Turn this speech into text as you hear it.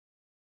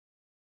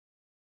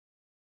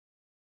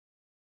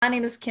My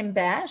name is Kim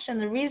Bash,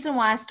 and the reason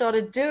why I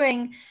started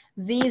doing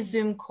these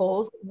Zoom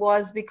calls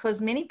was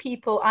because many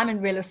people, I'm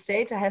in real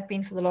estate, I have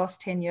been for the last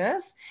 10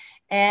 years,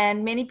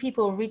 and many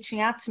people are reaching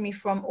out to me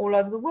from all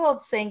over the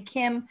world saying,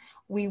 Kim,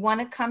 we want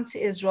to come to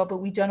Israel, but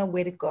we don't know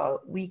where to go.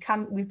 We've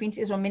been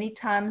to Israel many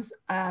times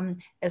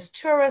as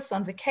tourists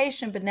on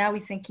vacation, but now we're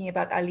thinking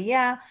about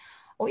Aliyah,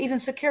 or even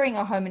securing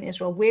a home in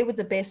Israel. Where would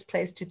the best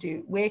place to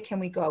do? Where can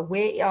we go?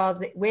 Where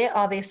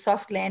are there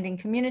soft landing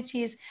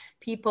communities,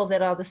 people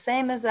that are the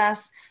same as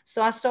us?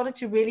 So I started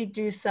to really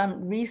do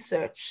some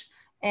research,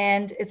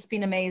 and it's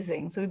been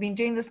amazing. So we've been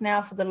doing this now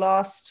for the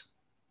last,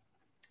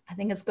 I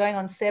think it's going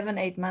on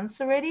 7-8 months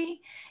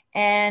already.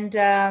 And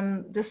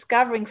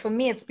discovering, for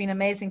me, it's been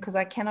amazing because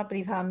I cannot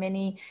believe how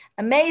many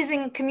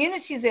amazing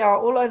communities there are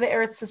all over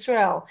Eretz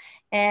Israel.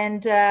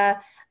 And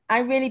I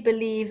really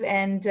believe,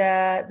 and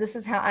this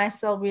is how I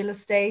sell real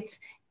estate,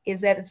 is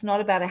that it's not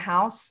about a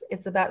house.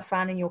 It's about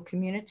finding your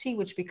community,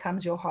 which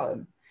becomes your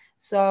home.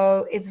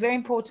 So it's very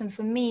important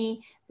for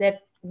me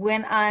that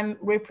when I'm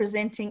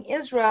representing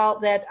Israel,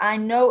 that I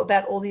know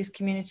about all these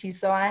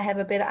communities. So I have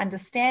a better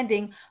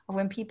understanding of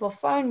when people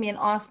phone me and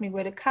ask me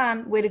where to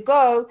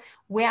go,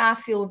 where I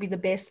feel would be the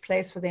best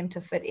place for them to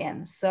fit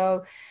in.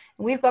 So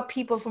we've got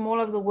people from all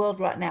over the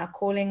world right now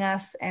calling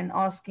us and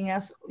asking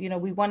us,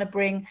 we want to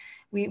bring,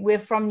 we're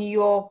from New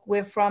York,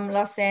 we're from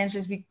Los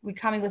Angeles, we're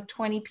coming with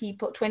 20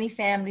 people, 20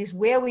 families,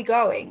 where are we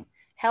going?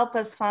 Help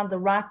us find the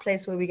right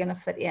place where we're going to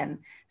fit in.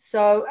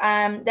 So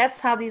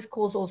that's how these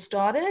calls all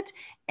started.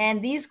 And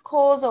these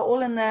calls are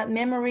all in the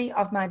memory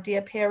of my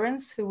dear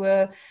parents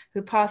who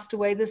passed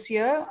away this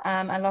year.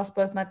 I lost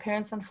both my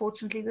parents,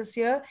 unfortunately, this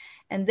year.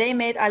 And they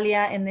made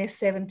Aliyah in their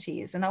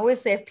 70s. And I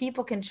always say, if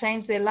people can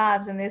change their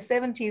lives in their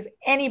 70s,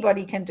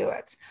 anybody can do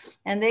it.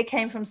 And they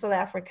came from South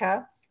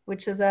Africa,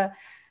 which is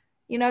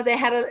they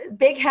had a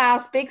big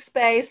house, big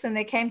space, and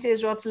they came to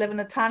Israel to live in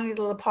a tiny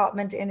little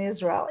apartment in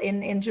Israel,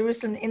 in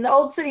Jerusalem, in the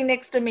old city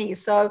next to me.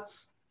 So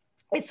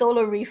it's all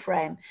a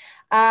reframe.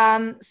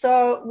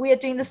 So we are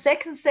doing the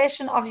second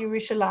session of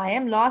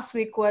Yerushalayim. Last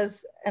week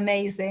was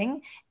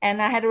amazing,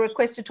 and I had a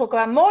request to talk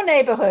about more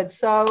neighborhoods.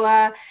 So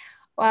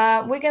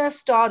we're going to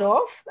start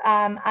off.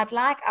 I'd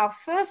like our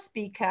first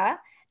speaker,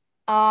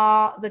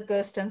 the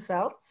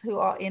Gerstenfelds, who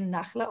are in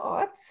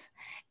Nachlaot.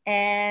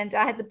 And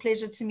I had the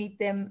pleasure to meet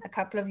them a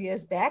couple of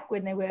years back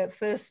when they were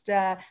first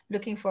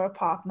looking for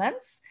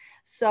apartments.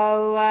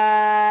 So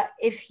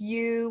if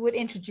you would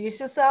introduce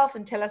yourself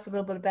and tell us a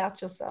little bit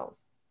about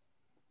yourselves.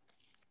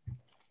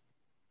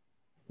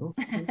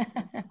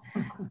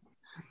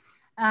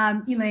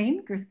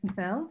 Elaine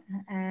Gerstenfeld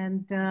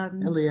and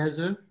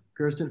Eliezer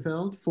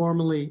Gerstenfeld,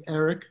 formerly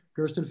Eric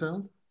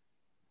Gerstenfeld.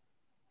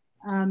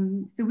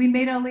 So we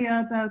made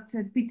Aliyah about,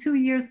 it'll be 2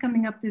 years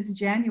coming up this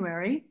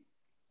January.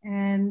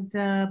 And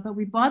but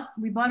we bought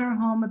our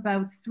home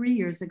about 3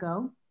 years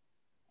ago.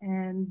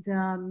 And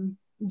do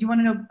you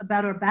want to know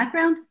about our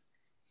background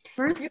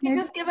first? You can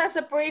just give us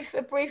a brief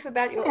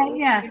about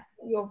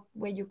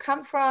where you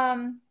come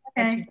from,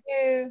 what you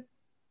do.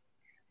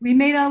 We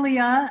made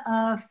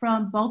Aliyah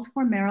from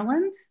Baltimore,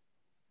 Maryland,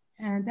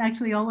 and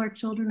actually all our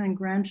children and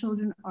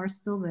grandchildren are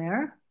still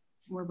there.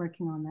 We're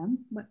working on them,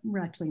 but we're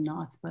actually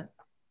not. But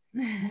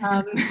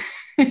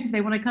if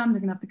they want to come,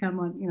 they're gonna have to come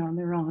on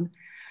their own.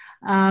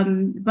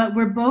 But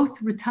we're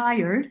both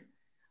retired.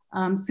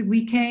 So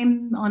we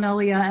came on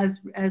Aliyah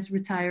as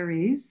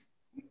retirees.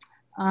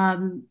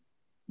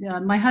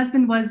 My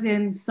husband was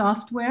in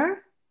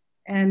software,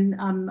 and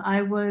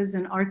I was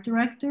an art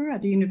director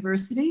at a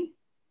university.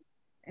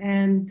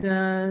 And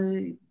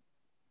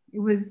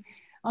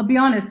I'll be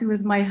honest, it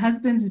was my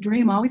husband's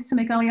dream always to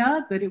make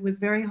Aliyah, but it was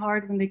very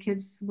hard when the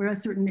kids were a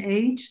certain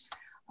age.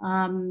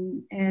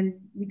 And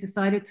we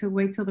decided to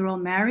wait till they're all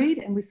married.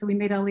 And so we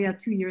made Aliyah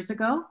 2 years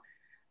ago.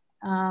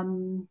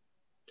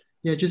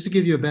 Yeah, just to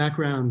give you a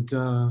background,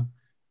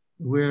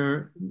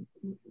 we're,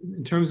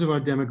 in terms of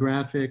our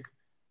demographic,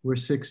 we're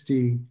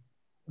 60.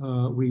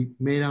 We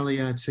made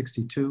Aliyah at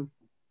 62.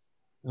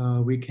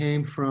 We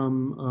came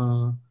from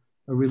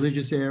a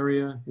religious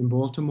area in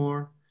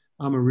Baltimore.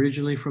 I'm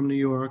originally from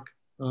New York.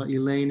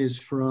 Elaine is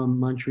from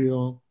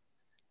Montreal.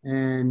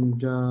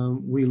 And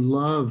we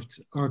loved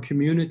our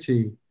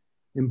community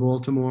in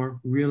Baltimore.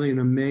 Really an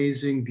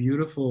amazing,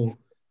 beautiful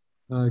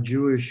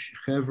Jewish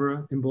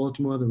chevra in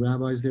Baltimore. The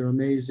rabbis there are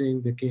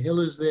amazing. The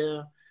kehillas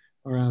there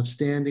are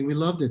outstanding. We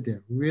loved it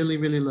there. Really,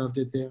 really loved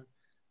it there.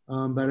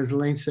 But as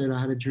Elaine said, I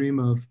had a dream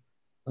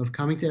of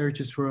coming to Eretz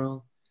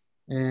Yisrael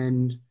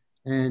and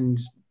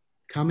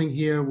coming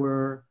here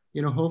where,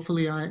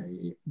 hopefully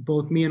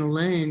both me and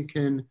Elaine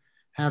can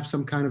have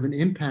some kind of an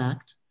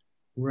impact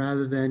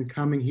rather than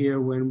coming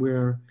here when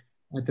we're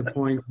at the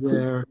point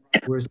where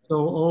we're so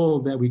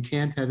old that we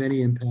can't have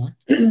any impact.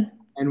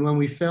 And when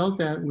we felt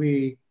that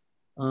we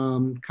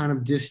kind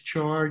of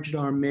discharged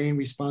our main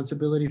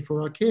responsibility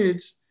for our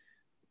kids,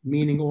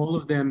 meaning all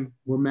of them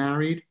were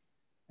married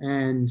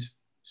and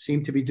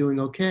seemed to be doing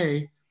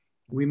okay,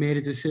 we made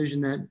a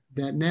decision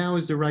that now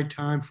is the right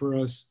time for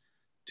us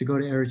to go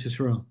to Eretz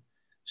Yisrael.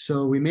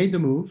 So we made the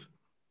move.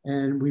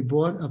 And we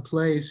bought a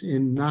place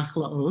in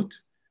Nachlaot,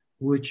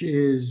 which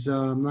is,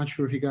 I'm not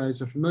sure if you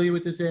guys are familiar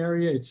with this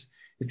area. It's,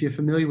 if you're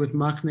familiar with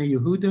Machne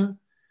Yehuda,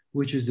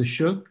 which is the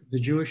shuk, the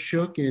Jewish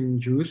shuk in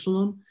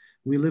Jerusalem,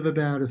 we live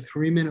about a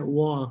 3-minute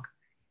walk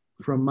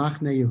from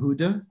Machne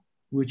Yehuda,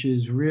 which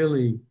is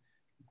really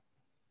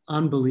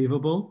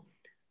unbelievable.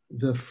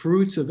 The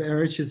fruits of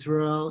Eretz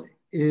Yisrael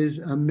is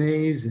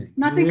amazing.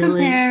 Nothing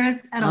really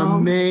compares at all.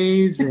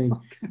 Amazing,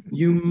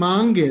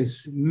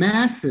 humongous,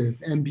 massive,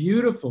 and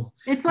beautiful.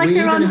 It's like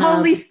they're on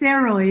holy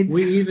steroids.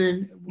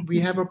 We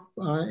have a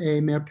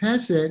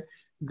merpeset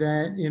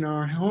that in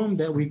our home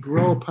that we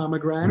grow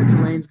pomegranates.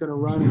 Lane's going to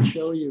run and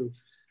show you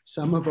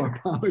some of our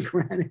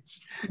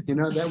pomegranates,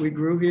 that we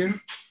grew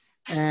here.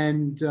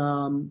 And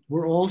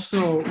we're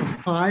also a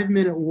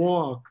 5-minute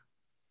walk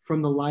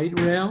from the light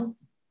rail.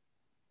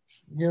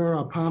 Here are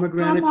our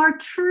pomegranates. From our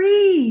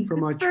tree.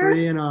 From our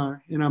tree in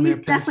our These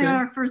definitely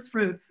are our first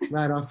fruits.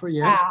 Right off,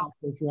 yeah. Wow.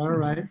 That's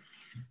right.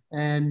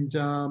 And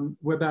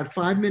we're about a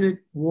 5-minute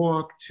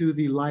walk to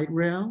the light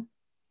rail.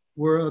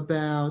 We're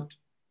about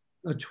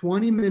a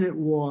 20-minute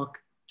walk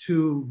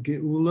to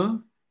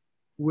Geula.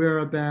 We're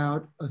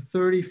about a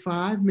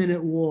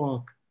 35-minute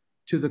walk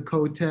to the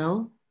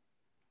Kotel.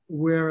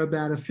 We're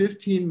about a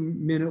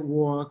 15-minute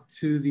walk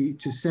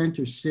to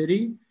Center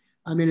City.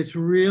 I mean, it's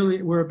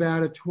really, we're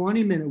about a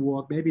 20-minute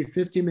walk, maybe a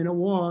 15-minute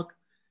walk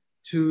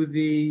to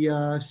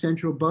the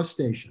central bus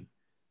station.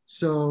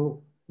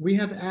 So we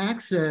have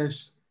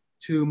access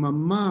to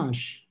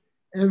mamash,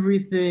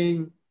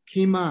 everything,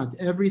 kimat,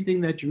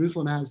 everything that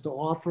Jerusalem has to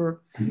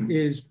offer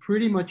is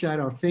pretty much at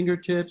our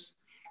fingertips.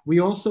 We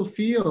also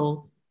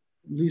feel,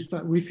 at least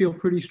we feel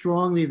pretty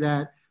strongly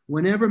that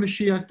whenever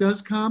Mashiach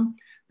does come,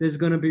 there's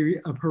going to be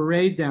a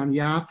parade down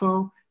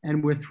Yafo,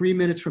 and we're 3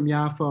 minutes from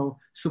Yafo,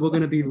 so we're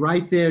going to be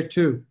right there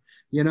too.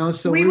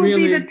 So we will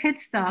really be the pit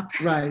stop.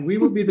 Right, we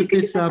will be the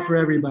pit stop for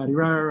everybody.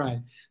 Right.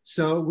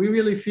 So we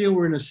really feel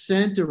we're in a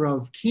center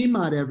of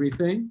kimat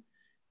everything,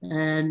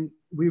 and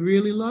we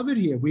really love it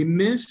here. We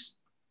miss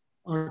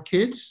our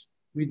kids.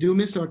 We do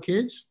miss our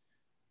kids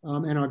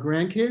and our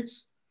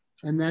grandkids,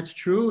 and that's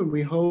true. And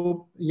we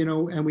hope,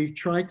 and we've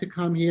tried to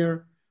come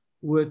here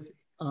with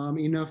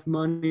enough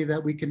money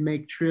that we can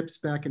make trips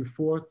back and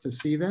forth to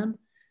see them.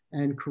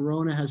 And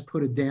Corona has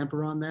put a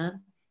damper on that.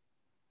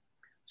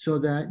 So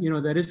that,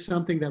 that is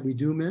something that we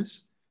do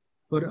miss.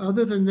 But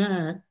other than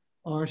that,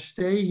 our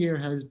stay here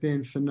has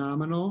been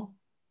phenomenal.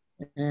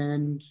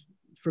 And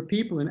for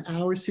people in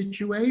our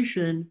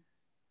situation,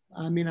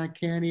 I mean, I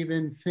can't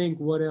even think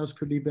what else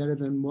could be better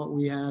than what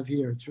we have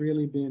here. It's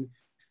really been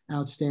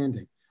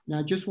outstanding. Now,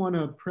 I just want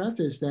to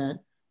preface that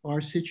our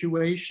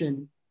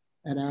situation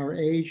at our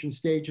age and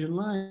stage in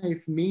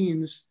life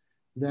means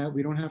that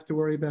we don't have to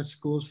worry about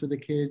schools for the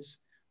kids.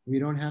 We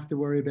don't have to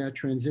worry about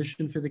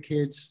transition for the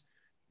kids.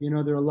 There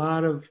are a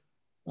lot of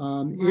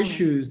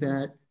issues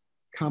that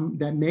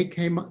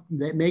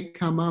may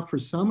come up for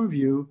some of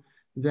you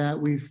that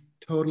we've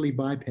totally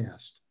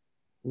bypassed,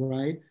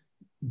 right?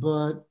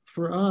 But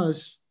for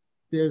us,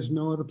 there's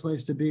no other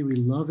place to be. We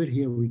love it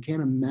here. We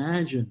can't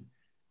imagine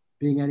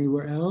being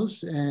anywhere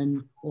else.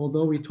 And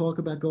although we talk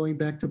about going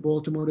back to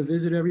Baltimore to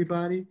visit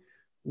everybody,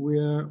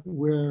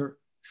 we're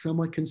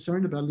somewhat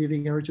concerned about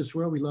leaving Eretz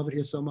Yisrael. We love it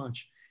here so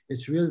much.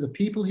 It's really, the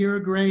people here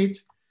are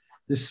great.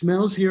 The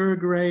smells here are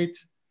great.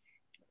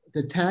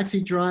 The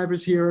taxi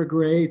drivers here are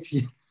great.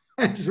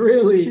 It's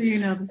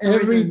really,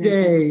 every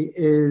day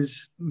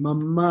is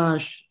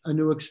mamash a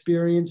new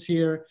experience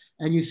here.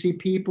 And you see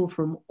people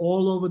from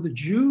all over, the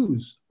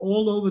Jews,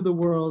 all over the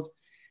world.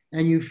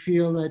 And you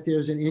feel that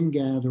there's an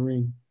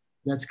ingathering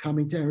that's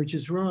coming to Eretz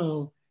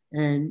Yisrael,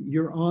 and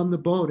you're on the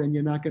boat and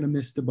you're not going to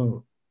miss the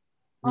boat.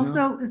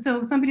 Also,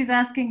 so somebody's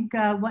asking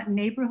what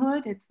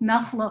neighborhood? It's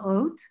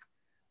Nachlaot.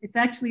 It's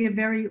actually a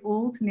very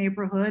old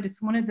neighborhood.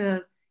 It's one of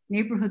the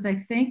neighborhoods,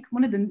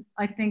 the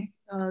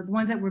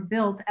ones that were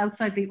built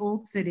outside the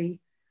old city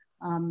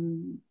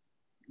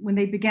when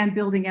they began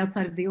building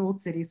outside of the old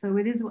city. So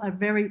it is a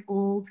very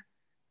old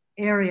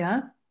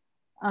area.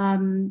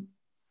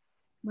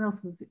 What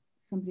else was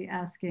somebody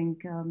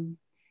asking?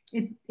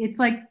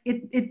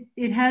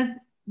 It has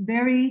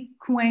very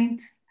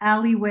quaint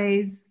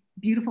alleyways,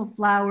 beautiful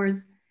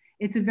flowers.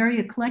 It's a very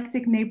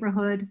eclectic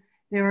neighborhood.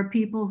 There are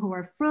people who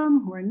are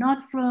from, who are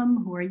not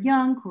from, who are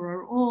young, who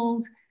are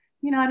old.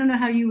 I don't know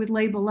how you would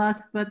label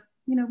us, but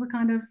we're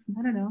kind of,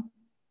 I don't know,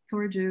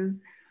 Torah Jews.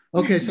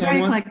 Okay, so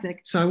very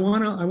eclectic. So I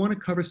want to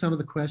cover some of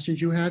the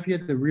questions you have here.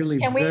 They're really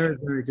very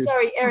good.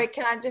 Sorry, Eric,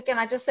 can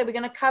I just say we're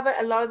going to cover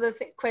a lot of the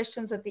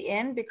questions at the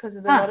end because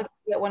there's a lot of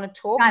people that want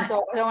to talk.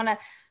 So I don't want to,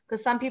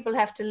 because some people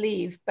have to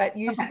leave. But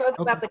you spoke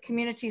about the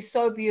community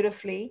so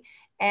beautifully.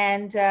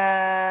 And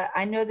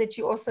I know that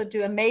you also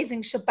do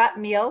amazing Shabbat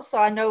meals. So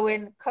I know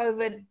when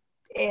COVID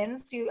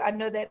ends, I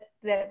know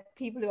that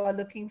people who are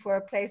looking for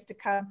a place to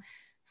come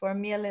for a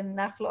meal in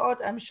Nachlaot,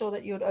 I'm sure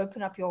that you would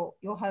open up your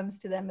homes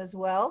to them as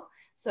well.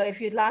 So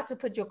if you'd like to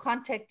put your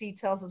contact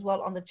details as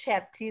well on the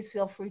chat, please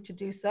feel free to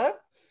do so.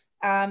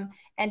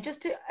 And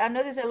just to, I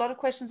know there's a lot of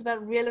questions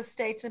about real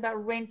estate and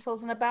about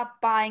rentals and about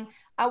buying.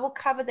 I will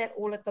cover that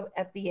all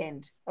at the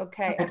end,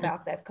 okay,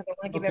 about that, because I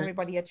want to give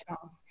everybody a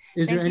chance.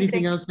 Is there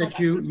anything else so that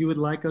you would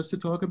like us to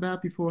talk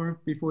about before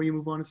you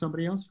move on to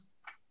somebody else?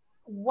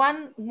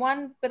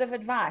 One bit of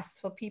advice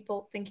for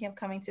people thinking of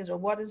coming to Israel.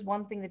 What is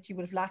one thing that you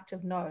would have liked to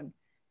have known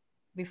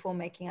before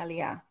making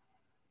Aliyah?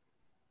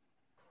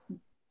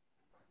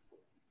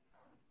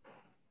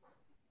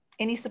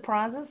 Any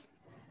surprises?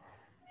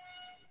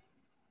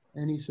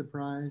 Any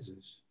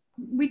surprises?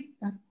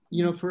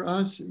 You know, For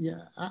us,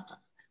 yeah,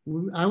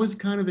 I was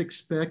kind of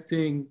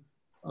expecting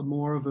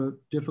more of a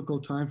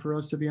difficult time for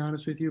us, to be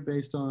honest with you,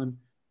 based on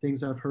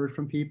things I've heard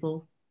from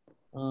people.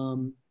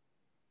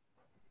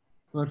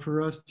 But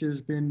for us,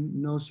 there's been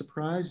no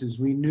surprises.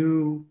 We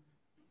knew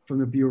from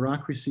the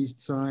bureaucracy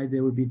side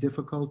there would be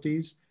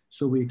difficulties,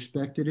 so we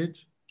expected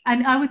it.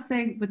 And I would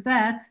say with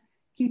that,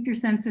 keep your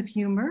sense of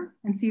humor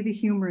and see the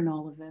humor in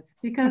all of it.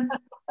 Because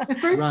the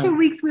first 2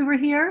 weeks we were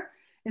here,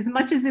 as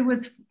much as it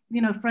was,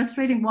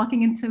 frustrating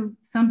walking into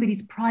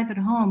somebody's private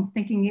home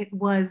thinking it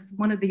was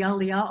one of the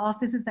Aliyah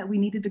offices that we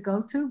needed to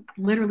go to.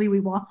 Literally,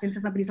 we walked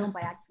into somebody's home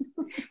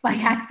by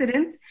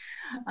accident.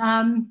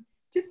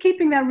 Just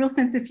keeping that real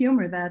sense of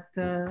humor that's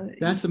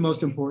the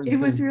most important thing. It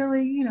was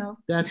really,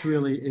 That's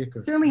really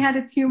Iker. Certainly had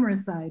its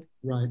humorous side.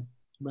 Right.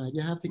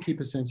 You have to keep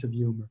a sense of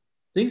humor.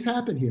 Things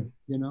happen here,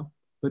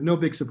 but no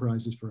big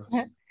surprises for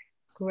us.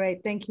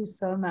 Great. Thank you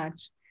so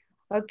much.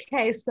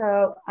 Okay,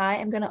 so I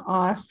am going to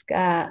ask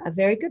a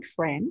very good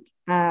friend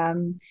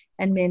and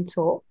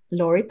mentor,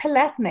 Lori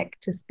Palatnik,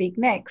 to speak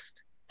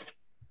next.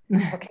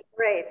 Okay,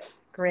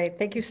 great.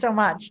 Thank you so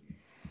much.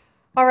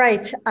 All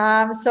right,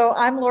 so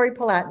I'm Lori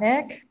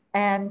Palatnik,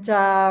 and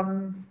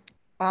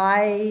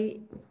I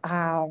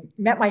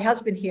met my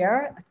husband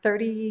here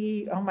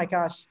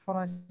hold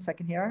on a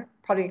second here,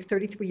 probably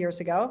 33 years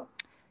ago.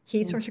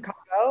 He's from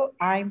Chicago.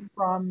 I'm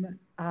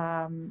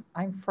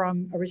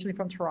originally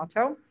from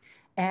Toronto.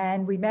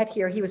 And we met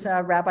here. He was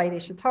a rabbi at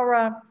Aish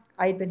Torah.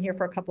 I had been here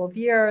for a couple of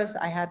years.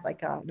 I had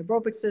like an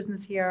aerobics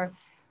business here.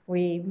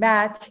 We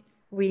met,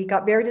 we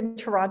got married in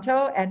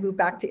Toronto and moved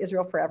back to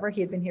Israel forever. He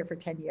had been here for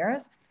 10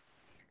 years.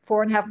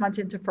 4.5 months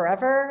into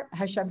forever,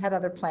 Hashem had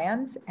other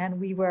plans and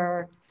we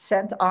were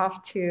sent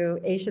off to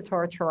Aish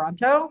Torah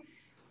Toronto.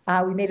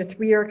 We made a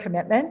 3-year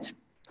commitment.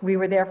 We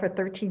were there for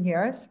 13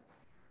 years.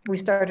 We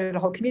started a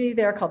whole community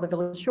there called the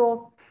Village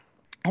Shul.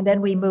 And then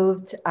we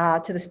moved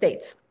to the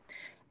States.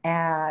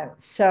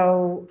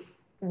 So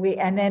we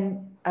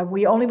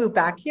only moved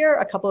back here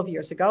a couple of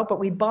years ago, but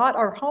we bought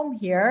our home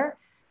here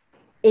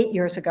 8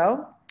 years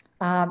ago.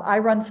 I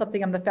run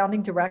something, I'm the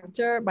founding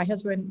director. My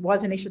husband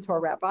was an Aish Torah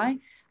rabbi,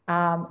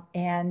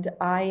 and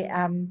I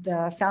am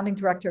the founding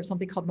director of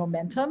something called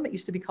Momentum. It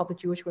used to be called the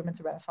Jewish Women's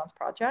Renaissance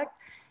Project.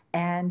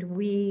 And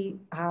we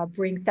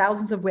bring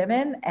thousands of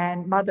women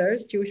and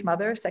mothers, Jewish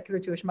mothers, secular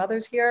Jewish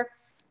mothers here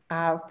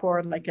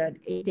for like an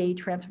 8-day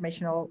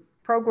transformational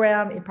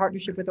program in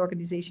partnership with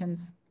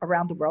organizations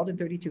around the world in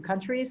 32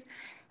 countries.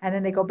 And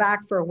then they go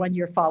back for a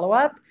 1-year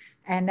follow-up.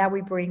 And now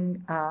we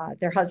bring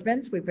their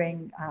husbands, we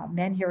bring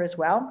men here as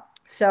well.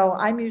 So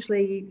I'm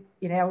usually,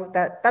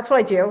 that's what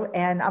I do.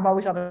 And I'm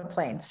always on a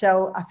plane.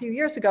 So a few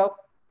years ago,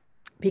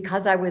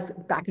 because I was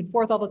back and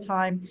forth all the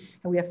time,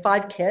 and we have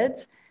 5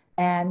 kids,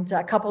 and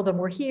a couple of them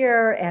were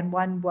here, and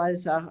one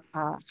was a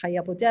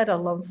Chayil Boded, a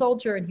lone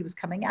soldier, and he was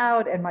coming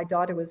out, and my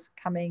daughter was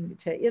coming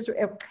to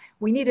Israel.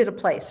 We needed a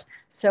place.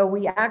 So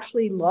we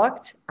actually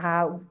looked,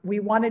 we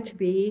wanted to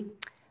be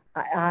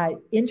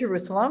in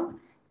Jerusalem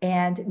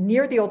and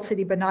near the old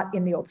city, but not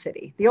in the old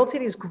city. The old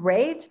city is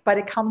great, but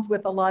it comes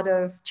with a lot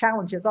of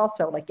challenges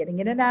also, like getting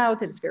in and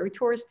out, and it's very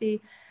touristy.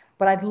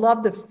 But I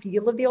love the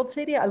feel of the old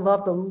city. I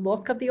love the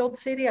look of the old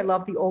city. I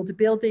love the old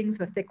buildings,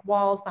 the thick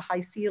walls, the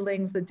high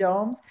ceilings, the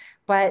domes.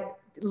 But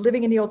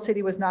living in the old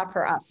city was not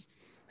for us.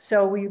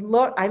 So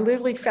I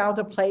literally found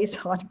a place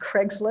on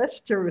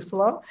Craigslist,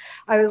 Jerusalem.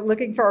 I was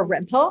looking for a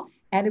rental,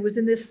 and it was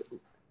in this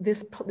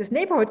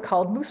neighborhood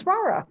called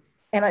Musrara.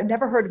 And I've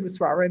never heard of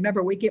Musrara. I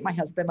remember waking up my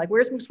husband, like,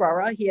 where's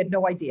Musrara? He had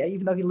no idea,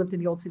 even though he lived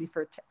in the old city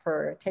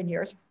for 10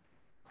 years.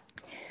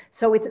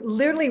 So it's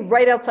literally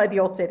right outside the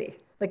old city.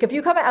 Like if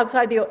you come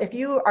outside if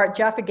you are at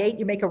Jaffa Gate,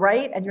 you make a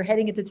right and you're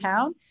heading into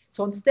town.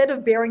 So instead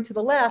of bearing to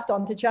the left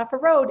onto Jaffa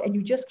Road, and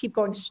you just keep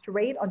going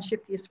straight on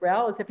Shifti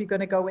Yisrael as if you're going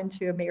to go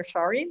into Meir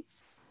Sharim,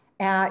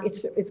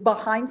 it's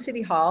behind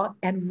City Hall.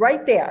 And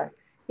right there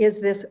is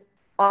this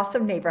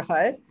awesome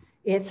neighborhood.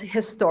 It's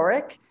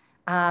historic.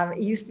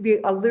 It used to be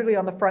literally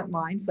on the front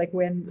lines, like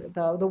when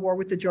the war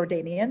with the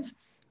Jordanians.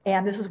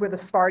 And this is where the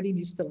Sephardim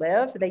used to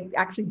live. They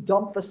actually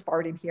dumped the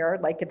Sephardim here,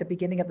 like at the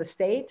beginning of the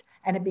state.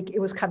 And it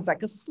was kind of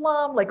like a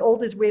slum, like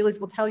old Israelis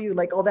will tell you,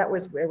 like, oh, that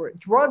was where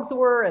drugs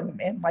were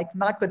and like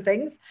not good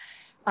things.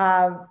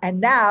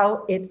 And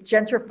now it's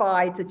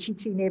gentrified, it's a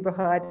Chi-Chi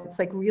neighborhood. It's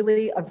like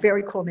really a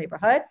very cool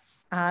neighborhood.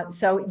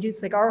 So it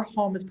used, like our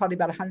home is probably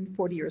about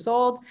 140 years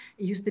old.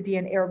 It used to be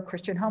an Arab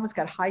Christian home. It's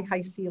got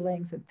high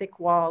ceilings and thick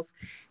walls.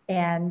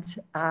 And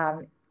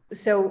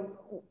so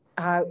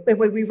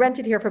we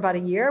rented here for about a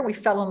year. We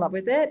fell in love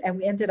with it and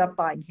we ended up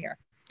buying here.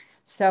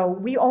 So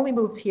we only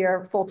moved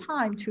here full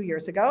time 2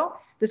 years ago.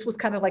 This was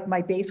kind of like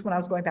my base when I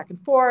was going back and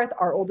forth.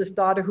 Our oldest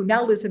daughter, who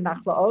now lives in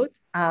Nachlaot,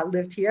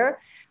 lived here.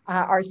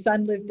 Our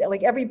son lived,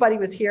 like everybody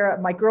was here.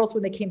 My girls,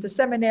 when they came to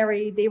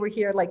seminary, they were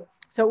here. Like,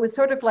 so it was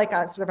sort of like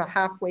a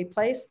halfway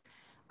place.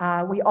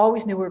 We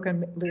always knew we were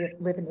going to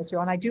live in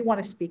Israel. And I do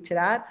want to speak to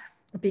that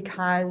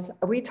because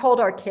we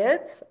told our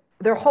kids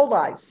their whole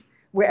lives,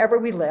 wherever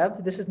we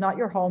lived, this is not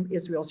your home,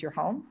 Israel's your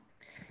home.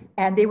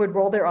 And they would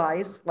roll their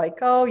eyes like,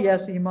 oh,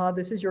 yes, Ima,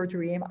 this is your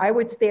dream. I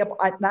would stay up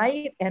at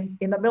night and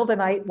in the middle of the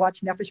night,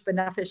 watch Nefesh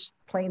B'Nefesh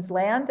planes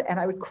land. And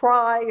I would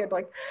cry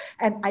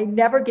and I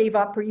never gave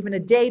up for even a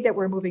day that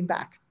we're moving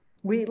back.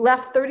 We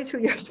left 32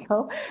 years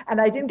ago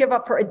and I didn't give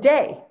up for a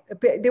day.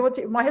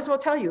 My husband will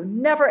tell you,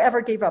 never,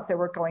 ever gave up that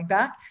we're going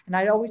back. And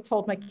I always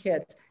told my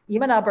kids,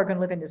 Ima and Abba are going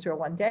to live in Israel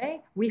one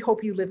day. We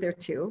hope you live there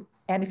too.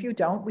 And if you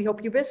don't, we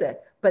hope you visit.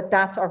 But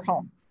that's our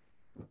home.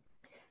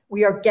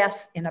 We are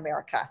guests in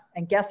America,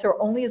 and guests are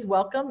only as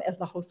welcome as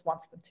the host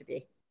wants them to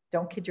be.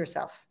 Don't kid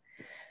yourself.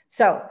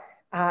 So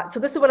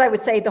this is what I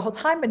would say the whole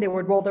time, and they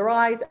would roll their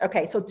eyes.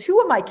 Okay, so two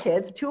of my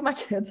kids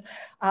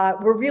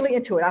were really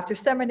into it. After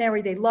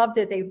seminary, they loved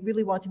it. They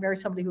really wanted to marry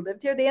somebody who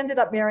lived here. They ended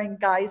up marrying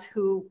guys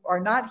who are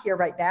not here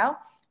right now,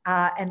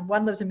 and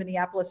one lives in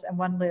Minneapolis, and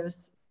one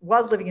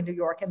was living in New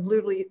York, and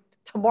literally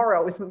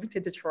tomorrow is moving to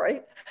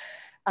Detroit.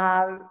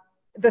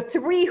 The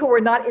three who were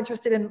not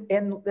interested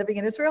in living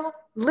in Israel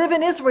live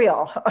in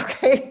Israel,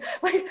 okay?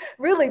 Like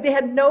really, they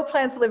had no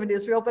plans to live in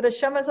Israel, but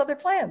Hashem has other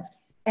plans.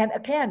 And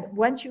again,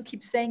 once you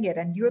keep saying it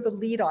and you're the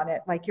lead on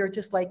it, like you're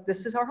just like,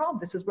 this is our home,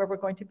 this is where we're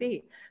going to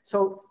be.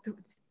 So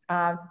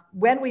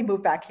when we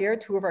moved back here,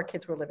 two of our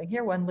kids were living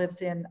here. One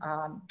lives in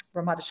Ramat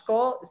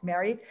Eshkol, is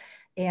married,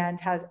 and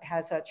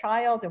has a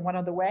child and one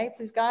on the way,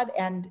 please God.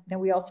 And then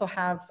we also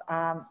have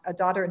a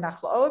daughter in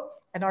Nachlaot.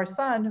 And our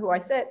son, who I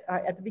said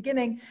at the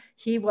beginning,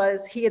 he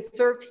had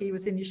served, he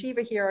was in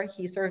yeshiva here.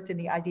 He served in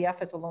the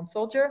IDF as a lone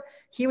soldier.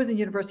 He was in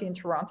university in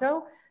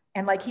Toronto.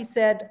 And like he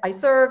said, I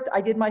served,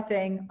 I did my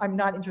thing. I'm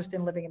not interested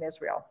in living in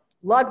Israel.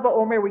 Lag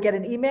BaOmer, we get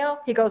an email.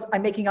 He goes,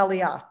 I'm making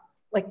Aliyah.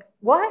 Like,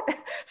 what?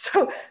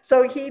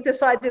 So he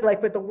decided,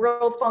 like, with the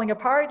world falling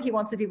apart, he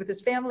wants to be with his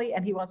family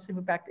and he wants to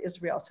move back to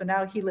Israel. So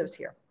now he lives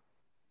here.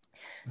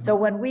 So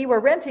when we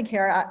were renting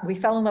here, we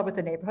fell in love with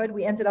the neighborhood.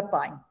 We ended up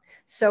buying.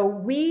 So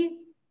we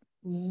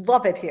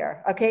love it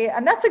here, okay?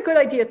 And that's a good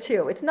idea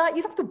too. It's not,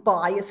 you don't have to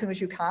buy as soon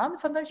as you come.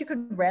 Sometimes you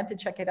can rent and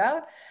check it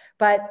out.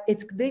 But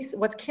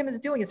what Kim is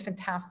doing is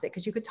fantastic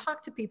because you could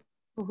talk to people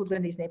who live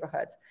in these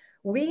neighborhoods.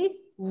 We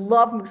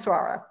love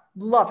Musara,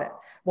 love it.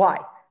 Why?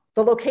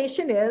 The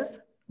location is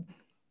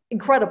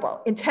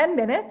incredible. In 10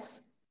 minutes,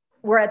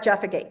 we're at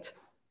Jaffa Gate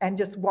and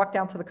just walk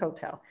down to the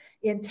Kotel.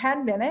 In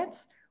 10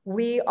 minutes,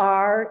 we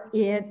are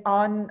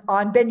on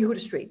Ben Yehuda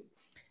Street,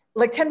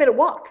 like 10-minute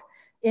walk.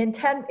 In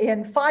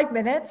 5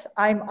 minutes,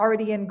 I'm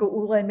already in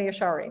Geula and Mea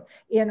Shearim.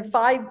 In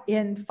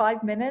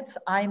five minutes,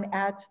 I'm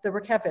at the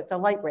Rekevet, the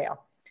light rail,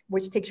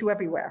 which takes you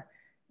everywhere.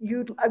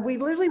 We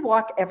literally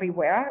walk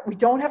everywhere. We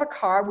don't have a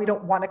car. We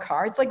don't want a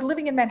car. It's like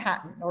living in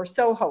Manhattan or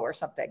Soho or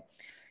something.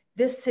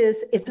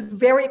 It's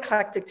very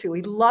eclectic too.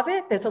 We love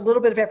it. There's a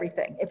little bit of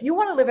everything. If you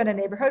want to live in a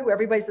neighborhood where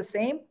everybody's the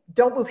same,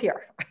 don't move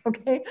here,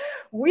 okay?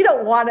 We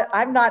don't want to,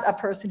 I'm not a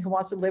person who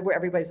wants to live where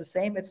everybody's the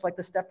same. It's like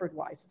the Stepford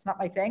Wives. It's not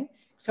my thing.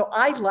 So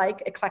I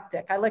like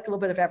eclectic. I like a little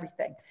bit of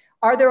everything.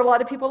 Are there a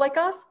lot of people like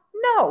us?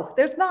 No,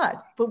 there's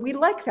not, but we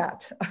like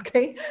that,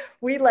 okay?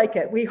 We like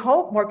it. We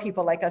hope more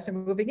people like us are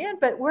moving in,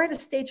 but we're at a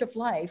stage of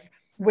life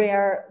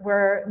where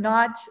we're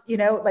not,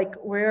 like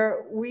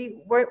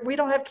we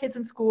don't have kids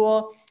in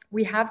school.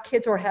 We have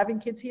kids or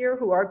having kids here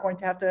who are going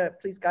to have to,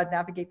 please God,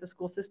 navigate the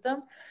school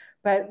system.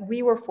 But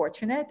we were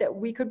fortunate that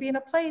we could be in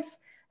a place.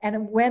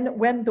 And when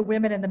the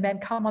women and the men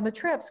come on the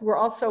trips, we're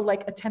also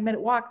like a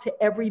 10-minute walk to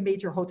every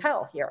major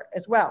hotel here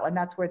as well. And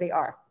that's where they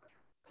are.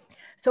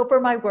 So for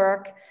my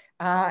work,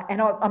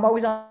 and I'm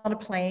always on a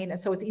plane. And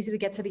so it's easy to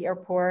get to the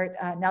airport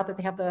now that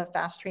they have the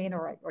fast train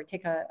or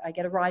I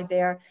get a ride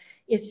there.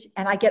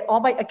 And I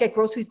get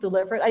groceries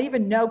delivered. I didn't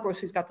even know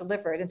groceries got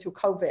delivered until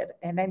COVID.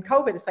 And then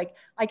COVID, it's like,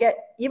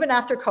 even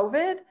after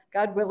COVID,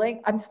 God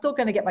willing, I'm still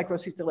going to get my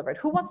groceries delivered.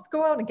 Who wants to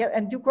go out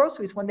and do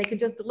groceries when they can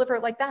just deliver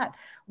it like that?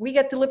 We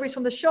get deliveries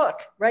from the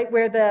Shuk, right?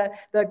 Where the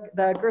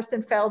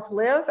Gerstenfelds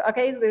live.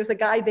 Okay. There's a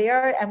guy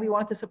there and we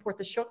wanted to support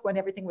the Shuk when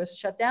everything was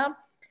shut down.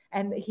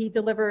 And he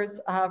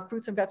delivers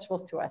fruits and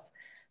vegetables to us.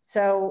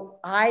 So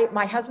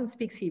my husband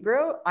speaks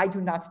Hebrew. I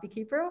do not speak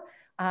Hebrew,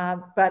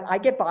 but I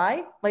get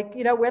by,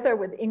 whether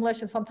with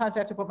English, and sometimes I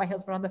have to put my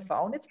husband on the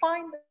phone. It's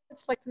fine.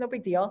 It's like no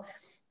big deal.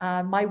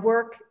 My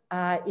work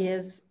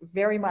is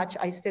very much,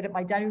 I sit at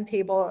my dining room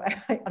table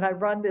and I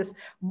run this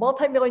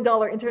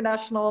multi-million-dollar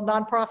international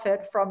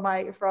nonprofit from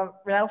my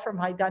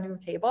dining room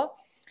table.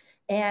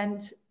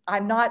 And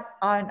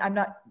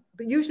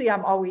but usually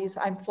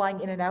I'm flying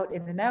in and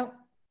out.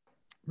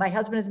 My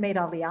husband has made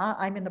Aliyah.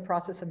 I'm in the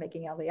process of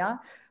making Aliyah.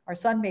 Our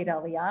son made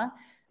Aliyah.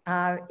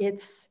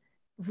 It's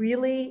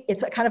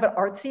a kind of an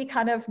artsy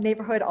kind of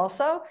neighborhood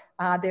also.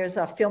 There's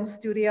a film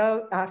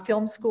studio,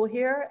 film school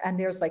here, and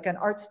there's like an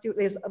art studio.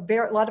 There's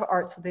a lot of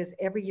art. So there's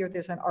every year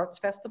there's an arts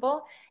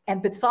festival.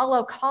 And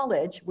Bezalel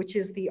College, which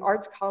is the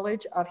arts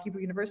college of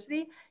Hebrew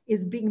University,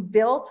 is being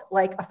built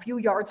like a few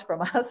yards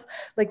from us,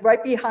 like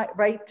right behind,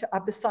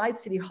 beside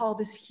City Hall.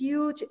 This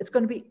huge, it's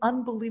going to be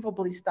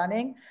unbelievably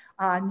stunning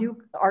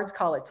new arts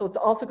college. So it's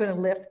also going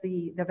to lift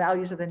the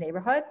values of the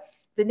neighborhood.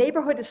 The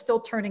neighborhood is still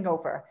turning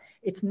over.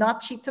 It's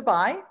not cheap to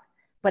buy,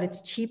 but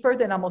it's cheaper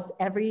than almost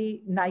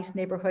every nice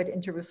neighborhood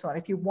in Jerusalem.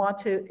 If you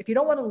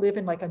don't want to live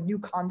in like a new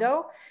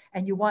condo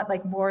and you want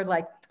like more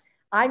like,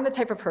 I'm the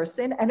type of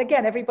person, and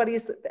again, everybody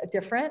is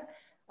different.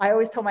 I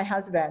always tell my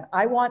husband,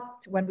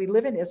 when we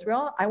live in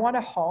Israel, I want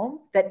a home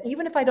that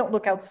even if I don't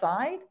look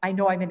outside, I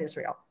know I'm in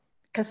Israel.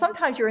 Because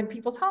sometimes you're in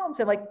people's homes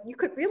and like, you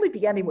could really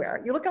be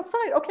anywhere. You look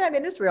outside, okay, I'm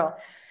in Israel.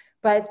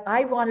 But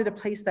I wanted a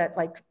place that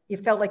like,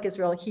 it felt like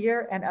Israel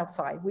here and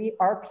outside.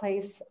 Our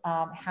place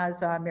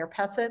has a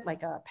merpeset,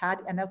 like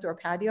an outdoor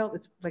patio.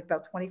 It's like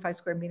about 25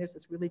 square meters.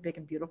 It's really big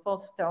and beautiful,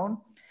 stone.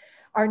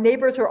 Our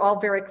neighbors are all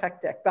very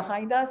eclectic.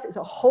 Behind us is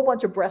a whole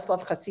bunch of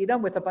Breslov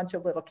Hasidim with a bunch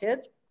of little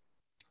kids,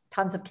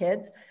 tons of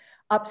kids.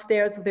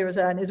 Upstairs, there's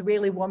an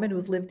Israeli woman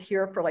who's lived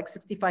here for like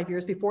 65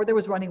 years before there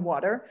was running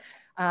water.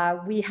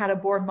 We had a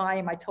bor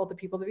mayim. I told the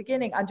people at the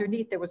beginning,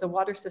 underneath, there was a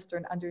water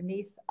cistern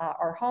underneath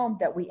our home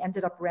that we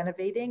ended up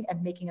renovating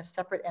and making a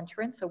separate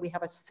entrance. So we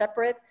have a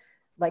separate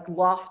like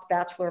loft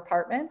bachelor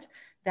apartment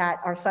that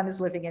our son is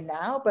living in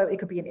now, but it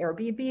could be an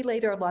Airbnb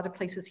later. A lot of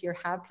places here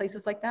have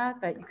places like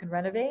that you can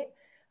renovate.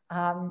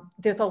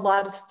 There's a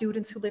lot of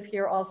students who live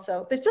here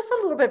also. There's just a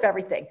little bit of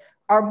everything.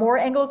 Are more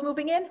Anglos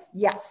moving in?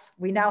 Yes.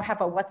 We now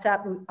have a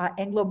WhatsApp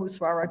Anglo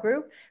Musrara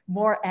group.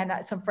 And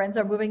some friends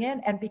are moving in.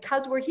 And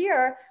because we're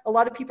here, a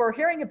lot of people are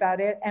hearing about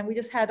it. And we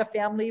just had a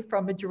family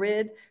from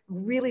Madrid,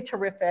 really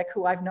terrific,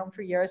 who I've known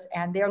for years.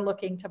 And they're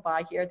looking to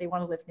buy here. They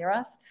want to live near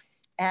us.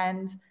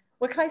 And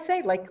what can I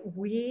say? Like,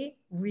 we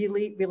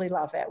really, really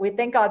love it. We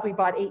thank God we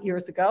bought 8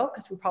 years ago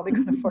because we probably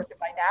couldn't afford it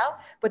by now.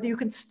 But you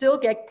can still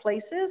get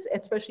places,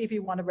 especially if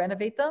you want to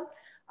renovate them.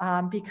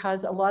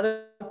 Because a lot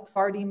of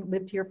Sephardim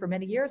lived here for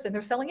many years and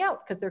they're selling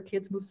out because their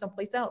kids moved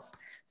someplace else.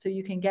 So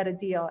you can get a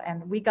deal.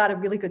 And we got a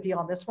really good deal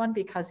on this one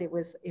because it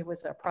was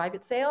a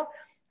private sale,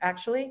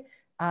 actually.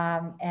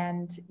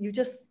 And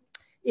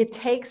it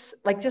takes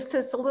like just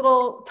a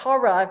little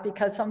Torah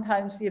because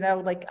sometimes,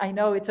 like I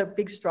know it's a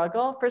big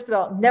struggle. First of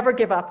all, never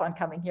give up on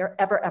coming here,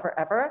 ever, ever,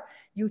 ever.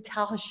 You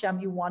tell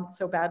Hashem you want it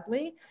so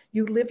badly.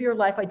 You live your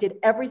life. I did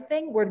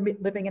everything. We're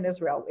living in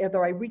Israel,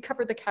 whether I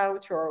recovered the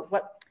couch or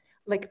what.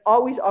 Like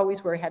always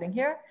we're heading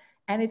here.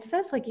 And it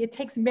says like, it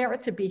takes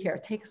merit to be here.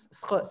 It takes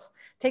schus,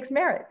 takes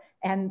merit.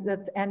 And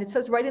it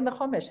says right in the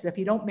Chumash that if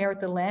you don't merit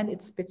the land,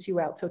 it spits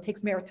you out. So it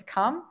takes merit to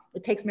come.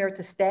 It takes merit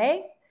to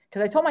stay.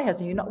 Because I told my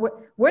husband,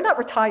 we're not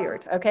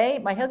retired, okay?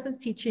 My husband's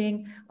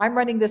teaching. I'm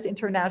running this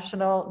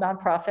international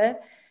nonprofit.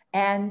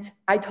 And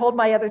I told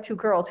my other 2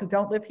 girls who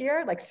don't live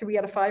here, like 3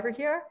 out of 5 are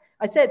here.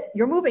 I said,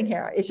 you're moving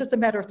here. It's just a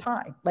matter of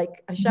time.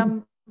 Like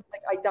Hashem,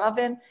 like I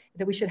daven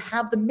that we should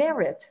have the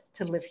merit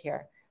to live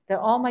here. That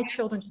all my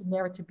children should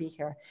merit to be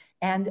here.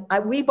 And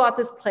we bought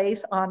this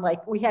place on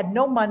we had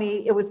no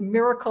money. It was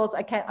miracles.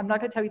 I'm not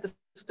gonna tell you the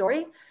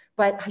story,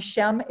 but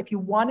Hashem, if you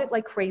want it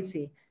like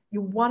crazy,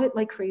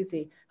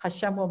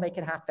 Hashem will make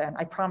it happen.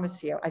 I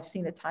promise you. I've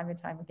seen it time and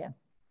time again.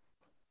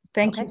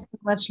 Thank you so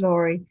much,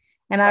 Laurie.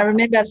 And I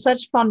remember I have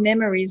such fond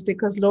memories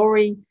because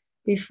Laurie,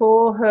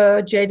 before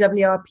her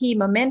JWRP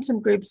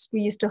momentum groups,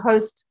 we used to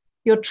host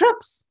your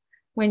trips.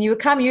 When you would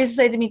come, you used to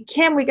say to me,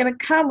 Kim, we're going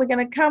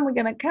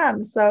to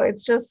come. So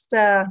it's just...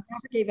 I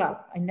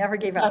never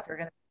gave up. You're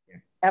going to be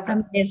here.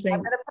 Ever. Amazing. I'm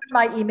going to put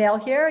my email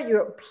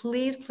here.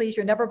 Please,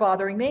 you're never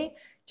bothering me.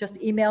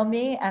 Just email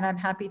me and I'm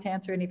happy to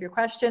answer any of your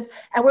questions.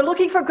 And we're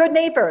looking for good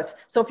neighbors.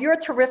 So if you're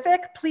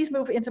terrific, please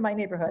move into my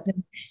neighborhood.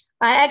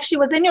 I actually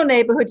was in your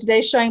neighborhood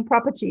today showing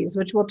properties,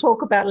 which we'll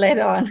talk about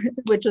later on,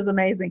 which was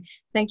amazing.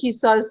 Thank you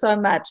so, so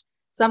much.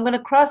 So I'm going to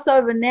cross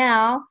over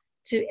now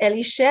to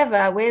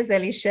Elisheva. Where's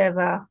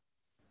Elisheva?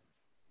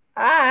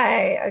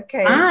 Hi.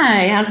 Okay.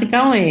 Hi. How's it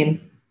going?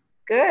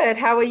 Good.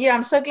 How are you?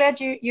 I'm so glad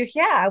you're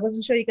here. I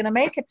wasn't sure you're going to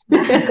make it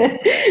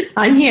tonight.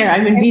 I'm here.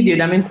 I'm in Bidud.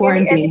 I'm in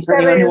quarantine for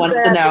anyone who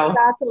wants to know.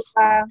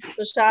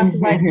 The start of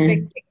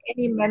expecting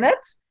any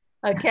minute.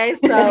 Okay.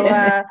 So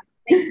thank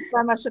you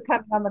so much for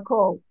coming on the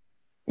call.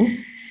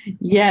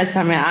 Yes,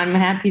 I'm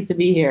happy to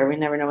be here. We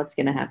never know what's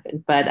going to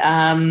happen. But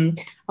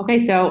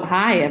okay. So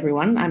hi,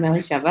 everyone. I'm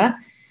Elisheva.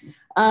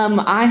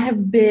 I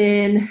have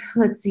been,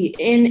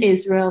 in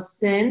Israel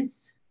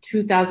since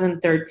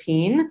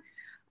 2013,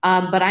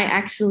 but I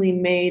actually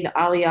made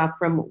Aliyah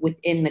from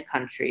within the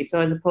country. So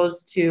as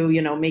opposed to,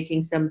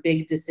 making some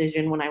big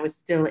decision when I was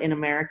still in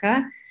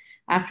America,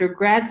 after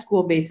grad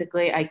school,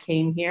 basically, I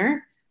came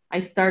here. I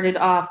started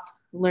off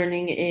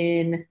learning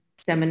in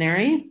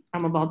seminary.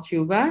 I'm a Baal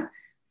Tshuva.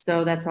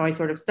 So that's how I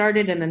sort of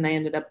started. And then I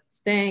ended up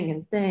staying.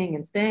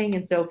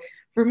 And so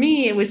for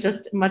me, it was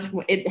just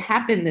it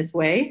happened this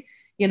way.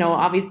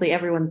 Obviously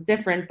everyone's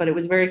different, but it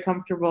was very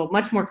comfortable,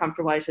 much more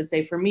comfortable, I should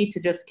say, for me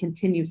to just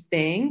continue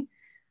staying.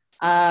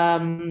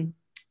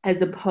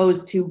 as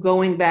opposed to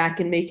going back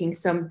and making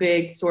some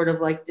big sort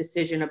of like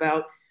decision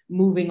about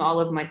moving all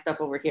of my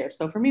stuff over here.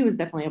 So for me, it was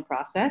definitely a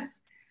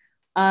process.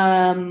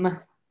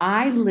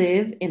 I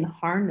live in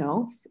Har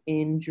Nof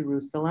in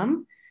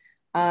Jerusalem.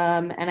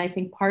 And I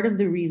think part of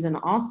the reason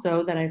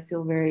also that I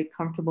feel very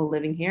comfortable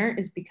living here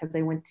is because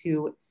I went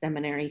to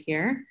seminary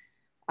here.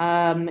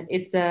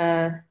 It's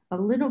a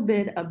little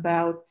bit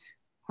about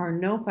Har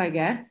Nof, I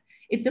guess.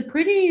 It's a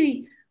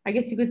pretty, I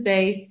guess you could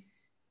say,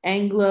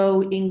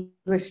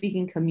 Anglo-English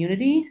speaking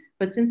community,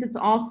 but since it's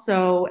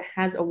also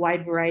has a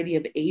wide variety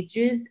of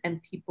ages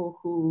and people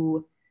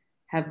who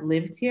have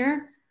lived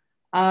here,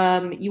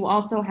 you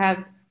also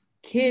have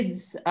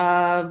kids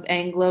of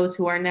Anglos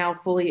who are now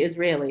fully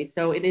Israeli.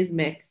 So it is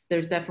mixed.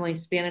 There's definitely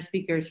Spanish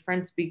speakers,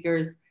 French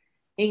speakers,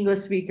 English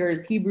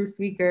speakers, Hebrew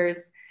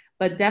speakers,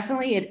 but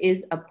definitely it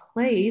is a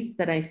place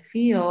that I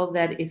feel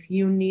that if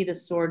you need a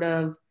sort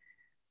of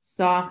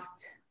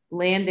soft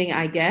landing,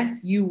 I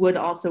guess, you would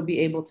also be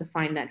able to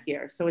find that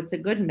here. So it's a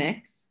good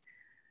mix.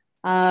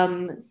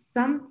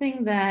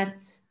 Something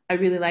that I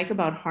really like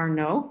about Har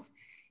Nof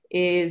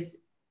is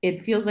it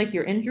feels like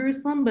you're in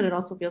Jerusalem, but it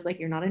also feels like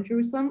you're not in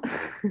Jerusalem.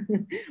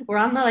 We're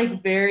on the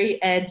like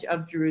very edge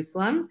of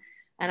Jerusalem,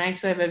 and I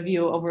actually have a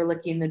view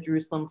overlooking the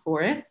Jerusalem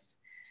forest.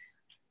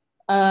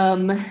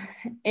 And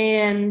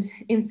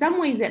in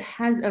some ways it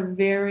has a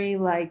very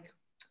like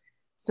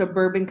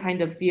suburban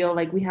kind of feel.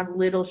 Like we have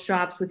little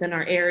shops within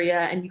our area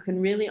and you can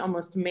really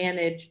almost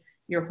manage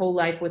your whole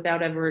life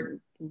without ever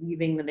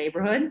leaving the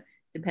neighborhood,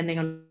 depending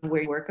on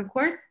where you work, of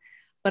course.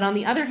 But on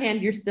the other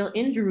hand, you're still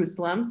in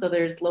Jerusalem. So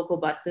there's local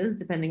buses,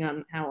 depending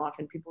on how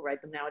often people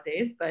ride them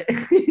nowadays. But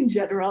in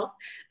general,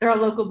 there are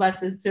local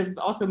buses to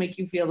also make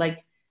you feel like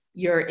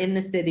you're in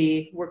the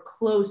city. We're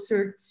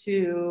closer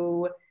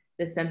to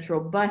the central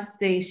bus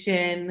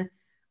station.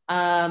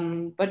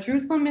 But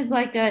Jerusalem is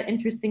like an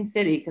interesting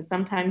city because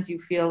sometimes you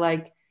feel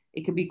like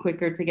it could be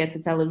quicker to get to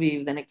Tel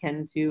Aviv than it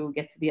can to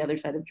get to the other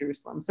side of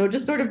Jerusalem. So it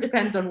just sort of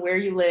depends on where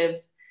you live,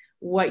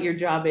 what your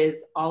job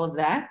is, all of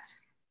that.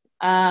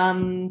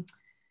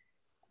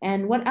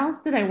 And what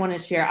else did I want to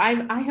share?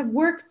 I have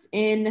worked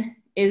in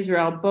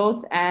Israel,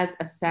 both as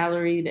a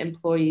salaried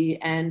employee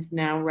and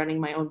now running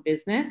my own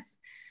business.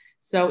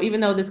 So even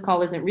though this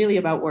call isn't really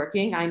about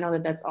working, I know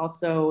that that's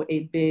also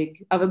a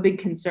big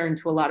concern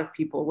to a lot of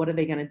people. What are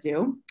they going to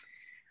do?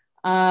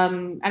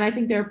 And I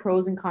think there are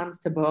pros and cons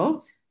to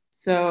both.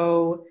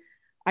 So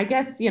I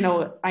guess,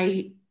 a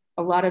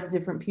lot of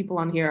different people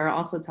on here are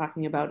also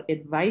talking about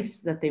advice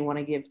that they want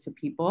to give to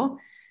people.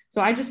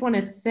 So I just want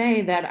to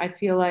say that I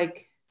feel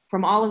like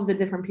from all of the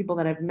different people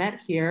that I've met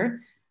here,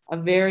 a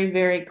very,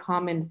 very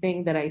common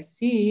thing that I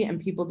see,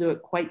 and people do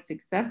it quite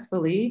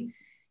successfully,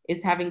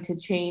 is having to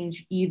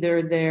change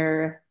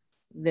either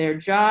their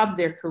job,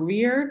 their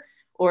career,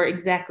 or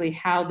exactly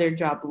how their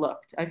job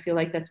looked. I feel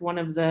like that's one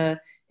of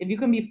if you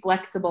can be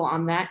flexible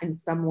on that in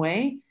some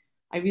way,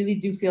 I really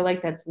do feel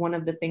like that's one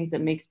of the things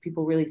that makes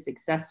people really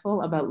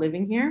successful about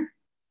living here.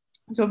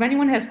 So if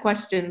anyone has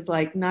questions,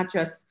 like not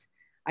just,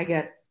 I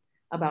guess,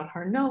 about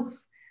Har Nof,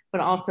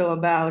 but also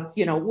about,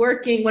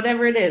 working,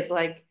 whatever it is,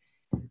 like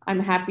I'm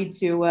happy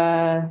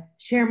to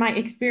share my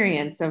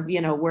experience of,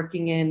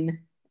 working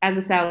as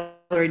a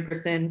salaried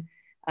person,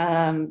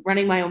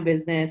 running my own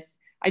business.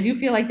 I do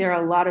feel like there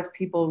are a lot of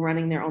people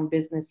running their own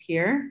business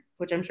here,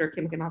 which I'm sure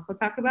Kim can also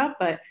talk about,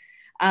 but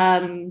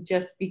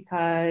just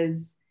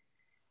because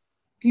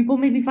people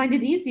maybe find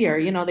it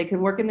easier, they can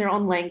work in their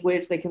own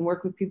language, they can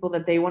work with people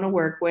that they want to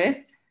work with.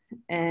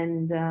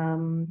 And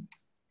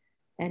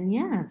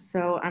yeah,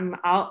 so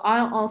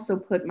I'll also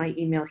put my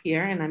email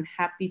here, and I'm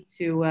happy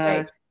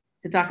to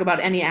talk about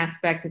any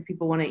aspect if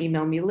people want to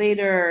email me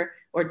later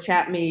or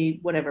chat me,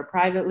 whatever,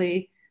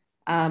 privately.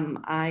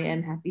 I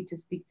am happy to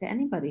speak to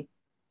anybody.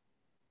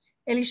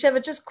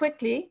 Elisheva, just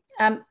quickly,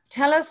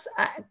 tell us,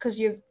 because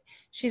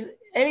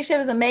Elisheva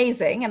is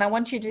amazing, and I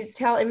want you to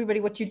tell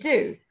everybody what you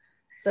do.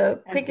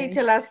 So quickly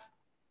tell us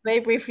very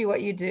briefly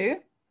what you do.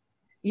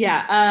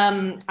 Yeah,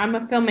 I'm a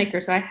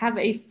filmmaker, so I have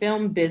a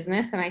film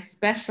business and I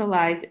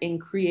specialize in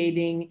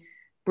creating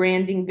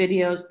branding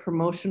videos,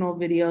 promotional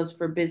videos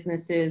for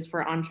businesses,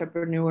 for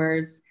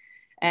entrepreneurs.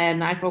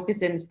 And I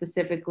focus in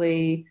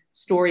specifically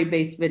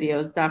story-based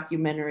videos,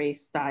 documentary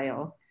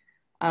style.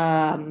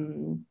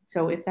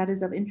 So if that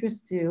is of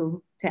interest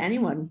to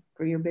anyone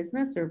for your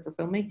business or for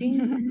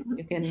filmmaking,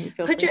 you can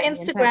put your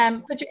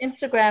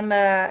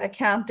Instagram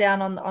account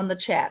down on the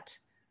chat.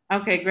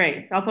 Okay,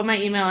 great. I'll put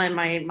my email and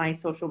my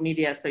social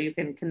media so you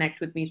can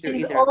connect with me through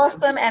She's either.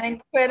 awesome and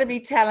incredibly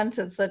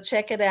talented. So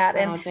check it out.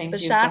 And thank you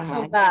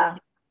so much.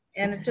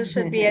 And it just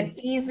should be an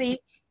easy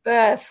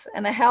birth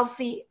and a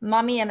healthy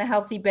mommy and a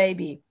healthy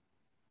baby.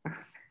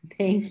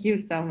 Thank you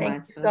so much.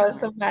 Thank you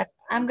so much.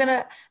 I'm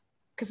gonna,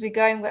 because we're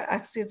going,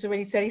 actually it's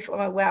already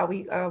 34. Oh, wow,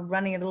 we are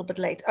running a little bit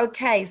late.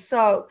 Okay,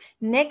 so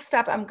next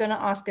up, I'm gonna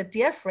ask a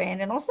dear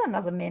friend and also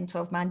another mentor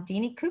of mine,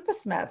 Deanie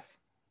Cooper-Smith.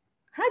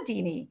 Hi,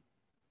 Deanie.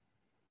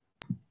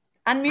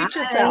 Unmute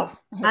yourself.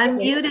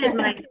 Unmuted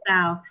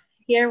myself.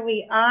 Here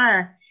we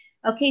are.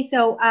 Okay,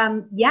 so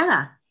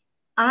yeah,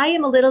 I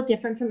am a little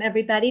different from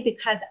everybody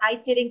because I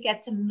didn't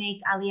get to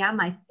make Aliyah.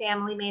 My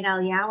family made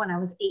Aliyah when I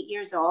was 8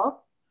 years old.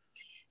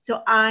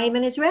 So I'm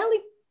an Israeli.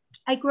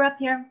 I grew up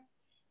here.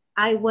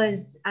 I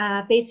was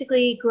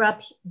basically grew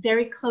up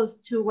very close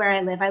to where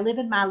I live. I live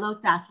in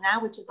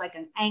Nachlaot, which is like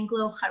an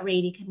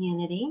Anglo-Haredi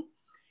community.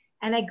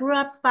 And I grew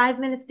up 5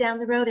 minutes down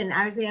the road in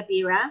Arzei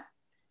Abira,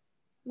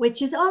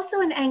 which is also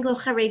an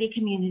Anglo-Haredi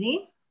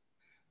community.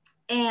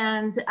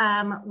 And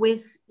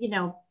with, you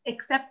know,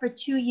 except for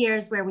 2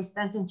 years where we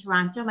spent in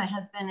Toronto, my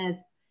husband is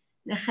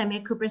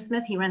Nehemiah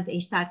Coopersmith. He runs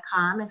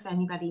Aish.com, if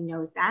anybody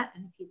knows that.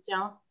 And if you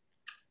don't,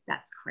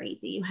 that's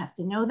crazy. You have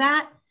to know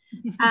that.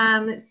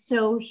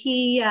 So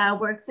he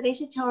works at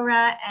Aish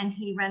Torah and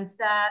he runs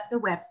the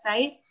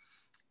website.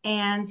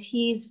 And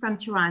he's from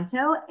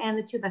Toronto, and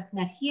the two of us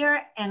met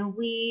here. And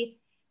we,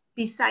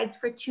 besides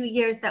for 2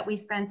 years that we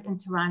spent in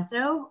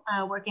Toronto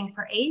working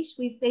for Aish,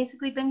 we've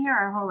basically been here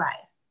our whole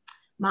lives.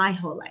 My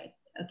whole life.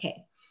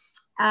 Okay.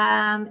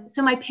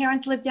 So my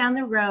parents live down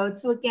the road.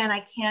 So again, I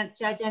can't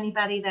judge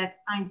anybody that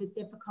finds it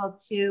difficult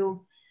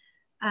to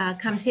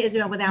come to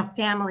Israel without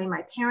family.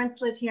 My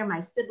parents live here.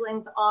 My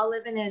siblings all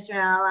live in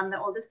Israel. I'm the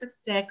oldest of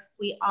 6.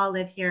 We all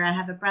live here. I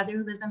have a brother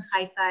who lives in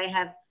Haifa. I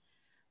have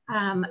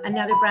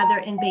another brother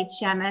in Beit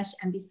Shemesh.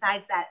 And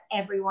besides that,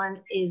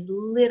 everyone is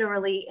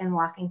literally in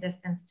walking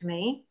distance to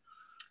me.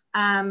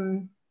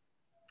 I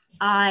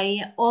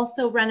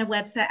also run a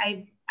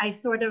website. I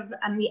sort of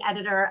am the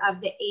editor of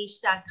the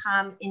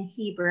Aish.com in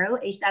Hebrew,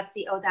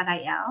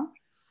 aish.co.il.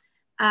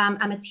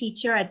 I'm a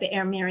teacher at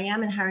Be'er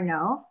Miriam in Har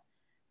Nof.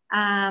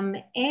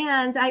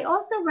 And I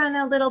also run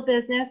a little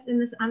business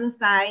on the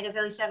side. As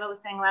Elisheva was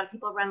saying, a lot of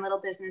people run little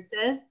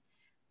businesses.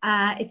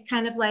 It's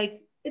kind of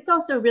like, it's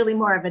also really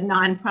more of a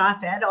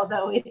nonprofit,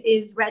 although it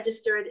is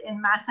registered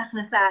in Mas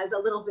Haknasa as a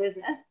little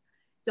business.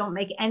 Don't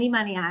make any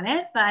money on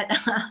it, but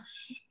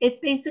it's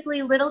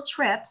basically little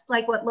trips,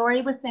 like what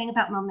Lori was saying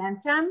about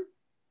momentum.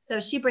 So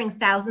she brings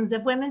thousands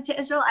of women to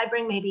Israel. I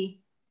bring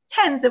maybe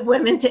tens of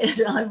women to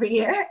Israel every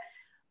year.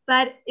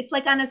 But it's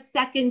like on a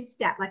second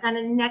step, like on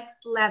a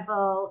next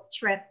level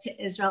trip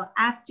to Israel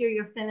after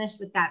you're finished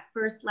with that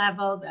first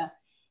level,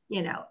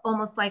 you know,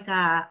 almost like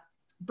a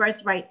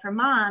birthright for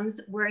moms,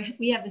 where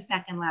we have the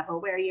second level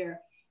where you're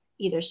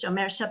either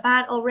Shomer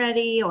Shabbat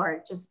already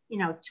or just, you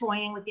know,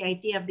 toying with the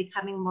idea of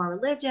becoming more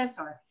religious,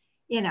 or,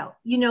 you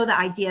know the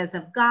ideas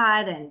of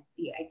God and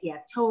the idea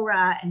of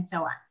Torah and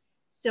so on.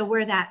 So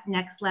we're that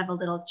next level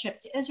little trip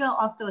to Israel,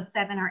 also a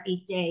 7 or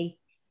 8 day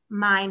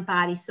mind,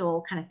 body,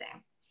 soul kind of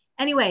thing.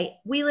 Anyway,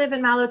 we live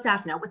in Ma'alot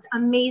Dafna. What's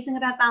amazing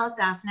about Ma'alot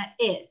Dafna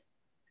is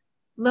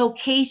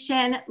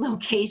location,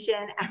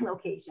 location, and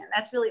location.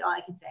 That's really all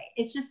I can say.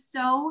 It's just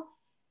so,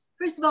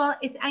 first of all,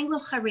 it's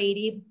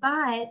Anglo-Haredi,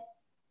 but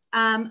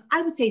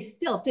I would say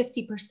still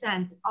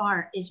 50%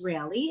 are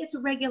Israeli. It's a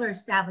regular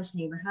established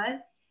neighborhood,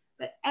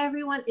 but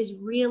everyone is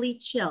really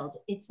chilled.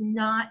 It's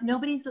not,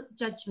 nobody's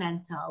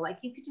judgmental. Like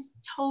you could just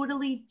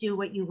totally do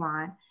what you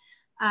want.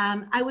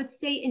 I would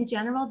say in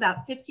general,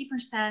 about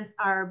 50%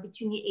 are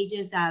between the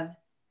ages of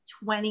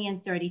 20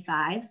 and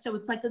 35. So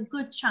it's like a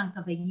good chunk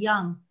of a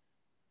young,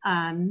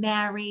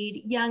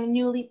 married,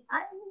 young,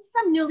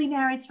 some newly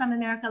marrieds from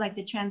America, like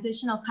the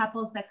transitional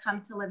couples that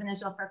come to live in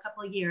Israel for a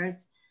couple of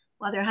years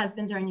while their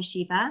husbands are in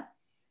yeshiva.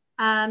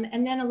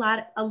 And then a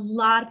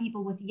lot of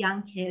people with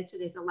young kids. So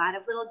there's a lot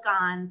of little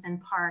gans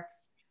and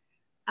parks,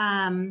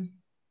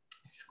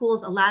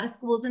 schools, a lot of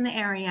schools in the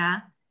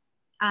area.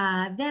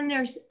 Then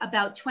there's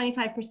about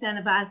 25%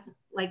 of us,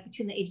 like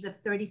between the ages of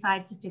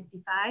 35 to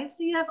 55.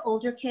 So you have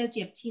older kids,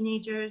 you have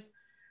teenagers.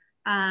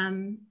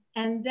 And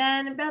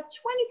then about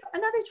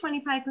another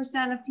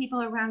 25% of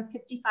people around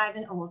 55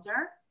 and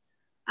older.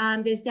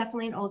 There's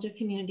definitely an older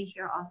community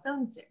here also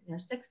in their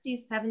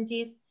 60s,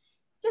 70s.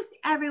 Just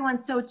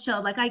everyone's so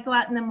chilled. Like I go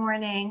out in the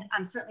morning,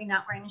 I'm certainly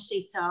not wearing a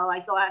sheitel.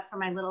 I go out for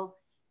my little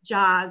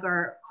jog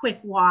or quick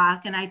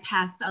walk, and I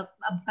pass a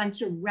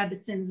bunch of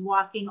Rebbitzins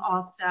walking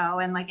also.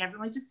 And like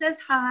everyone just says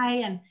hi,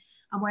 and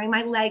I'm wearing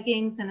my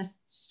leggings and a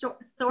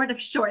sort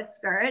of short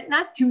skirt,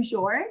 not too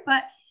short,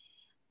 but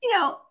you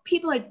know,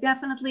 people are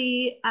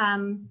definitely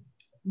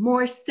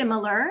more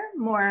similar,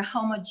 more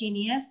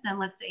homogeneous than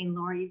let's say in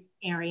Lori's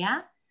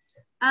area.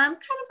 Kind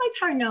of like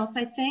Har Nof,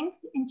 I think,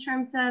 in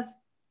terms of,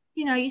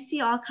 you know, you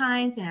see all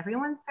kinds and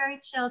everyone's very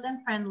chilled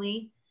and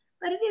friendly,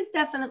 but it is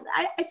definitely,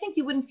 I think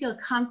you wouldn't feel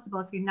comfortable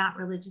if you're not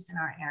religious in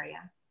our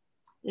area.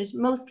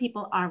 Most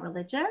people are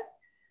religious,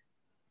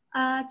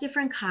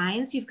 different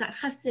kinds. You've got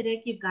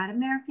Hasidic, you've got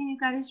American, you've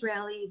got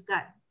Israeli, you've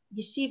got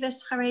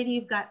Yeshivish Haredi,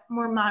 you've got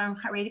more modern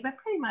Haredi, but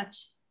pretty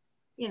much,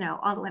 you know,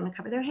 all the women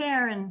cover their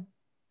hair and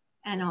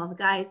all the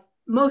guys,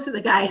 most of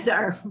the guys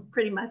are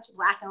pretty much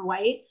black and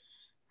white.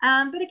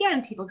 But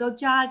again, people go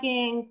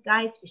jogging,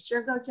 guys for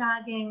sure go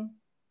jogging.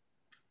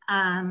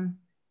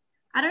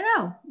 I don't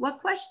know. What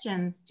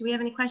questions? Do we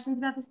have any questions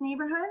about this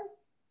neighborhood?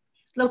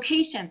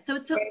 Location. So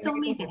it's so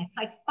amazing. It's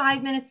like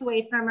 5 minutes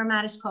away from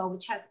Ramat Eshkol,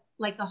 which has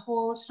like a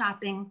whole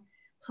shopping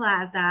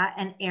plaza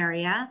and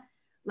area,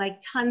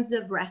 like tons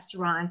of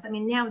restaurants. I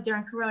mean, now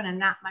during Corona,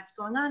 not much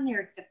going on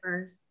there except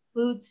for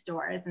food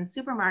stores and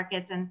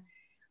supermarkets and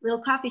little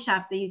coffee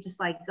shops that you just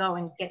like go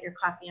and get your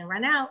coffee and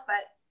run out,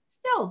 but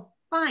still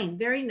fine,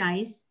 very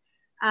nice.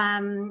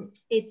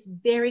 It's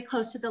very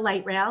close to the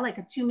light rail, like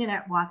a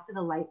 2-minute walk to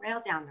the light rail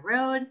down the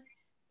road.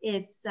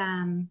 It's,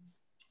 Dina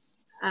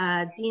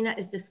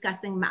is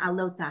discussing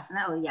Ma'alot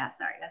Daphna. Oh yeah,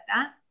 sorry about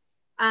that.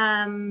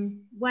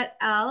 What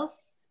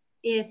else?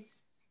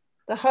 It's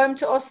the home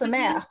to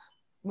Osamech.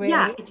 Really?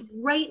 Yeah, it's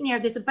right near,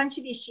 there's a bunch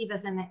of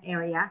yeshivas in the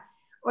area.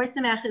 Or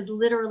Samech is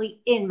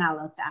literally in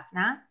Ma'alot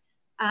Daphna.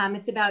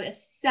 It's about a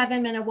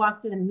 7-minute walk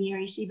to the Mir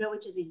Yeshiva,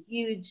 which is a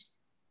huge,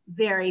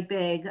 very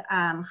big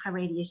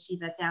Haredi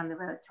yeshiva down the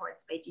road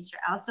towards Beit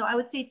Yisrael. So I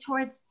would say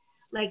towards,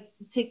 like,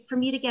 for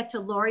me to get to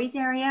Lori's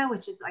area,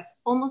 which is like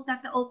almost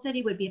at the Old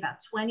City, would be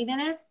about 20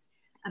 minutes,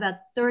 about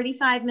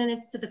 35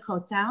 minutes to the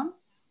Kotel.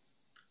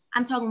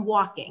 I'm talking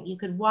walking. You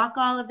could walk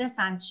all of this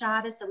on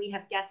Shabbos. So we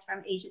have guests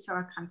from Asia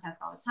Torah come to us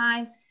all the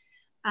time.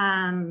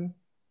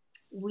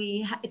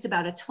 It's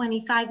about a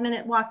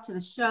 25-minute walk to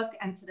the Shuk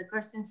and to the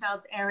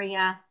Gerstenfeld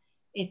area.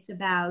 It's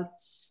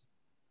about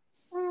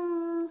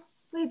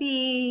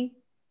maybe,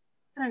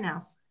 I don't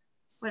know,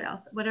 what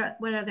else?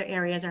 What other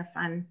areas are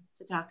fun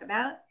to talk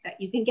about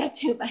that you can get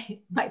to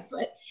by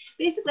foot?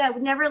 Basically, I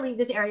would never leave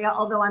this area,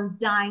 although I'm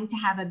dying to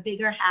have a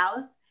bigger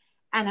house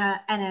and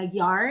a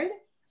yard,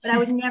 but I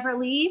would never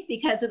leave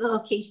because of the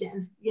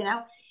location, you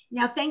know?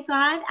 Now, thank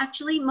God,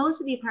 actually,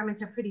 most of the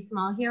apartments are pretty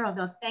small here,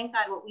 although thank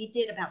God what we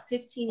did about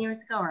 15 years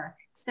ago or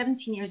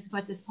 17 years ago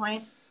at this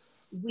point,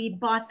 we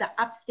bought the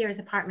upstairs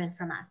apartment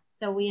from us.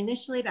 So we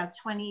initially, about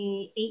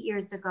 28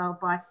 years ago,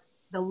 bought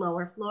the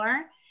lower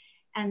floor.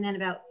 And then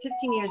about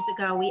 15 years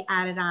ago, we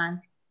added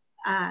on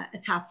a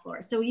top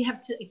floor. So we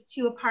have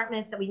two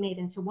apartments that we made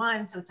into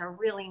one. So it's a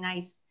really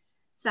nice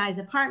size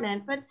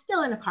apartment, but it's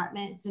still an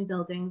apartment. It's in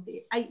buildings.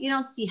 You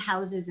don't see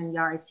houses and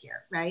yards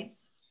here, right?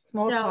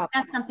 So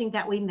that's something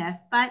that we miss,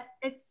 but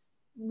it's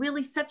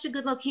really such a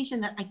good location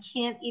that I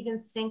can't even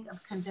think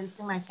of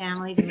convincing my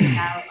family to move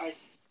out, like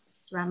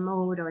to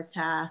Ramod or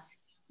to,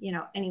 you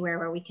know, anywhere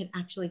where we could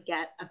actually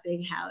get a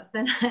big house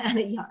and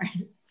a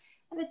yard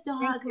and a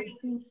dog.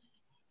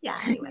 Yeah.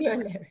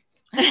 Anyway.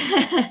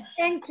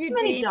 Thank you,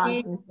 Many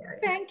dogs in this area.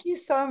 Thank you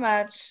so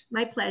much.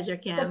 My pleasure,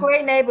 Kim. It's a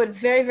great neighborhood. It's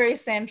very, very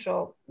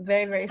central.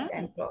 Very, very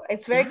central.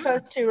 It's very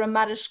close to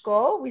Ramat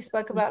Eshkol. We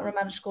spoke about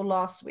Ramat Eshkol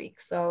last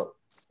week. So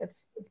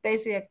it's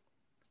basically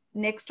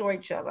next door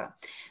each other.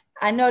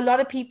 I know a lot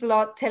of people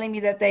are telling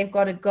me that they've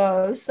got to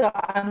go. So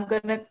I'm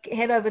going to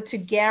head over to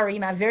Gary,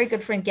 my very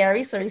good friend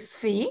Gary, sorry,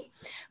 Svi,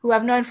 who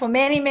I've known for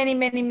many, many,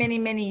 many, many,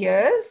 many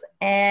years,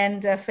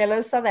 and a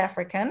fellow South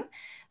African.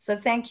 So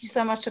thank you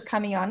so much for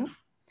coming on.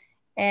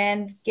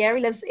 And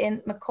Gary lives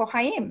in Makor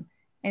Hayim, and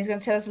he's going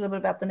to tell us a little bit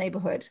about the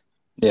neighborhood.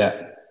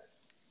 Yeah.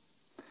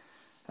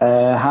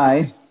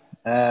 Hi.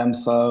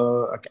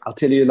 So I'll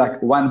tell you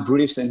like one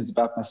brief sentence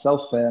about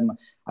myself. I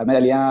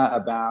met Aliyah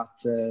about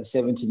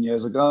 17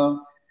 years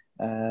ago.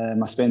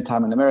 I spent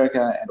time in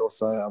America and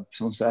also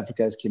from South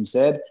Africa, as Kim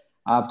said.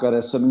 I've got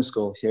a swimming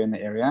school here in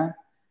the area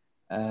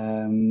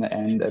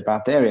and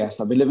about the area.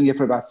 So I've been living here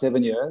for about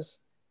 7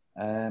 years.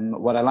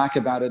 What I like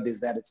about it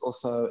is that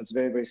it's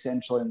very, very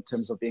central in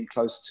terms of being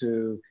close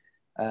to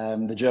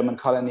the German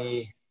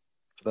colony.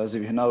 For those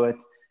of you who know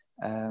it,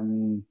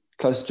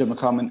 close to German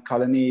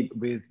colony.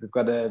 We've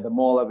got the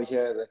mall over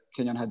here, the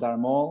Kenyon Hadar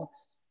Mall,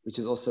 which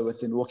is also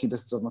within walking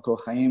distance of Makor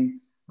Hayim.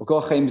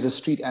 Makor Hayim is a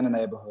street and a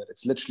neighborhood.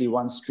 It's literally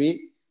one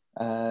street,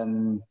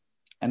 and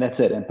that's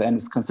it. And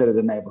it's considered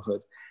a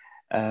neighborhood.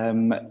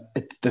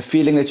 The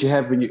feeling that you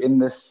have when you're in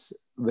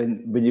this,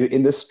 when you're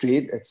in the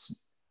street,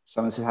 it's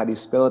someone said, how do you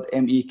spell it?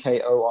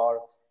 M-E-K-O-R.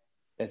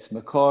 It's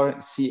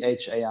Makor,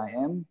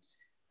 C-H-A-I-M.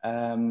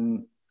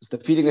 So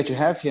the feeling that you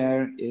have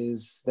here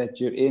is that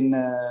you're in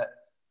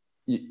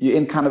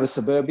kind of a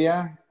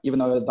suburbia, even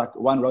though like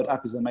one road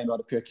up is the main road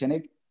of Pir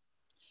Kennig,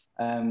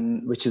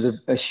 which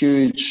is a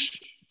huge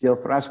deal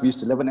for us. We used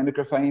to live in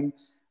Emigrafame,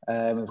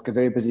 like a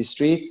very busy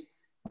street.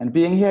 And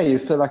being here, you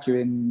feel like you're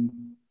in,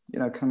 you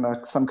know, kind of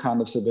like some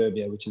kind of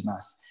suburbia, which is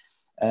nice.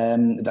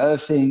 The other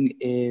thing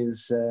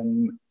is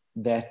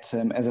that,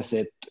 as I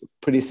said,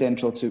 pretty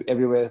central to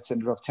everywhere,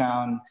 center of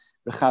town,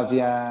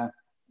 Rechavia,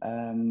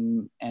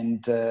 and,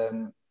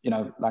 you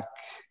know, like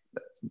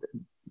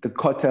the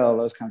Kotel,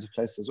 those kinds of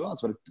places as well.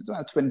 It's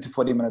about a 20 to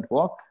 40 minute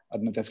walk. I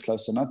don't know if that's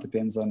close or not,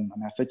 depends on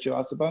how fit you are,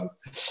 I suppose.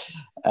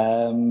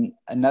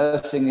 Another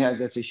thing here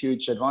that's a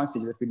huge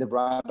advantage is that we live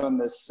right on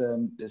this,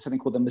 there's something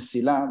called the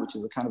Mesila, which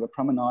is a kind of a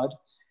promenade.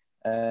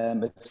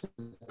 It's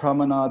a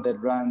promenade that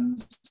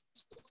runs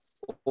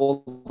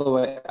all the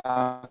way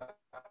up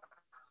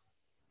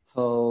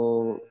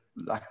till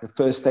like the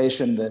first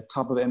station, the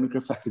top of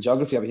Emigraf, like the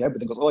geography over here, but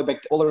then goes all the way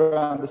back, all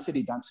around the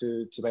city down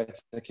to Beit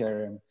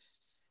Hakar.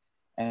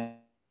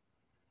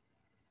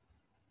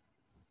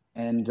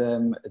 And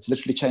it's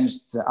literally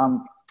changed.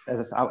 I'm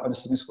a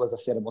swimming school, as I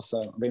said. I'm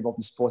also very involved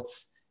in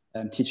sports,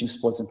 teaching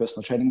sports and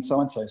personal training and so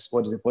on. So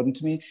sport is important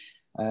to me.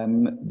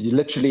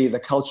 Literally, the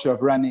culture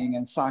of running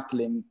and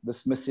cycling,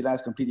 this Mesila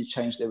has completely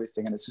changed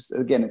everything. And it's just,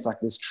 again, it's like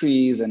there's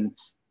trees and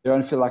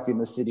don't feel like you're in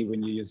the city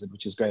when you use it,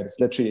 which is great. It's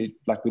literally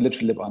like we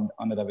literally live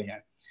on it over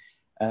here.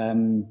 A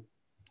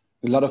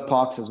lot of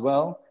parks as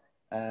well.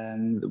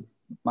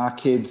 My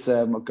kids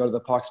go to the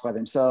parks by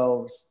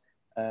themselves.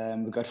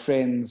 We've got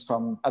friends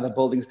from other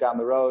buildings down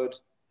the road.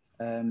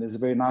 There's a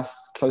very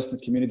nice,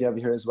 close-knit community over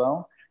here as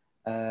well.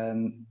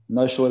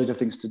 No shortage of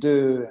things to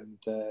do, and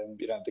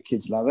the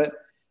kids love it.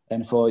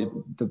 And for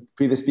the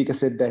previous speaker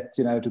said that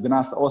it would be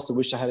nice. I also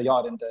wish I had a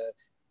yard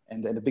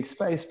and a big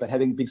space, but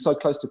being so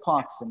close to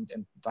parks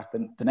and like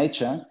the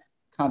nature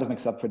kind of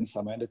makes up for it in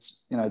summer. And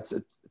it's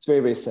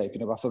very, very safe.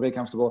 I feel very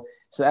comfortable.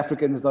 South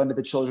Africans don't let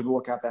the children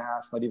walk out their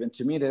house, not even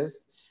 2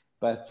 meters.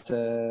 But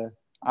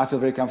I feel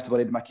very comfortable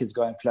letting my kids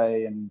go and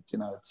play, and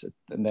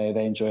and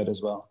they enjoy it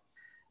as well.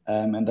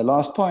 And the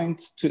last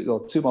point, two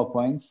more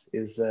points,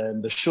 is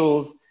the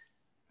shuls.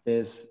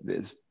 There's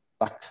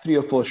like 3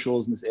 or 4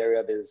 shuls in this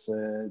area. There's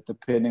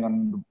depending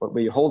on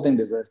where you're holding.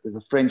 There's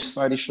a French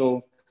Swedish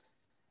shul.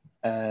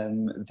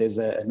 There's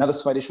another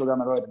Swedish shul down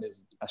the road, and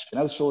there's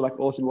Ashkenaz shul, like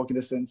all within walking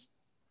distance.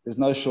 There's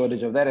no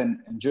shortage of that. And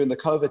during the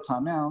COVID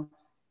time now,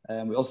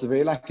 we're also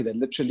very lucky that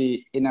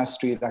literally in our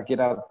street, I get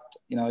out,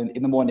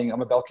 in the morning on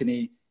my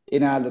balcony,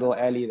 in our little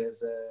alley,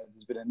 there's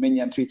been a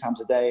minyan 3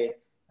 times a day.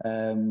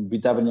 We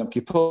daven Yom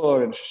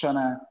Kippur and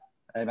Shoshana,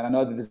 and I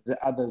know that there's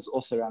others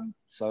also around.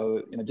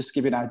 So, just to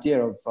give you an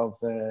idea of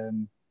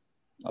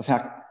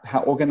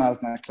how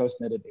organized and how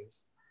close-knit it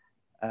is.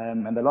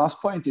 And the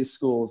last point is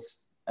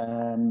schools.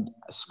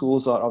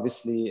 Schools are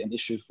obviously an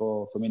issue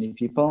for many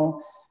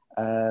people.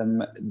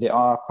 There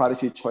are quite a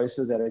few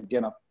choices that,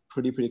 again, are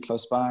pretty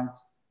close by.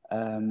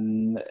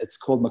 It's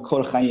called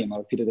Makor Chaim. I'll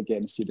repeat it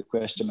again, see the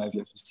question over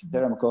here from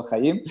Sarah, Makor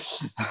Chaim.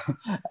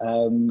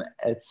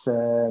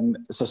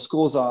 So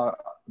schools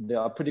there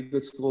are pretty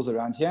good schools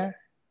around here.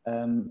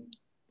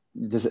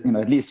 There's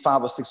at least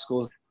 5 or 6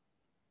 schools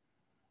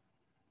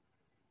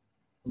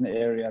in the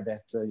area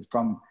that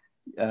from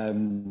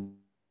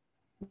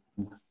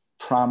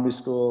primary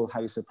school,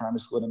 how you say primary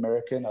school in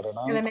American, I don't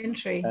know.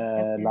 Elementary.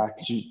 Like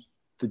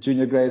the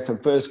junior grades, from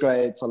 1st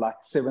grade to like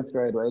 7th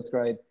grade or 8th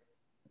grade.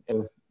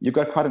 You've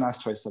got quite a nice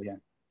choice over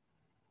here.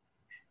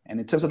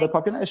 And in terms of the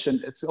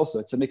population, it's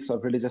a mix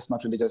of religious,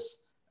 not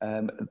religious.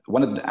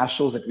 One of the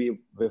ashuls that we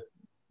were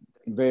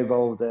very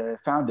involved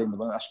founding, the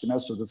one of the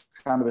Ashkenaz shuls, is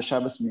kind of a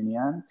Shabbos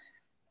minyan.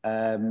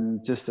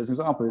 Just as an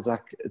example,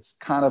 it's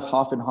kind of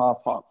half and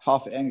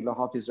half Anglo,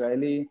 half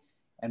Israeli,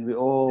 and we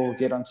all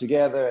get on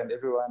together, and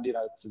everyone,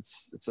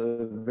 it's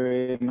a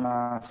very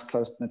nice,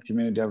 close-knit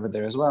community over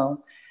there as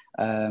well,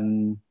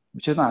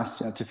 which is nice,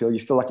 to feel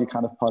like you're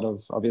kind of part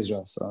of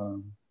Israel.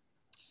 So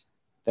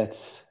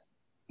that's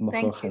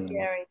Thank you,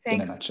 Gary. in a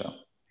Thanks. nutshell.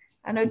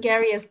 I know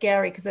Gary is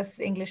Gary because that's his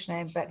English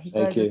name, but he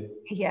goes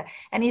here.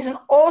 And he's an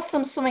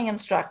awesome swimming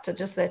instructor,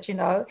 just that you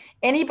know.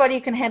 Anybody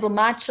who can handle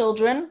my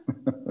children.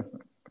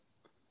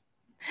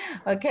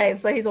 Okay,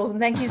 so he's awesome.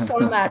 Thank you so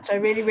much. I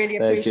really, really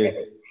appreciate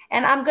it.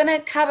 And I'm going to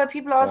cover,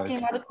 people asking a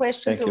lot of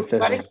questions, so we've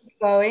got to keep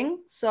going.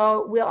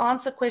 So we'll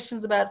answer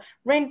questions about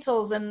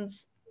rentals and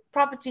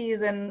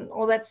properties and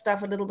all that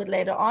stuff a little bit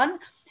later on.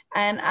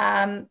 And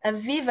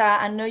Aviva,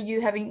 I know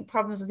you're having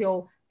problems with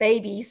your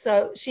baby,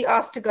 so she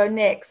asked to go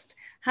next.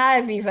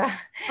 Hi, Aviva.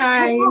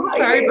 Hi.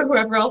 Sorry for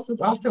whoever else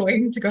was also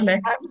waiting to go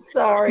next. I'm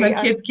sorry. My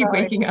kids keep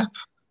waking up.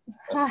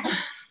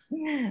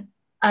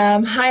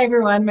 Hi,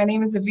 everyone. My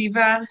name is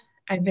Aviva.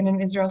 I've been in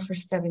Israel for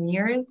 7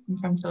 years. I'm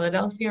from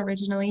Philadelphia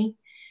originally.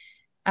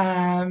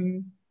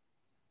 I'm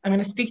going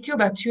to speak to you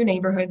about 2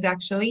 neighborhoods,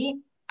 actually.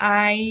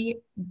 I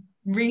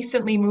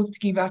recently moved to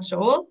Givat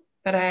Shaul,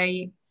 but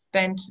I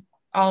spent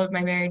all of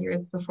my married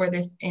years before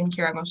this in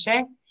Kiryat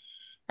Moshe.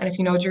 And if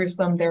you know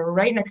Jerusalem, they're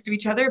right next to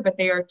each other, but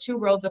they are 2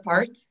 worlds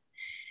apart.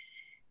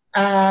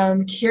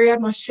 Kiryat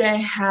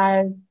Moshe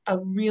has a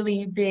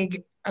really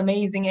big,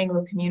 amazing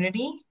Anglo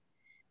community.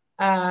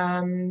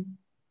 Kiryat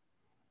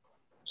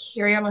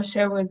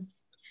Moshe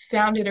was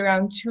founded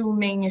around 2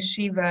 main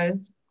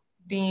yeshivas,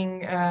 being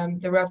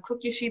the Rav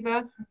Kook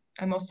Yeshiva,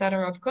 Mosad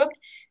Rav Kook,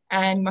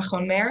 and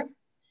Machon Meir.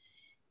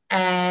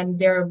 And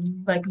they're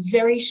like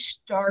very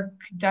stark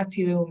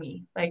dati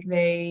leumi, like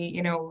they,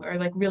 are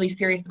like really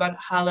serious about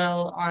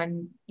Hallel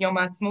on Yom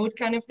Ha'atzmaut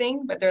kind of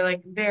thing, but they're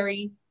like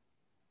very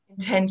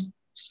intense,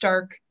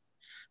 stark.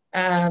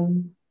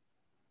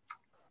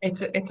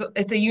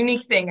 It's a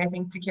unique thing, I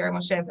think, to Kiryat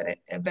Moshe,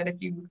 but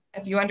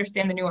if you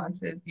understand the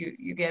nuances,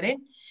 you get it.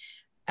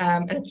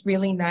 And it's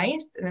really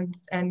nice,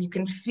 and you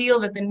can feel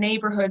that the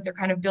neighborhoods are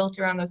kind of built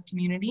around those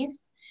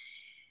communities.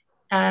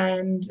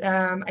 And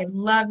I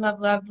loved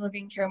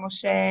living in Kiryat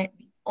Moshe.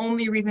 The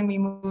only reason we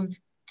moved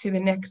to the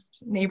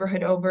next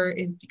neighborhood over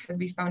is because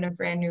we found a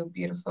brand new,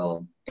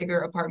 beautiful,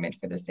 bigger apartment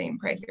for the same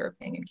price we were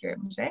paying in Kiryat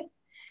Moshe.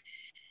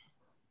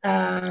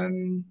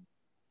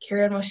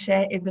 Kiryat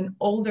Moshe is an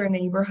older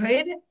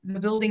neighborhood. The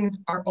buildings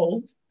are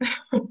old.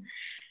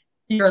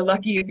 You're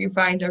lucky if you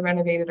find a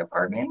renovated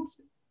apartment.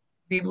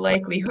 The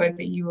likelihood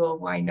that you will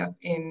wind up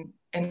in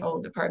an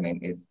old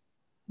apartment is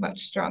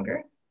much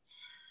stronger.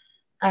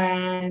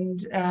 And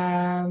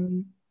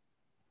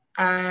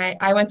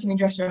I went to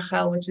Midrash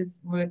Rachel,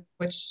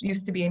 which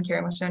used to be in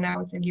Kiryat Moshe,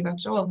 now it's in Givat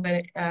Shaul,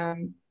 but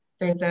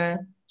there's a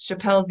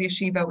Chappelle's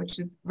Yeshiva, which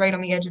is right on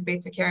the edge of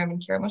Beit HaKerem in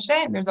Kiryat Moshe,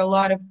 and there's a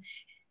lot of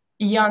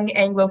young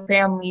Anglo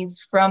families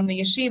from the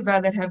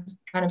yeshiva that have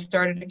kind of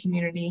started a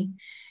community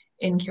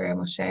in Kiryat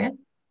Moshe.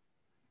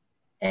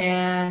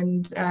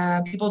 And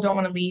people don't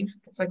want to leave.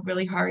 It's like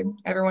really hard.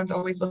 Everyone's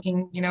always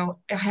looking, you know,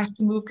 I have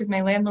to move because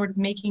my landlord is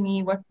making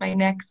me, what's my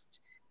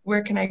next?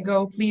 Where can I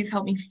go? Please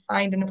help me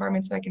find an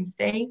apartment so I can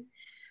stay.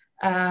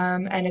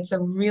 And it's a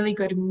really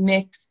good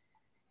mix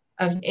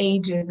of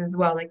ages as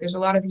well. Like there's a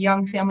lot of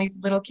young families,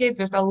 little kids.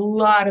 There's a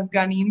lot of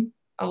ganim.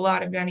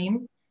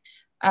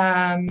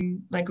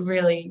 Like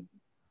really,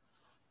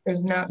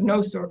 there's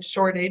no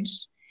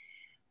shortage.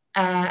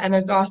 And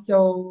there's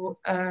also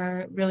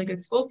a really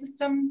good school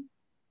system.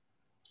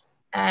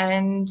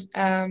 And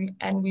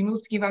we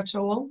moved to Givat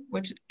Shaul,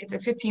 which it's a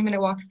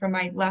 15-minute walk from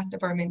my last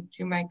apartment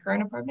to my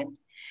current apartment.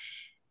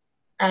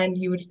 And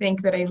you would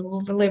think that I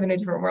live in a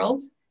different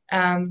world.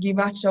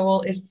 Givat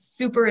Shaul is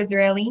super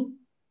Israeli,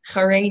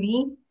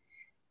 Haredi.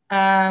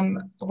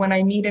 When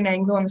I meet an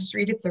Anglo on the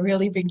street, it's a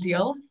really big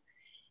deal.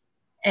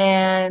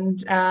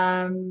 And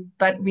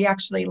but we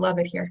actually love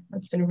it here.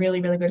 It's been really,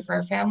 really good for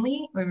our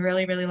family. We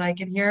really, really like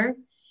it here.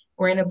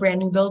 We're in a brand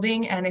new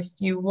building, and if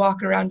you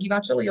walk around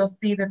Givat Shaul, you'll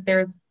see that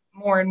there's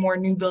more and more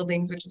new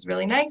buildings, which is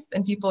really nice.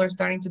 And people are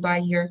starting to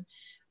buy here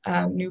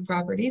new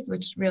properties,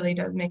 which really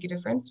does make a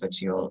difference,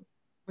 which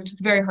is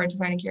very hard to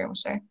find in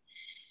Kiryat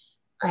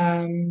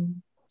Moshe.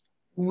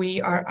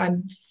 We are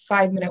on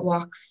 5-minute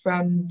walk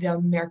from the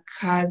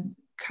Merkaz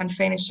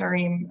Kanfei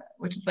Nesharim,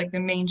 which is like the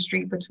main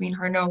street between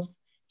Har Nof,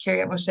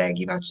 Kiryat Moshe,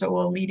 Givat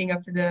Shaul, leading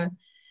up to the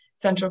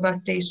central bus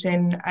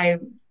station.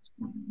 Zeev,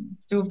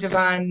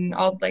 Devan,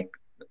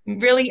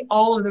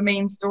 all of the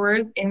main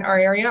stores in our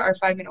area are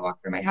 5-minute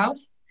walk from my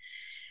house.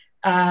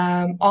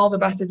 All the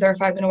buses are a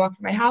 5-minute walk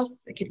from my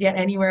house. I could get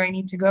anywhere I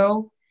need to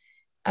go.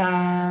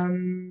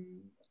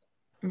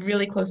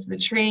 Really close to the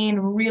train,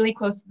 really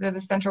close to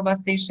the central bus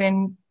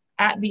station,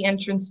 at the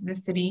entrance to the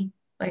city.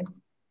 Like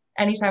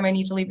anytime I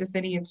need to leave the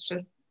city, it's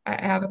just,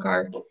 I have a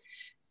car,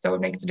 so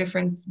it makes a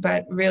difference.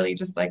 But really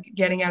just like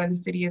getting out of the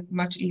city is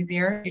much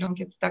easier. You don't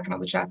get stuck in all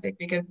the traffic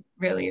because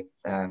really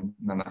it's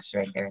mamash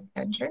right there at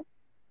the entrance.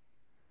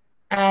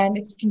 And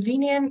it's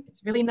convenient,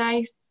 it's really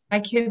nice. My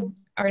kids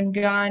are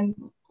gone.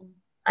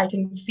 I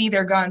can see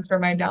they're gone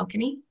from my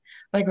balcony,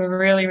 like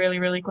really, really,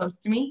 really close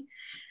to me.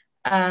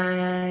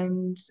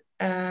 And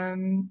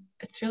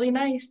it's really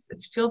nice.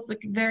 It feels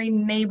like very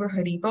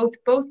neighborhoody. Both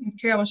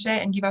Kiryat Moshe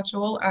and Givat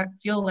Shaul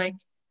feel like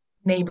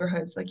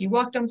neighborhoods. Like you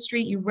walk down the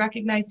street, you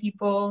recognize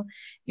people,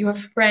 you have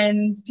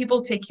friends,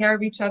 people take care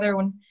of each other.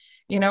 When,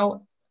 you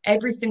know,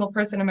 every single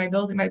person in my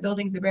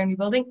building's a brand new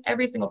building.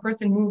 Every single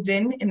person moved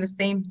in the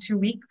same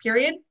 2-week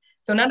period.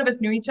 So none of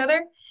us knew each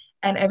other,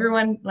 and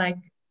everyone like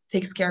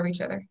takes care of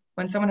each other.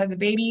 When someone has a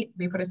baby,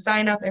 they put a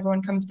sign up,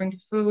 everyone comes bring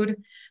food.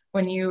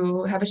 When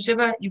you have a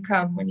shiva, you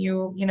come. When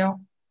you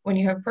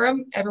have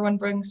Purim, everyone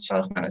brings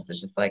shalach manos.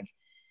 It's just like,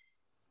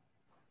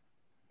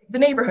 it's a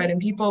neighborhood,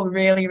 and people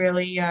really,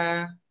 really,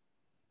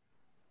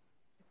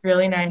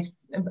 really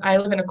nice. I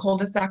live in a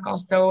cul-de-sac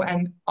also,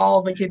 and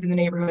all the kids in the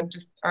neighborhood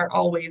just are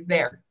always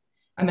there.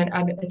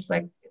 It's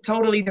like a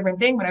totally different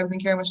thing. When I was in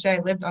Kiryat Moshe,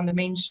 I lived on the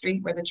main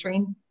street where the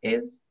train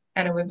is,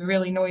 and it was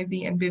really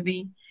noisy and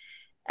busy.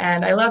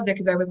 And I loved it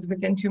because I was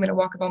within 2-minute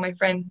walk of all my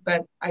friends,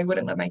 but I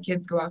wouldn't let my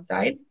kids go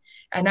outside.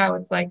 And now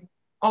it's like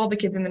all the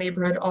kids in the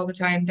neighborhood all the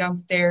time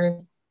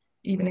downstairs,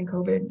 even in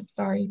COVID,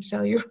 sorry to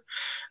tell you.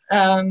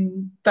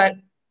 But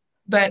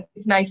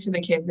it's nice for the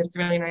kids. It's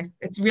really nice.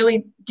 It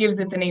really gives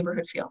it the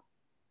neighborhood feel.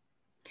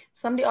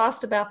 Somebody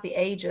asked about the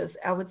ages.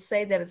 I would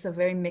say that it's a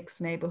very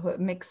mixed neighborhood,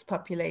 mixed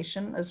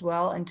population as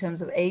well in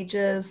terms of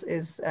ages.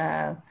 It's,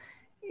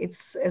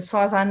 as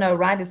far as I know,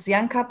 right? It's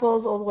young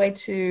couples all the way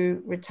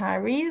to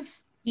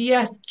retirees.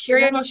 Yes,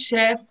 Kiryat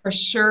Moshe for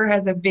sure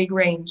has a big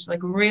range. Like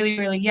really,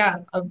 really, yeah.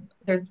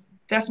 There's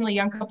definitely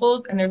young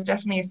couples, and there's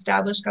definitely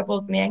established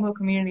couples in the Anglo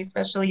community,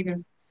 especially.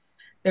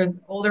 There's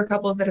older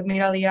couples that have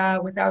made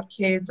Aliyah without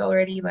kids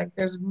already. Like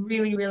there's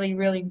really, really,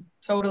 really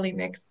totally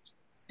mixed,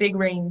 big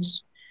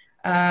range.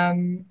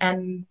 And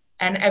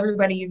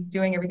everybody's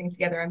doing everything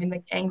together. I mean,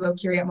 the Anglo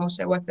Kiryat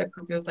Moshe WhatsApp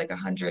group, there's like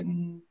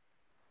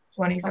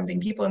 120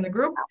 something people in the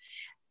group.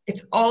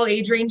 It's all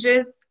age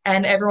ranges,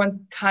 and everyone's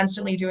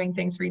constantly doing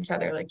things for each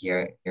other. Like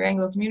your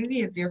Anglo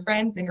community is your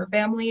friends and your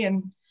family,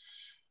 and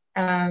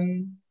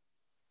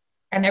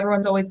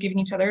everyone's always giving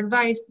each other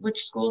advice,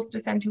 which schools to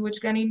send to, which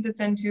ganim to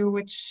send to,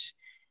 which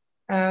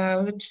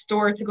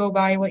store to go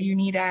buy what you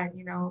need at,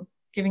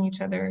 giving each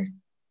other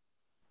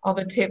all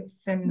the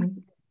tips.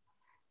 And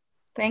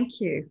thank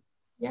you.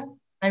 Yeah,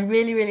 I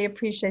really, really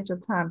appreciate your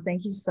time.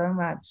 Thank you so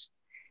much.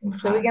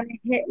 So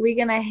we're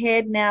gonna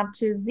head now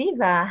to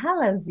Zeev.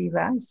 Hello,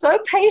 Zeev. So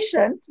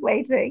patient,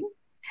 waiting.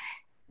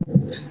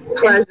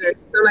 Pleasure.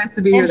 So nice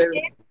to be here.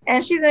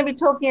 And she's going to be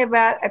talking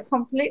about a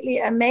completely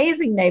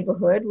amazing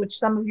neighborhood, which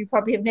some of you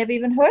probably have never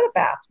even heard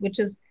about, which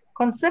is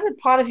considered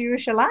part of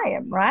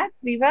Yerushalayim, right,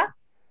 Zeev?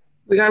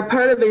 We are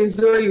part of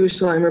Azor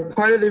Yerushalayim. We're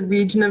part of the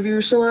region of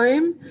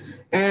Yerushalayim.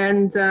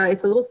 And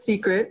it's a little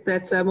secret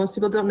that most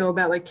people don't know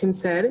about, like Kim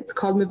said. It's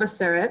called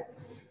Mivaseret.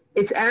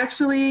 It's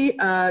actually,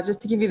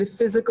 just to give you the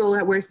physical,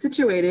 where it's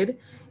situated,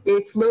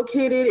 it's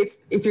located,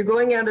 if you're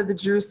going out of the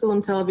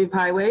Jerusalem-Tel Aviv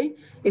highway,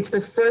 it's the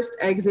first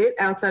exit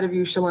outside of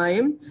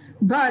Yerushalayim,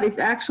 but it's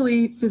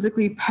actually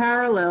physically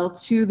parallel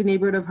to the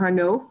neighborhood of Har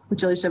Nof,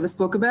 which Elisheva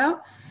spoke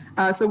about.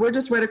 So we're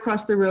just right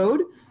across the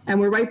road, and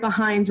we're right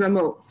behind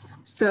Ramot.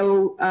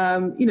 So,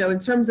 in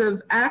terms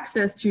of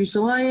access to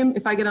Yerushalayim,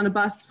 if I get on a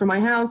bus from my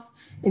house,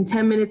 in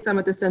 10 minutes, I'm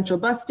at the central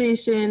bus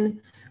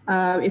station.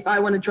 If I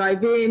want to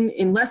drive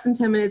in less than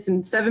 10 minutes,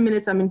 in 7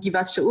 minutes, I'm in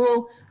Givat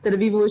Shaul that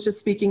Aviva was just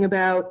speaking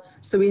about.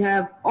 So we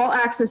have all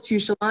access to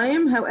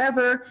Yerushalayim.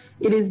 However,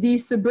 it is the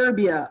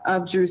suburbia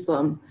of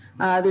Jerusalem.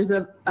 There's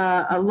a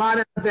lot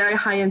of very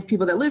high-end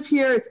people that live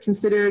here. It's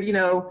considered,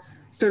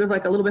 sort of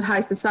like a little bit high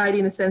society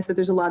in the sense that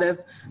there's a lot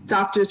of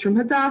doctors from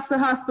Hadassah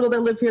Hospital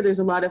that live here. There's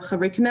a lot of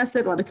Chavrei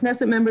Knesset, a lot of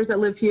Knesset members that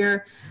live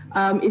here.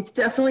 It's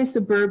definitely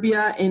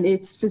suburbia in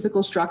its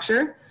physical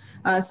structure.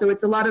 So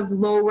it's a lot of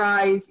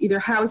low-rise, either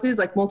houses,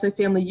 like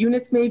multifamily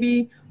units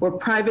maybe, or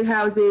private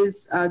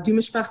houses, du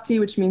mishpachti,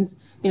 which means,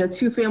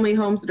 two family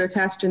homes that are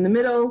attached in the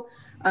middle.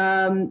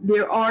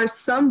 There are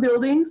some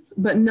buildings,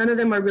 but none of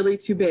them are really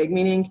too big,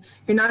 meaning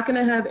you're not going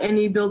to have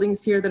any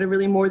buildings here that are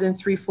really more than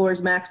 3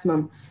 floors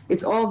maximum.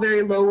 It's all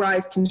very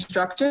low-rise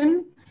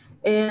construction.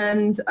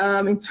 And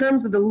in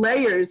terms of the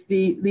layers,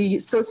 the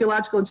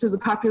sociological, in terms of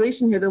the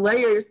population here, the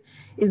layers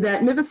is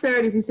that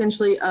Mivaseret is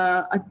essentially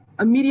a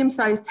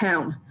medium-sized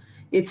town.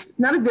 It's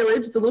not a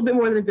village, it's a little bit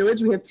more than a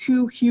village. We have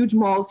 2 huge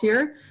malls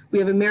here. We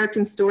have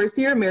American stores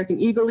here, American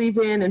Eagle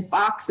even, and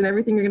Fox, and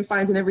everything you're gonna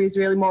find in every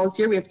Israeli mall is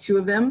here. We have 2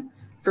 of them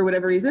for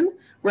whatever reason,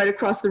 right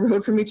across the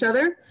road from each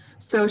other.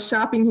 So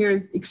shopping here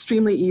is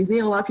extremely easy,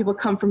 and a lot of people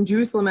come from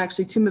Jerusalem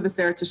actually to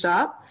Mivaseret to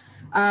shop.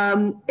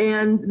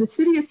 And the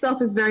city itself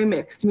is very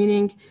mixed,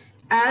 meaning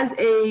as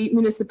a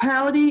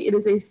municipality, it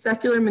is a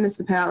secular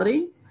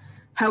municipality.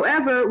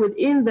 However,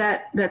 within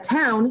that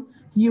town,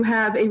 you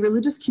have a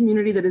religious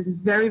community that is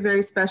very,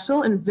 very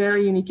special and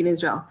very unique in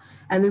Israel.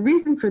 And the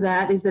reason for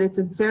that is that it's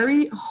a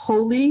very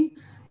holy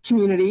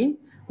community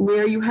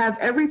where you have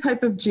every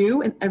type of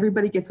Jew and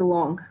everybody gets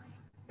along.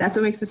 That's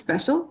what makes it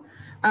special.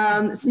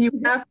 So you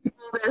have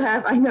people that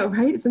have, I know,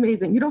 right? It's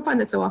amazing. You don't find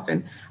that so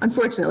often,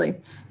 unfortunately.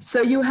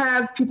 So you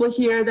have people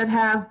here that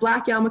have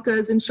black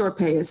yarmulkes and short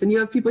payas, and you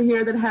have people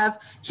here that have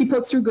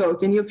kippot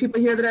rugot, and you have people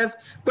here that have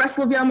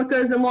Breslov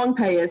yarmulkes and long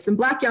payas, and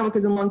black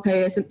yarmulkes and long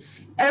payas, and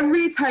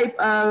every type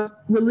of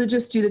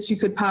religious Jew that you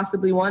could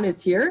possibly want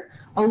is here,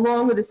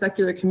 along with the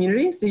secular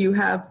community. So you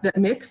have that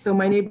mix. So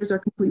my neighbors are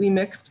completely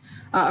mixed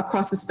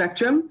across the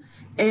spectrum.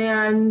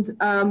 And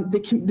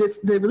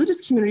the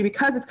religious community,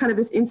 because it's kind of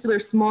this insular,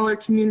 smaller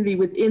community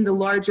within the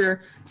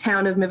larger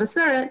town of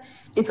Mivaseret,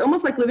 it's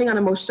almost like living on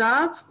a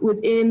moshav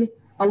within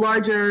a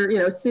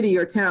larger, city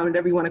or town,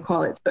 whatever you want to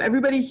call it. So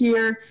everybody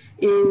here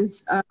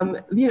is,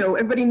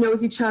 everybody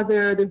knows each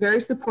other. They're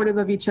very supportive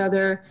of each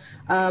other.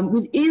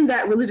 Within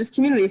that religious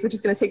community, if we're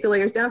just going to take the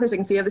layers down for a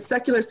second, so you have the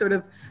secular sort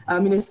of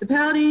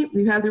municipality,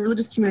 you have the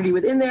religious community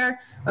within there,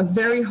 a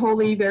very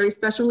holy, very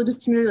special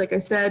religious community. Like I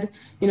said,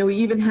 we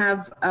even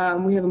have,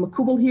 we have a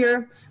makubal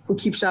here who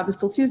keeps Shabbos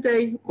till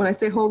Tuesday. When I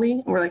say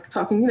holy, we're like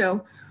talking,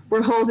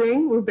 we're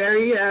holding, we're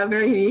very,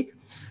 very unique.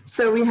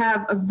 So we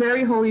have a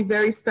very holy,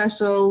 very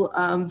special,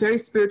 very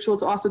spiritual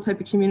to also type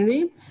of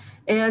community.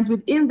 And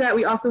within that,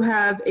 we also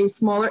have a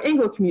smaller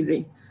Anglo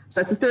community.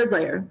 So that's the third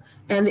layer.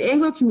 And the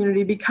Anglo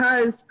community,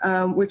 because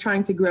we're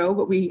trying to grow,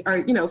 but we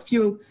are,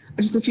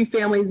 just a few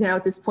families now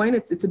at this point.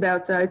 It's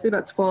about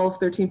 12,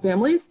 13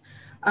 families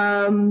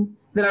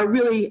that are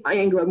really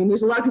Anglo. I mean,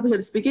 there's a lot of people here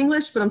that speak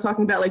English, but I'm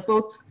talking about like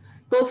both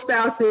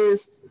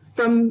spouses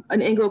from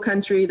an Anglo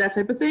country, that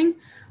type of thing.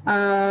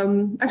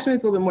 Actually,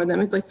 it's a little bit more than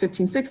them. It's like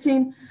 15,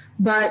 16.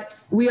 But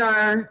we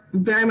are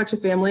very much a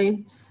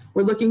family.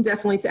 We're looking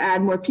definitely to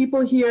add more people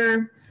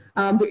here.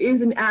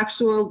 There's an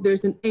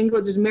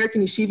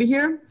American yeshiva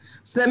here.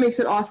 So that makes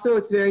it also,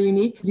 it's very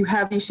unique because you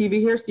have the yeshiva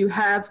here. So you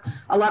have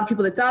a lot of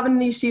people that daven in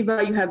the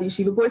yeshiva. You have the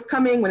yeshiva boys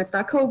coming when it's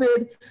not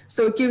COVID.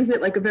 So it gives it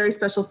like a very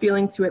special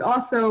feeling to it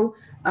also.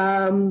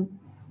 So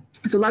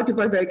a lot of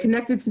people are very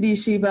connected to the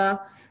yeshiva.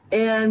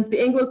 And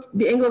the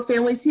Anglo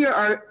families here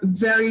are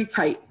very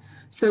tight.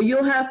 So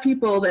you'll have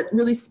people that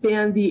really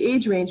span the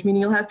age range,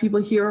 meaning you'll have people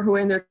here who are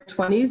in their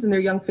 20s and their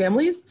young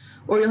families,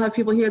 or you'll have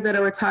people here that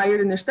are retired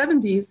in their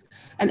 70s,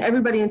 and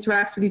everybody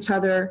interacts with each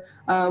other.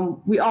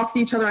 We all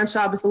see each other on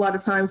Shabbos a lot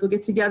of times. We'll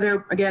get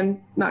together,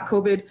 again, not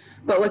COVID,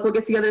 but like we'll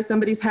get together at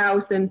somebody's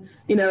house, and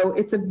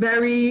it's a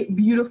very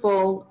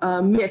beautiful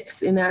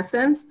mix in that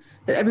sense,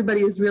 that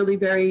everybody is really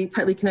very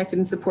tightly connected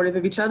and supportive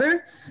of each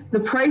other. The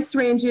price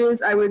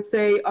ranges, I would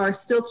say, are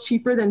still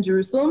cheaper than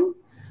Jerusalem.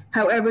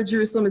 However,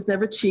 Jerusalem is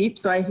never cheap,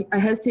 so I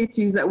hesitate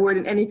to use that word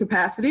in any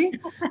capacity.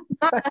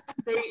 But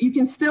you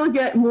can still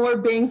get more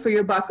bang for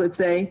your buck, let's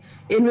say,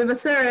 in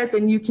Mevaseret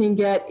than you can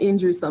get in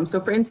Jerusalem. So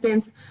for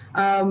instance,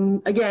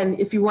 again,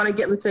 if you want to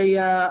get, let's say,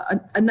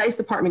 a nice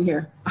apartment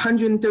here,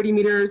 130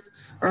 meters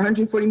or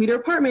 140 meter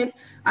apartment,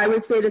 I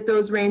would say that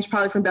those range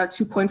probably from about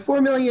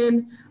 2.4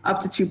 million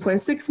up to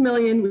 2.6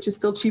 million, which is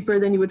still cheaper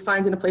than you would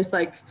find in a place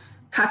like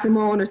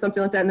Katamon or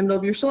something like that in the middle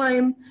of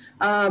Yerushalayim.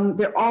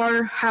 There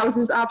are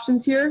houses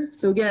options here.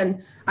 So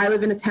again, I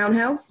live in a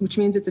townhouse, which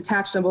means it's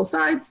attached on both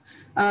sides.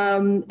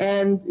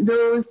 And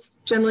those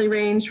generally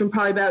range from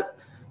probably about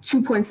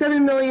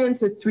 2.7 million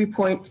to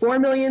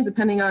 3.4 million,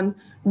 depending on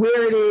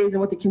where it is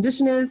and what the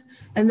condition is.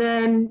 And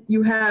then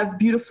you have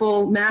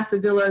beautiful,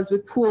 massive villas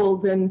with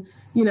pools and,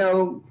 you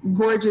know,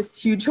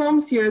 gorgeous, huge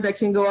homes here that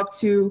can go up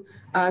to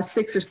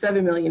 6 or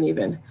 7 million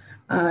even.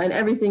 And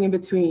everything in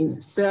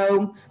between.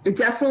 So there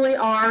definitely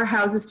are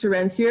houses to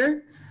rent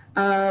here.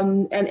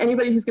 And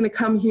anybody who's going to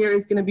come here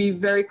is going to be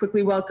very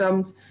quickly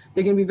welcomed.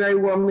 They're going to be very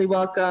warmly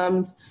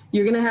welcomed.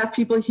 You're going to have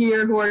people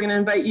here who are going to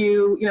invite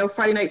you, you know,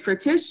 Friday night for a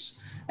tish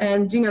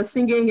and, you know,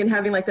 singing and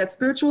having like that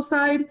spiritual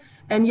side.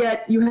 And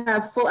yet you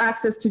have full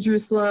access to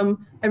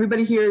Jerusalem.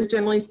 Everybody here is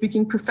generally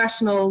speaking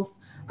professionals.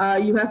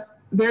 You have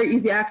very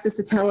easy access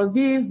to Tel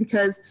Aviv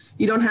because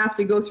you don't have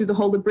to go through the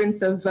whole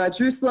labyrinth of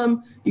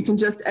Jerusalem. You can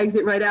just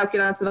exit right out,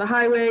 get onto the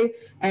highway.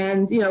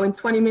 And, you know, in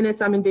 20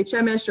 minutes, I'm in Beit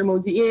Shemesh or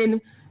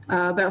Modi'in.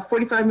 About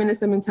 45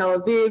 minutes, I'm in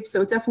Tel Aviv.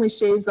 So it definitely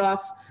shaves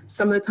off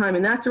some of the time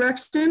in that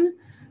direction.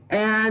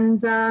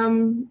 And,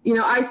 you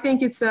know, I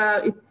think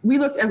we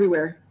looked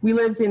everywhere. We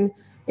lived in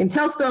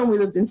Telstone, we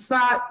lived in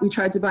Svat, we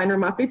tried to buy in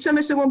Ramat Beit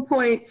Shemesh at one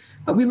point,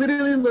 but we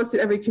literally looked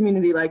at every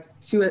community, like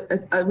to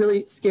a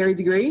really scary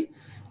degree.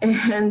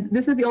 And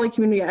this is the only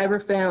community I ever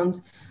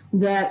found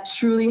that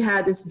truly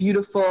had this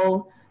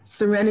beautiful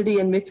serenity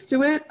and mix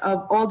to it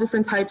of all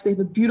different types. They have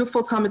a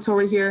beautiful Talmud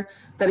Torah here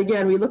that,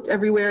 again, we looked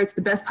everywhere. It's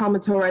the best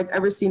Talmud Torah I've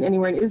ever seen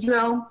anywhere in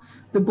Israel.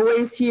 The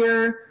boys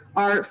here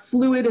are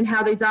fluid in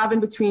how they daven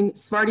between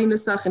Sephardi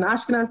Nusach and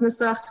Ashkenaz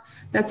Nusach.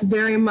 That's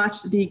very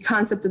much the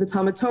concept of the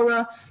Talmud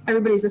Torah.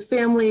 Everybody's a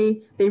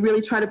family. They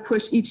really try to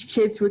push each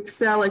kid to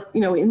excel, like,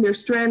 you know, in their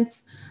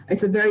strengths.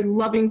 It's a very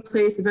loving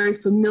place, a very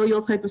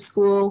familial type of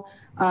school.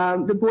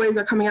 The boys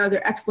are coming out of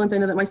there excellent. I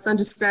know that my son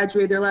just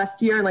graduated there last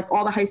year, and like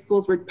all the high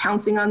schools were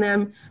pouncing on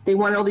them. They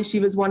wanted, all these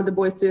yeshivas wanted the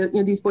boys to, you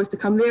know, these boys to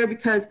come there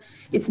because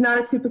it's not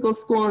a typical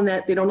school in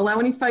that they don't allow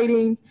any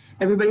fighting.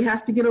 Everybody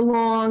has to get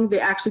along. They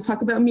actually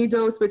talk about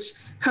midos, which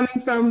coming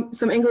from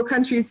some Anglo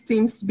countries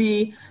seems to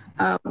be,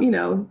 you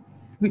know,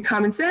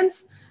 common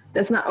sense.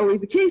 That's not always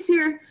the case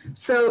here.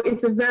 So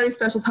it's a very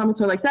special Talmud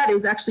Torah like that. It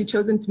was actually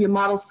chosen to be a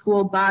model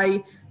school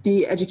by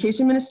the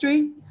education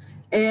ministry.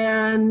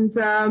 And,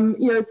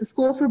 you know, it's a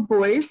school for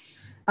boys.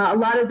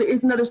 There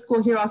is another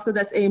school here also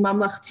that's a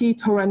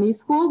Mamlachti Torani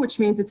school, which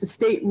means it's a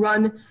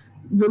state-run,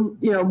 you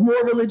know,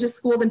 more religious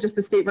school than just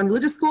the state-run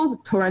religious schools.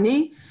 It's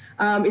Torani.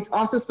 It's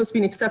also supposed to be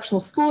an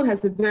exceptional school. It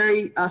has a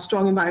very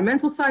strong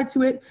environmental side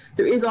to it.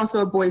 There is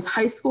also a boys'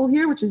 high school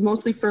here, which is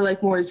mostly for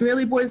like more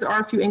Israeli boys. There are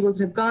a few Anglos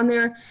that have gone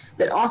there.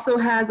 That also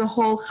has a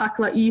whole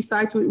chakla'i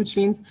side to it, which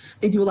means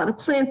they do a lot of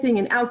planting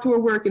and outdoor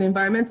work and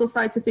environmental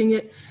side to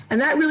it.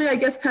 And that really, I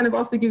guess, kind of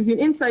also gives you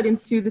an insight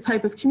into the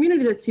type of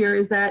community that's here.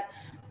 Is that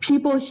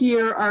people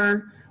here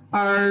are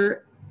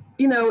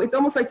you know, it's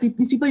almost like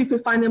these people, you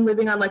could find them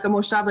living on like a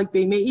moshav like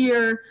Bei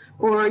Meir,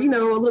 or, you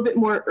know, a little bit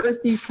more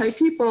earthy type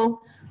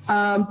people.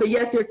 But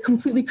yet they're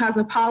completely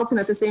cosmopolitan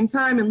at the same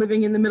time and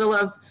living in the middle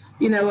of,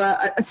 you know,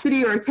 a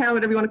city or a town,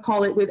 whatever you want to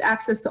call it, with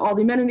access to all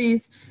the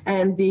amenities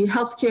and the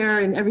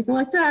healthcare and everything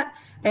like that,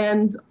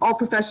 and all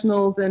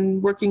professionals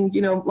and working,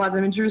 you know, a lot of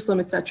them in Jerusalem,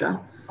 etc.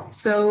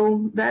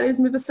 So that is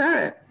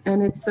Mevaseret,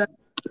 and it's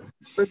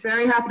we're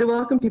very happy to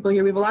welcome people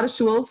here. We have a lot of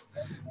shuls.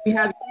 We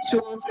have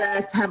shuls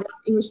that have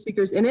English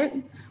speakers in it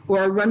or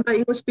are run by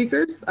English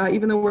speakers.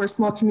 Even though we're a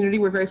small community,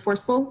 we're very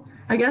forceful,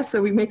 I guess.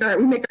 So we make our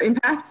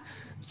impact.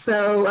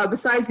 So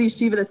besides the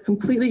yeshiva that's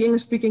completely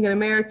English speaking and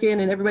American,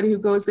 and everybody who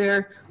goes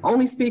there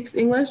only speaks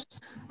English,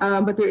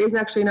 but there is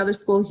actually another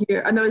shul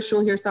here,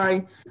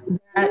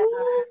 that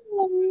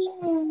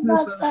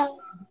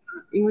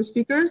English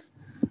speakers.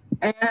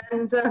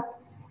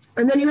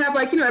 And then you have,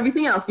 like, you know,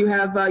 everything else. You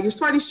have your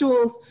Sephardi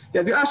shuls, you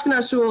have your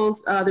Ashkenaz shuls.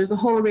 There's a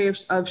whole array of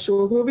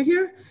shuls over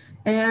here.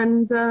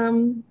 And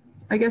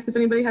I guess if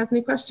anybody has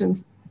any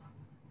questions.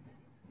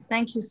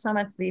 Thank you so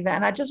much, Zeev.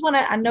 And I just want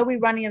to, I know we're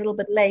running a little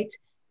bit late,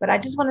 but I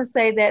just want to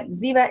say that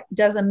Zeev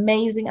does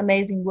amazing,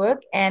 amazing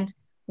work. And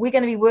we're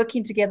going to be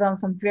working together on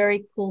some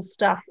very cool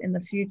stuff in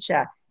the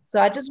future. So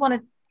I just want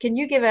to, can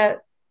you give a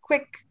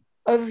quick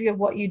overview of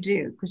what you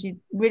do? Because you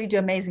really do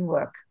amazing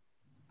work.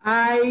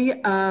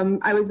 I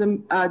was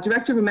a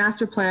director of a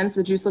master plan for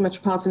the Jerusalem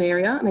metropolitan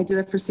area, and I did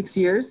that for 6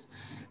 years.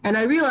 And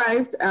I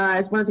realized,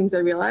 as one of the things I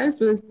realized,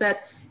 was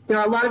that there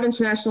are a lot of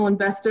international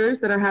investors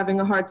that are having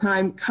a hard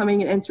time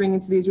coming and entering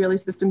into the Israeli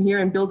system here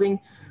and building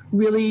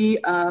really,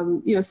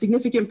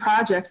 significant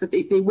projects that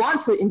they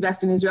want to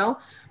invest in Israel.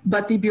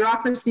 But the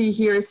bureaucracy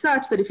here is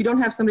such that if you don't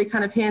have somebody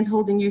kind of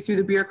hand-holding you through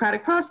the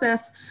bureaucratic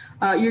process,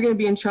 you're going to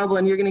be in trouble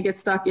and you're going to get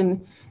stuck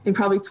in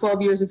probably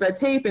 12 years of red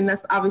tape. And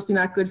that's obviously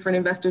not good for an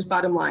investor's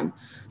bottom line.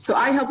 So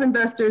I help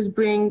investors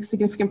bring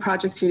significant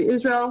projects here to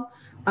Israel.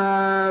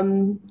 I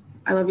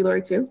love you,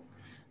 Lori, too.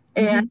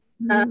 And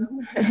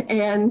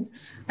one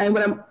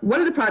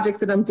of the projects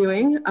that I'm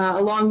doing,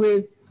 along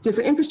with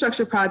different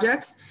infrastructure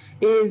projects,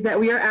 is that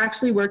we are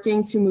actually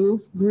working to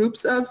move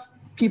groups of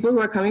people who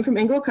are coming from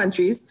Anglo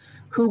countries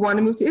who want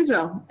to move to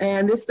Israel.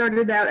 And this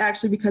started out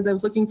actually because I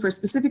was looking for a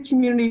specific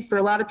community for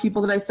a lot of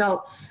people that I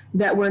felt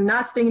that were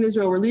not staying in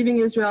Israel, were leaving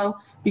Israel,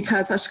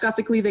 because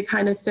hashkafically they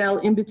kind of fell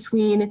in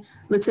between,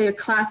 let's say, a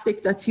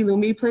classic Dati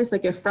Leumi place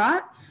like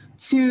Efrat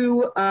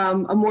to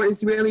a more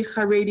Israeli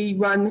Haredi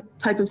run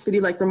type of city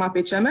like Ramat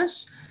Beit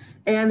Shemesh.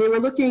 And they were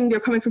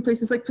coming from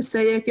places like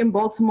Passaic and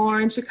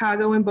Baltimore and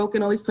Chicago and Boca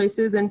and all these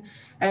places. And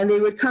they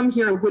would come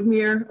here,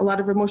 Woodmere, a lot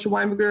of Moshe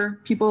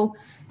Weinberger people,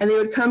 and they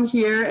would come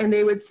here and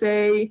they would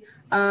say,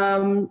 I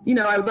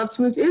would love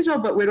to move to Israel,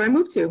 but where do I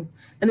move to?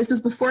 And this was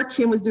before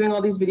Kim was doing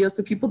all these videos,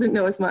 so people didn't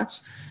know as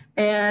much.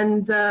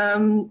 And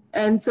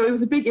so it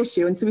was a big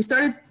issue. And so we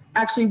started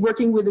actually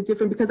working with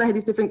because I had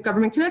these different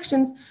government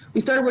connections,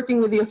 we started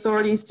working with the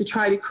authorities to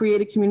try to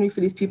create a community for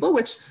these people,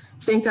 which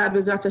thank God,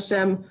 Bezrat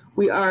Hashem,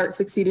 we are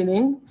succeeding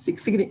in,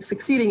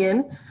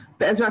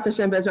 Bezrat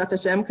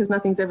Hashem, because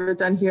nothing's ever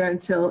done here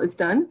until it's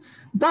done.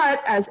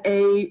 But as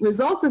a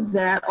result of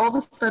that, all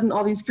of a sudden,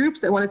 all these groups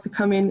that wanted to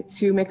come in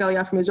to make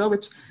Aliyah from Israel,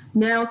 which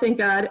now, thank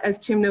God, as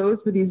Kim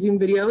knows with these Zoom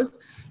videos,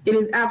 it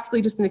is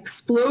absolutely just an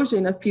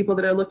explosion of people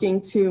that are looking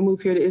to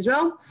move here to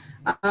Israel.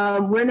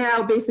 We're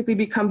now basically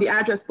become the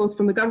address both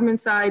from the government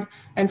side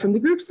and from the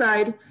group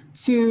side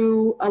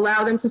to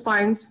allow them to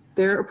find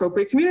their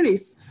appropriate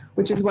communities,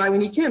 which is why we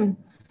need Kim.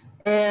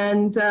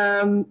 And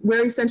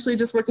we're essentially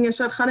just working as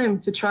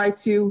shadchanim to try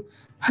to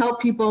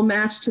help people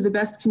match to the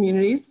best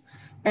communities.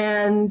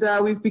 And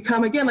we've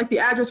become, again, like the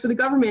address for the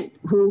government,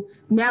 who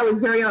now is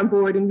very on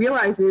board and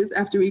realizes,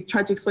 after we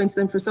tried to explain to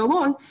them for so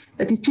long,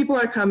 that these people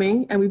are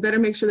coming and we better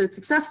make sure that it's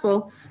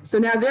successful. So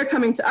now they're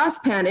coming to us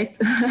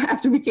panicked,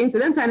 after we came to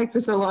them panicked for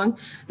so long,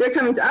 they're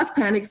coming to us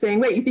panicked saying,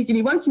 wait, you think you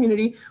need one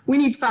community? We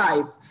need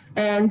 5.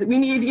 And we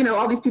need,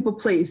 all these people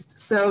placed.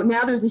 So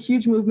now there's a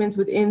huge movement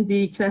within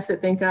the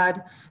Knesset, thank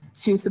God,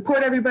 to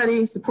support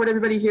everybody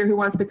here who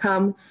wants to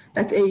come.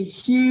 That's a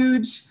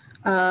huge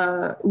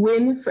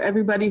win for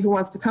everybody who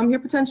wants to come here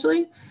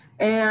potentially.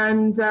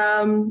 And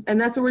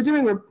that's what we're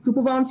doing. We're a group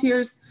of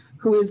volunteers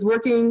who is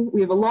working.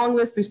 We have a long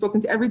list. We've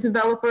spoken to every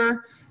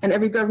developer and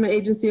every government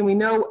agency, and we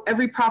know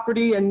every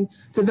property and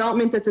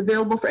development that's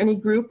available for any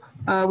group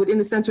within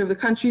the center of the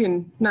country,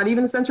 and not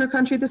even the center of the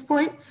country at this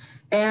point.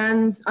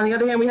 And on the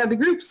other hand, we have the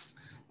groups,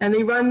 and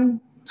they run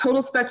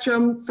total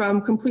spectrum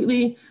from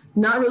completely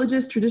not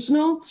religious,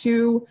 traditional,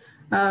 to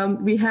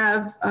we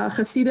have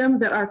Hasidim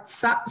that are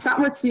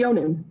Satmar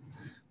Tzionim,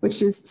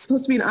 which is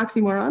supposed to be an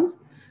oxymoron.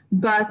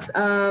 But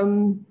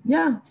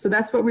so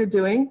that's what we're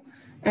doing.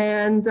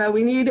 And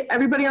we need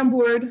everybody on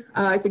board.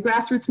 It's a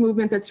grassroots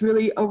movement that's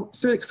really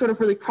sort of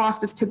really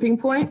crossed its tipping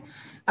point,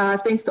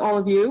 thanks to all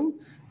of you.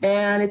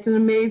 And it's an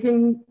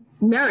amazing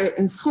merit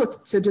and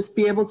zchut to just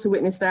be able to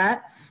witness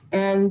that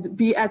and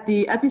be at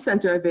the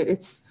epicenter of it.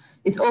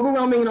 It's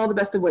overwhelming in all the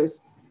best of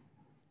ways.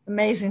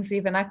 Amazing,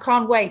 Zeev. I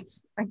can't wait.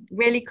 I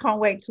really can't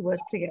wait to work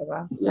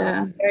together. So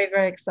yeah. I'm very,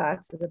 very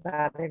excited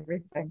about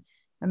everything.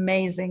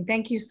 Amazing.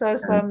 Thank you so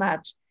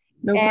much.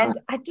 No problem.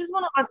 I just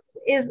want to ask,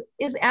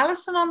 is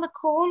Alison on the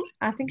call?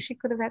 I think she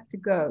could have had to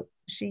go.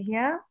 Is she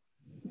here?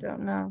 I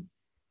don't know.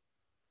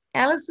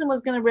 Alison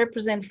was going to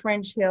represent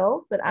French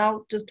Hill, but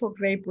I'll just talk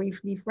very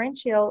briefly.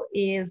 French Hill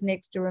is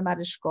next to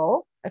Ramat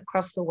Eshkol,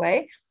 across the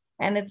way,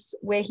 and it's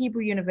where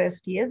Hebrew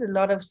University is. A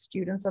lot of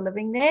students are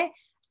living there.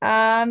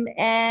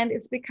 And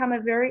it's become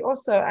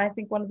I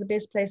think, one of the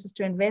best places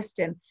to invest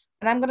in.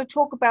 And I'm going to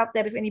talk about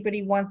that. If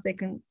anybody wants, they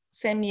can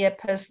send me a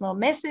personal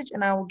message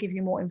and I will give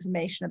you more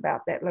information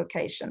about that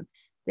location.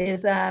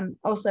 There's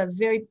also a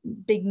very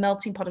big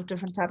melting pot of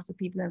different types of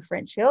people in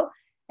French Hill.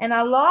 And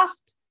our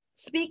last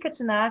speaker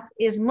tonight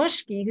is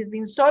Mushki, who's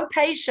been so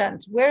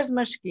patient. Where's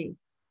Mushki?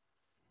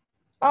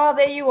 Oh,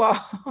 there you are.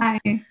 Hi.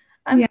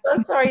 I'm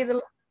so sorry.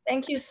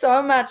 Thank you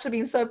so much for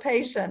being so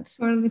patient.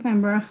 Totally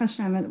fine. Baruch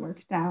Hashem, it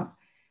worked out.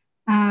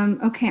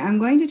 Okay, I'm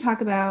going to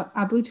talk about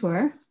Abu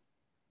Tur,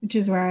 which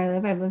is where I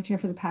live. I've lived here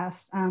for the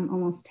past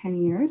almost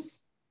 10 years.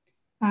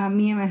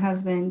 Me and my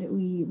husband,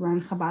 we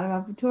run Chabad of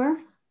Abu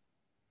Tur,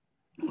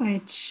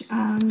 which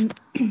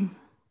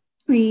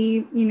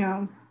we,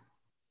 your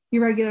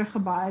regular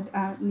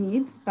Chabad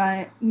needs,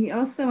 but we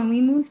also, when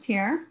we moved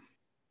here,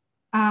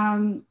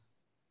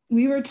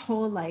 we were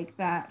told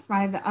that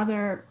by the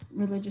other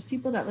religious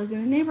people that lived in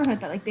the neighborhood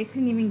that they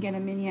couldn't even get a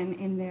minyan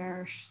in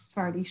their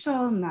Sephardi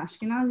shul and the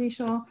Ashkenazi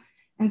shul.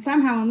 And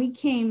somehow when we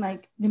came,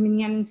 the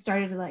minyan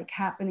started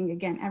happening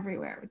again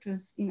everywhere, which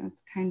was,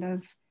 it's kind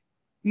of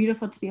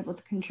beautiful to be able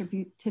to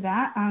contribute to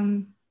that.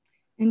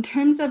 In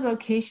terms of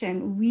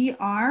location, we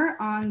are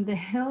on the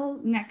hill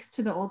next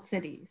to the old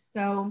city.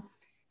 So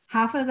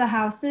half of the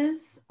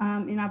houses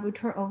in Abu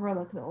Tur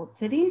overlook the old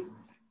city,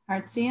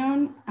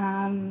 Hartzion,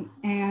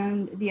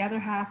 and the other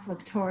half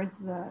look towards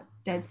the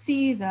Dead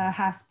Sea, the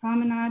Has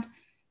Promenade.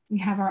 We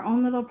have our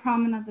own little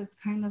promenade that's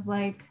kind of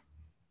like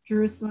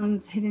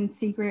Jerusalem's hidden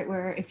secret,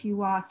 where if you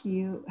walk,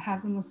 you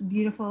have the most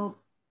beautiful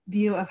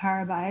view of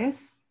Har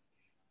HaBayis.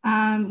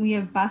 We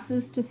have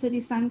buses to city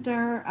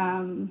center.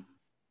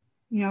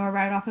 We're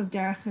right off of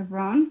Derech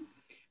Hebron.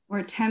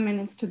 We're 10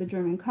 minutes to the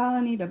German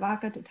colony, to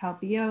Baka, to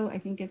Talpiot. I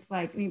think it's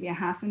like maybe a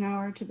half an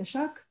hour to the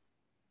Shuk.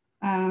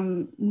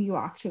 We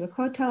walk to the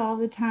Kotel all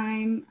the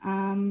time.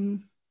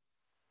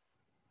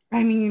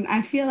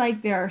 I feel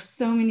like there are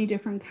so many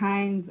different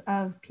kinds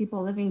of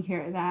people living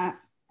here that,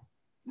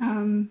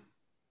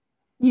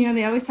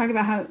 they always talk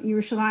about how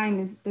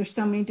Yerushalayim there's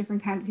so many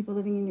different kinds of people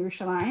living in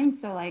Yerushalayim.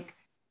 So like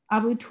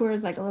Abu Tur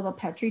is like a little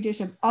petri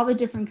dish of all the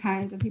different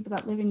kinds of people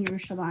that live in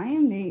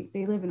Yerushalayim.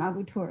 They live in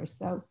Abu Tur.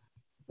 So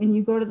when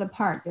you go to the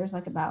park, there's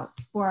like about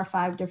 4 or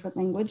 5 different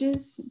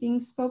languages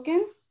being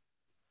spoken.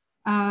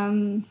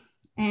 And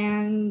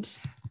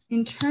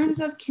in terms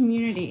of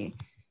community,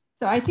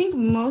 so I think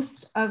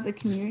most of the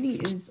community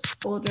is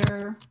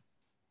older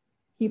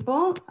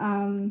people.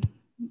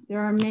 There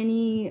are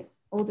many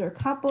older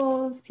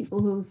couples, people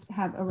who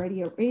have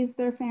already raised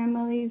their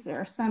families. There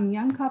are some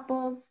young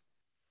couples.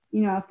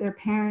 If their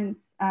parents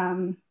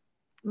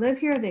live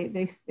here,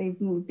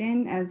 they've moved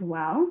in as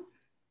well,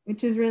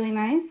 which is really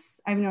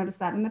nice. I've noticed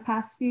that in the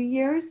past few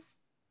years.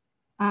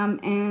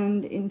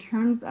 And in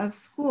terms of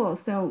school,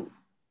 so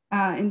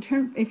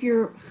if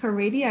you're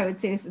Haredi, I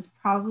would say this is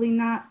probably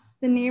not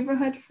the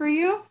neighborhood for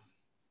you.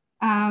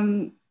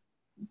 But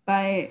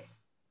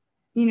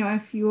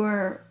if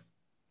you're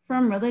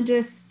from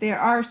religious, there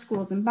are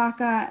schools in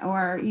Baka,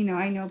 or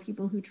I know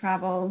people who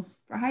travel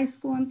for high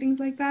school and things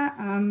like that.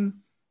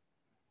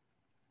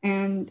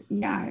 And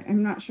yeah,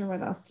 I'm not sure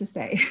what else to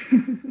say.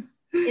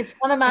 It's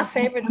one of my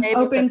favorite I'm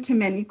neighborhoods. Open to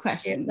many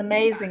questions. It's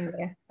amazing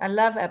there. I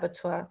love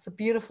Abattoir. It's a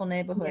beautiful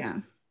neighborhood. Yeah.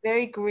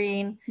 Very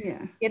green,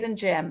 hidden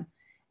gem.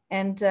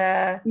 And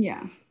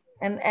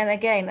and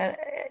again,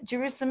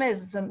 Jerusalem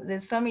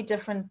there's so many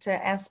different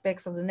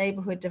aspects of the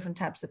neighborhood, different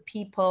types of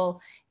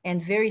people,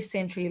 and very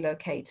centrally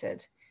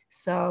located.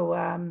 So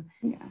are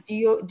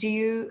you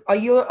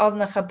on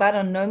the Chabad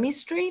on Nomi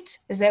Street?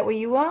 Is that where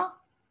you are?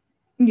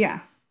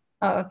 Yeah.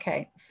 Oh,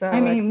 okay. So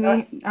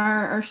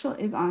our shul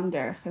is on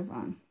Derech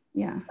Hebron.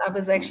 Yeah. So I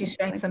was actually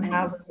showing some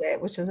houses there,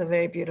 which is a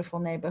very beautiful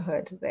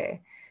neighborhood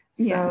there.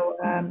 So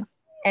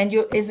and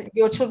is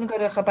your children go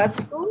to Chabad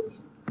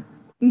schools?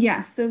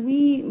 Yeah, so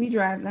we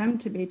drive them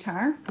to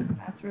Beitar.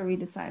 That's where we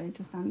decided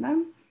to send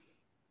them.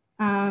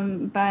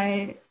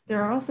 But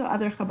there are also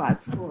other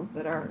Chabad schools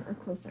that are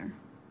closer.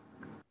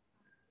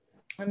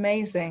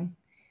 Amazing.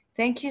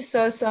 Thank you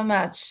so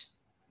much.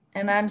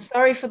 And I'm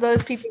sorry for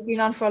those people who've been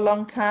on for a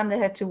long time that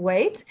had to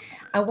wait.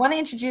 I want to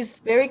introduce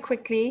very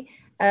quickly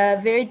a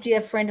very dear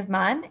friend of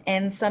mine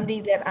and somebody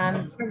that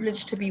I'm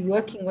privileged to be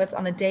working with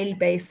on a daily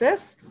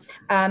basis,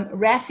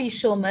 Rafi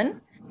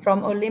Shulman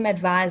from Olim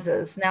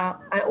Advisors.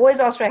 Now, I always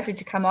ask Rafi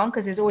to come on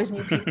because there's always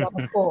new people on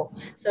the call.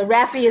 So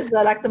Rafi is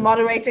the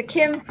moderator.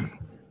 Kim,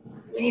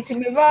 we need to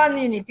move on.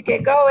 You need to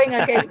get going.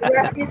 Okay, so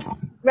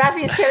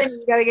Rafi is telling me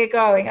you got to get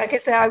going. Okay,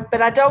 so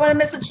but I don't want to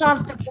miss a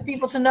chance for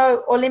people to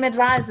know Olim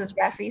Advisors,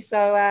 Rafi.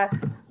 So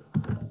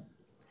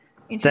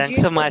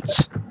thanks so much.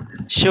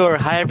 Sure.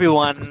 Hi,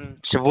 everyone.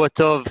 Shavua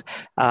Tov.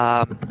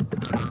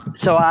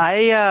 So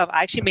I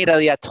actually made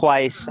Aliyah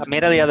twice. I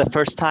made Aliyah the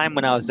first time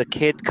when I was a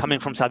kid coming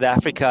from South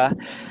Africa.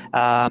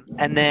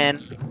 And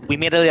then we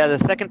made Aliyah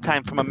the second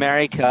time from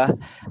America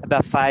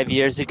about 5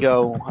 years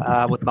ago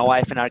with my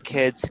wife and our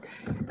kids.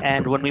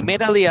 And when we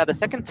made Aliyah the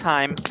second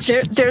time...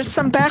 There's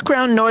some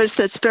background noise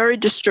that's very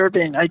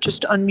disturbing. I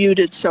just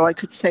unmuted so I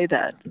could say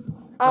that.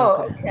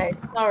 Oh, okay.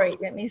 Sorry.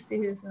 Let me see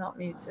who's not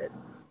muted.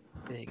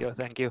 There you go.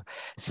 Thank you.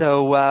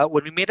 So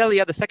when we made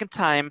Aliyah the second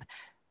time,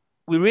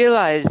 we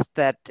realized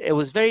that it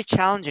was very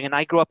challenging. And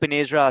I grew up in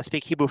Israel. I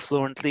speak Hebrew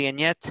fluently, and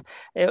yet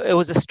it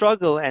was a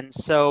struggle. And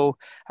so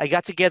I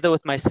got together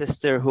with my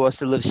sister, who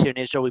also lives here in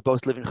Israel. We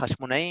both live in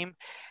Hashmonaim.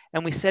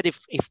 And we said, if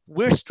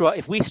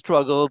we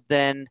struggled,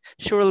 then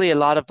surely a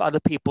lot of other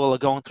people are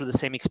going through the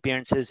same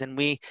experiences. And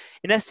we,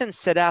 in essence,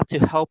 set out to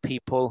help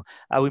people.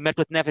 We met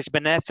with Nefesh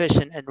B'Nefesh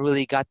and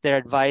really got their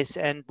advice.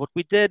 And what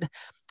we did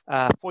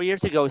 4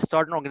 years ago, we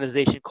started an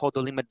organization called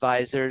Olim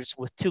Advisors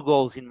with 2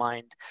 goals in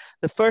mind.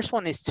 The first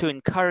one is to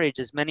encourage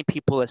as many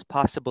people as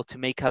possible to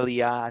make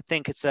Aliyah. I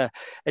think it's a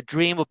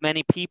dream of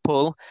many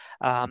people.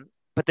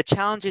 But the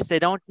challenge is they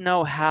don't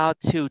know how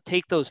to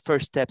take those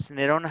first steps, and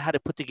they don't know how to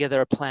put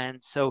together a plan.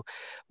 So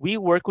we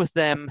work with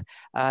them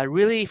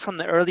really from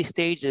the early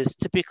stages,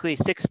 typically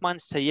 6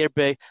 months to a year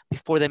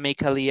before they make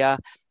Aliyah.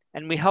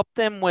 And we help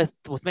them with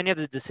many of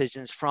the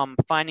decisions, from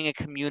finding a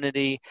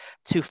community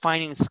to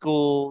finding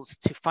schools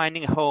to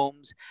finding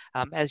homes.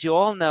 As you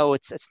all know,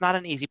 it's not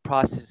an easy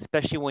process,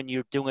 especially when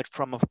you're doing it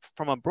from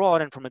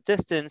abroad and from a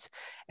distance.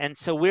 And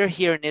so we're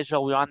here in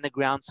Israel, we're on the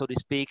ground, so to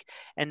speak,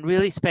 and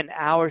really spend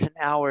hours and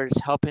hours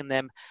helping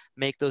them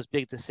make those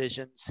big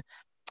decisions.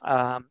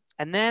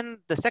 And then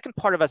the second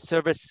part of our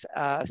service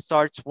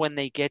starts when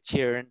they get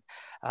here.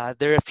 And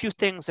there are a few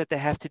things that they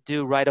have to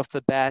do right off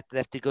the bat. They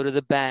have to go to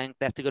the bank,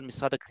 they have to go to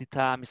Misad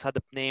HaKlita, Misad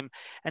HaPnim,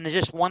 and there's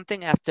just one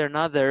thing after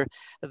another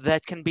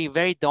that can be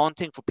very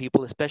daunting for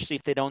people, especially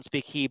if they don't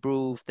speak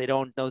Hebrew, if they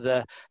don't know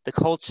the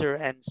culture.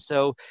 And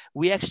so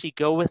we actually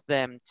go with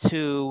them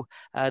to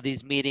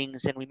these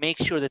meetings, and we make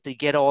sure that they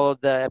get all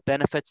of the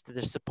benefits that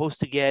they're supposed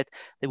to get,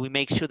 that we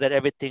make sure that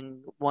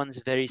everything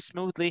runs very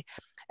smoothly.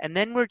 And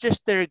then we're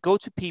just their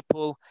go-to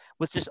people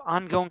with just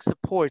ongoing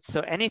support. So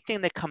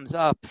anything that comes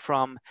up,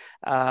 from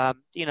how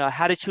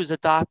to choose a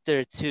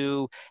doctor,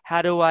 to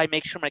how do I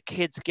make sure my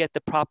kids get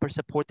the proper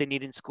support they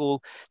need in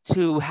school,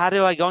 to how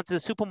do I go into the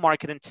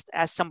supermarket and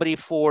ask somebody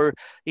for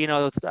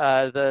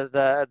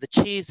the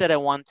cheese that I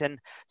want, and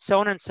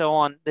so on and so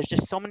on. There's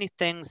just so many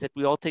things that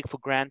we all take for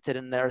granted,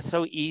 and they're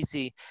so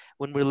easy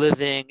when we're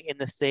living in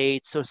the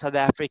States or South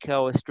Africa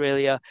or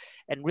Australia.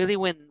 And really,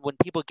 when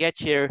people get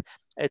here,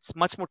 it's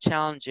much more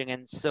challenging.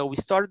 And so we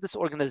started this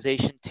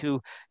organization to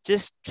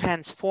just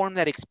transform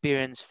that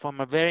experience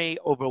from a very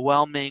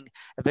overwhelming,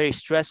 a very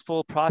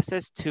stressful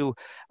process to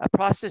a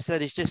process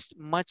that is just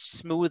much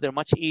smoother,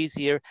 much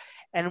easier.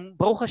 And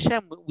Baruch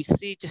Hashem, we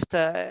see just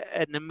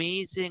an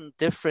amazing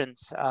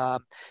difference,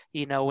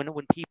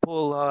 when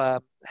people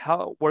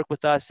work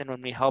with us and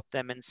when we help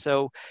them. And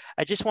so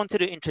I just wanted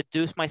to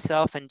introduce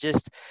myself and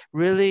just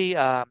really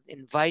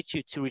invite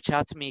you to reach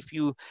out to me if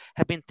you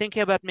have been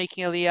thinking about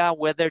making Aliyah,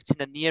 whether it's in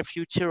the near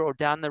future or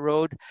down the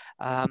road.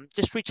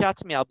 Just reach out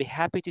to me. I'll be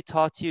happy to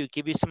talk to you,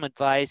 give you some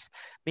advice,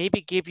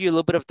 maybe give you a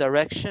little bit of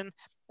direction.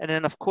 And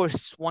then, of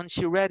course, once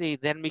you're ready,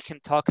 then we can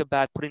talk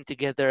about putting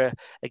together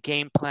a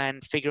game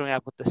plan, figuring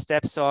out what the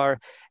steps are,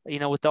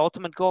 with the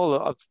ultimate goal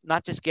of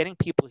not just getting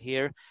people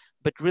here,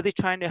 but really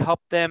trying to help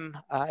them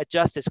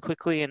adjust as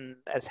quickly and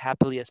as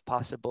happily as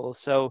possible.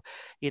 So,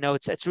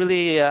 it's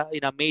really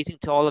amazing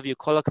to all of you,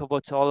 kol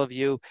hakavod to all of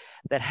you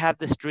that have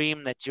this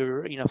dream, that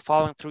you're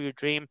following through your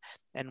dream,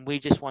 and we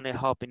just want to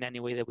help in any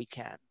way that we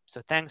can.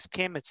 So thanks,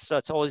 Kim. It's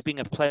always been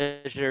a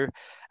pleasure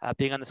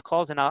being on this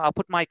calls, and I'll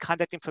put my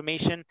contact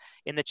information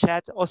in the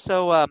chat.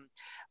 Also,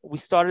 we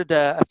started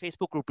a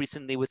Facebook group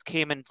recently with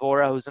Kim and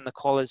Vora, who's on the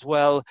call as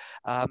well.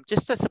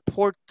 Just a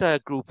support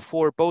group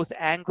for both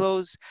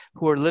Anglos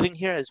who are living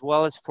here as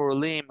well as for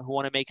Olim who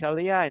want to make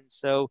Aliyah. And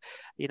so,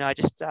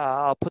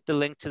 I'll put the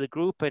link to the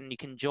group and you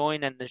can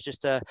join. And there's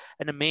just an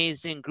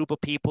amazing group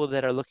of people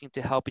that are looking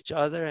to help each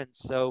other. And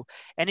so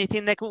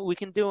anything that we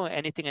can do,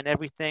 anything and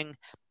everything,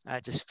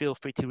 just feel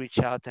free to reach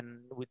out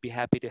and we'd be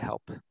happy to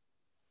help.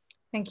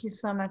 Thank you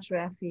so much,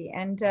 Rafi.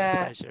 And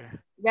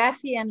pleasure.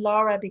 Rafi and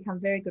Laura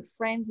become very good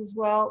friends as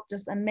well.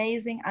 Just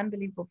amazing,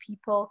 unbelievable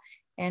people,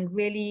 and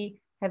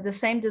really have the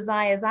same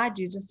desire as I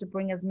do, just to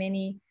bring as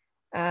many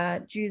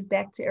Jews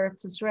back to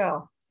Eretz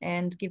Israel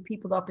and give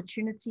people the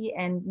opportunity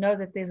and know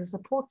that there's a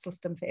support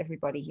system for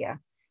everybody here.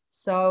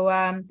 So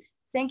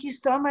thank you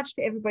so much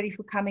to everybody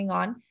for coming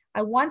on.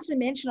 I want to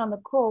mention on the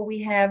call,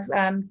 we have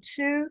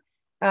two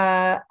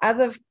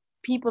other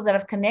people that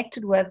I've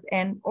connected with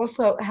and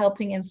also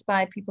helping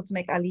inspire people to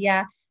make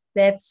Aliyah.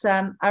 That's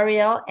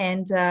Ariel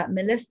and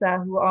Melissa,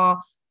 who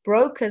are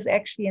brokers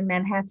actually in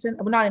Manhattan,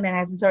 well, not in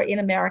Manhattan, sorry, in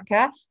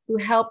America, who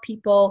help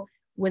people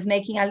with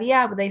making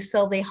Aliyah, but they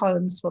sell their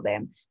homes for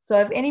them. So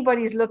if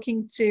anybody's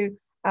looking to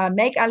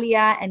make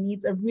Aliyah and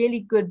needs a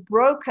really good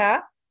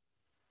broker,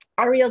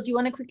 Ariel, do you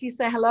want to quickly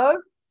say hello?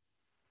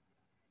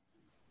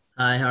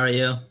 Hi, how are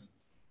you?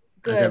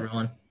 Good. How's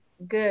everyone?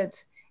 Good.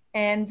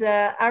 And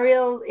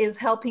Ariel is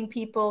helping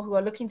people who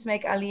are looking to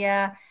make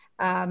Aliyah,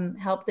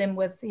 help them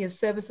with his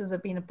services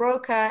of being a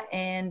broker,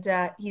 and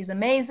he's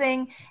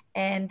amazing.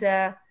 And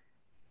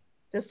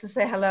just to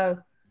say hello.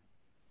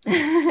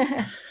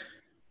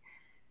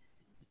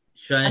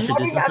 Should I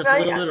introduce myself a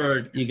little bit,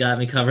 or you got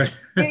me covered?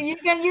 you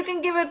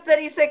can give a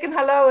 30-second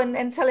hello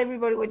and tell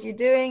everybody what you're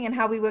doing and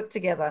how we work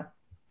together.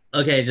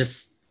 Okay,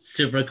 just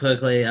super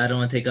quickly. I don't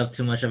want to take up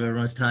too much of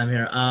everyone's time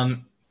here.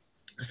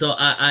 So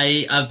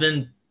I've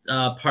been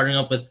partnering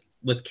up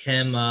with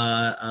Kim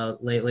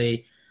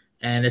lately,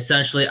 and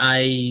essentially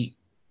I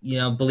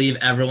believe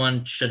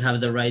everyone should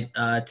have the right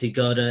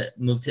to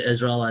move to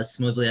Israel as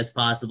smoothly as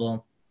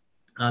possible,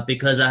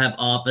 because I have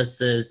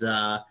offices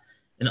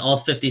in all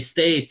 50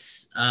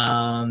 states,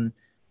 and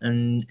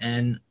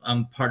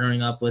I'm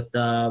partnering up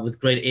with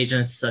great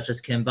agents such as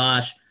Kim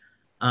Bosch.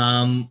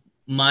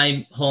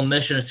 My whole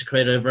mission is to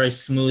create a very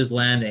smooth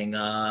landing,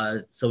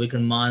 so we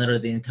can monitor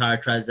the entire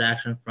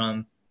transaction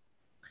from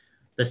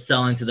the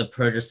selling to the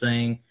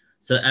purchasing,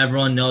 so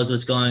everyone knows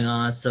what's going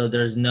on. So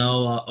there's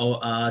no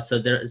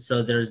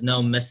there's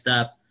no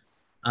misstep.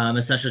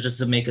 Essentially, just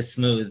to make it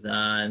smooth,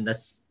 and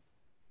that's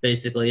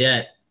basically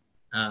it.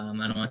 I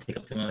don't want to take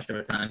up too much of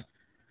our time.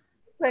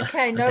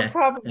 Okay, no Okay.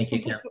 problem. Thank You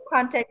you, can Kim. put your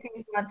contact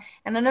details on.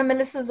 And I know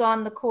Melissa's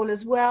on the call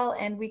as well,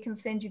 and we can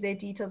send you their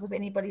details if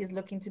anybody is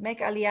looking to make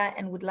Aliyah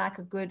and would like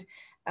a good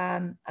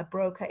a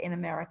broker in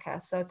America.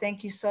 So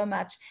thank you so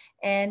much.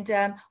 And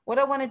what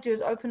I want to do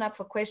is open up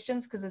for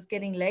questions because it's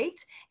getting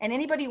late. And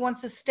anybody who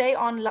wants to stay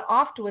on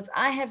afterwards,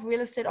 I have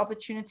real estate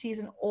opportunities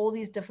in all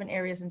these different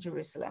areas in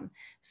Jerusalem.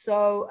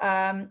 So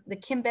the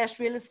Kim Bash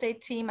real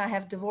estate team, I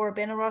have Devorah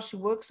Benarosh who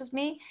works with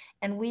me,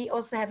 and we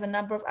also have a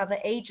number of other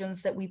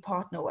agents that we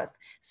partner with.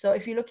 So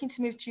if you're looking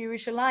to move to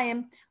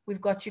Yerushalayim,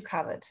 we've got you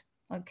covered.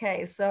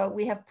 Okay, so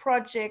we have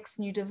projects,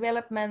 new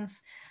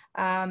developments,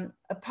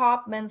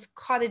 apartments,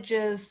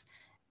 cottages,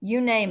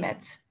 you name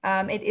it.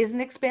 It is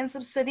an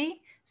expensive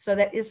city, so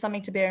that is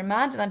something to bear in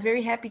mind. And I'm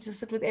very happy to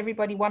sit with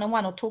everybody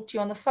one-on-one or talk to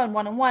you on the phone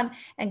one-on-one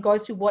and go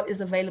through what is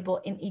available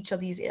in each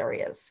of these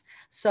areas.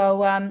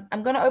 So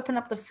I'm going to open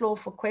up the floor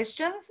for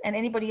questions, and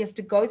anybody has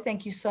to go,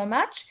 thank you so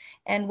much.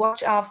 And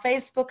watch our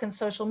Facebook and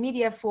social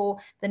media for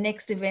the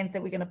next event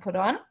that we're going to put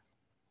on.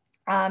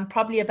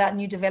 Probably about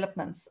new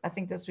developments. I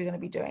think that's what we're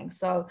going to be doing.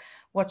 So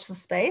watch the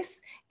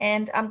space.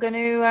 And I'm going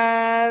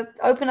to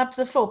open up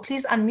to the floor.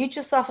 Please unmute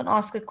yourself and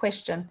ask a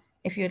question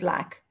if you'd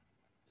like.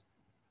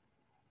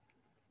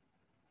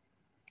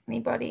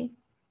 Anybody?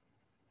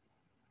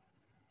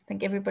 I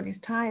think everybody's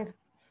tired.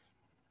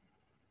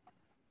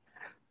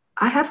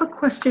 I have a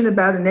question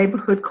about a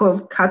neighborhood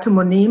called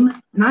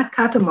Katamonim, not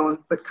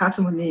Katamon, but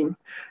Katamonim.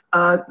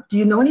 Do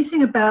you know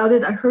anything about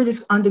it? I heard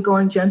it's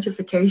undergoing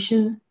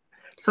gentrification.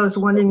 So I was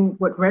wondering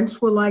what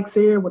rents were like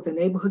there, what the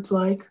neighborhood's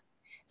like.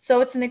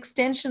 So it's an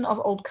extension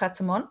of Old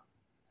Katamon.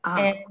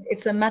 And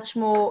it's a much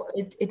more,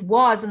 it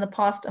was in the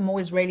past a more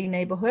Israeli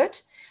neighborhood.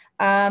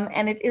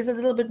 And it is a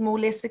little bit more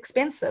less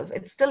expensive.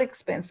 It's still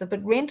expensive,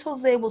 but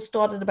rentals there will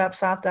start at about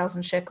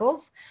 5,000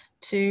 shekels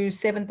to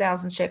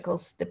 7,000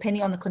 shekels,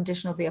 depending on the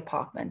condition of the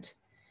apartment.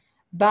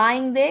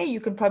 Buying there,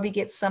 you can probably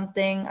get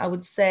something, I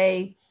would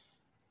say,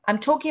 I'm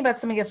talking about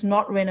something that's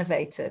not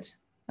renovated.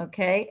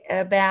 Okay,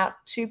 about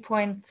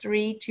 2.3,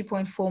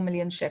 2.4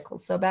 million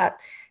shekels. So about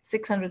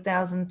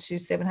 $600,000 to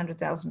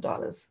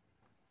 $700,000.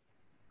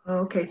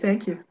 Okay,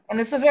 thank you. And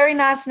it's a very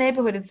nice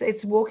neighborhood.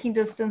 It's walking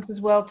distance as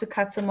well to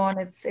Katamon.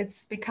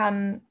 It's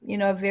become, you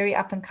know, very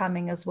up and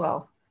coming as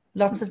well.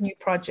 Lots of new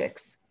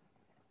projects.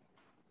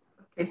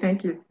 Okay,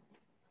 thank you.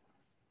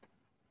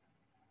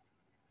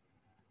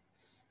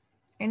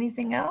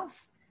 Anything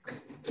else?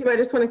 Kim, I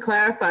just want to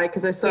clarify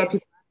because I saw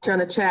people on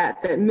the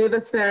chat that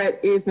Mivaseret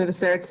is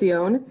Mivaseret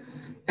Zion,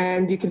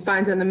 and you can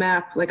find it on the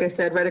map, like I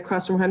said, right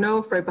across from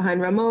Hanof, right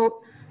behind Ramot,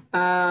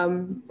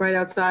 right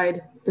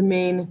outside the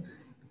main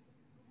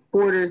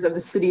borders of the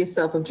city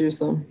itself of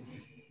Jerusalem.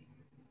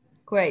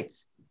 Great.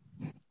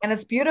 And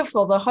it's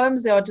beautiful. The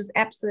homes there are just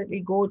absolutely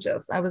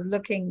gorgeous. I was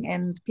looking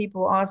and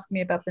people asked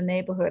me about the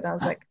neighborhood. I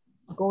was like,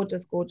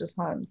 gorgeous, gorgeous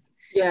homes.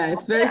 Yeah,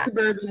 it's very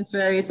suburban.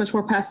 It's much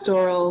more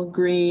pastoral,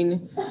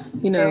 green,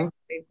 you know,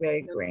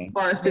 very green.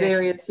 Forested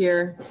areas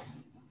here.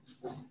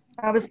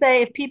 I would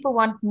say if people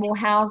want more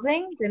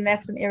housing, then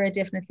that's an area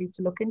definitely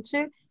to look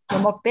into.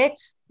 Ramot Bet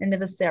and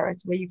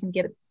Mivaseret, where you can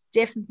get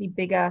definitely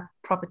bigger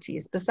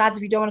properties. Besides,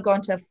 if you don't want to go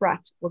into a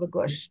frat or the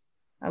gush,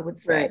 I would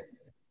say. Right.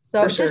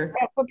 So For just sure.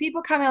 for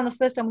people coming on the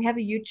first time, we have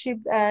a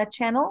YouTube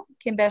channel,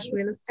 Kim Bash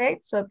Real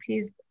Estate. So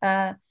please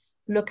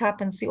look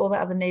up and see all the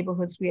other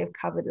neighborhoods we have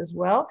covered as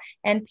well.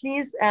 And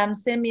please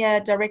send me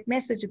a direct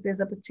message if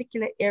there's a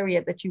particular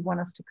area that you want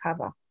us to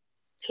cover.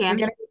 We're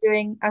going to be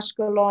doing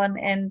Ashkelon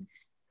and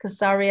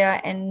Kasaria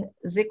and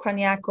Zikron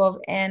Yaakov,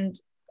 and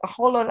a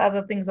whole lot of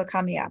other things are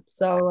coming up.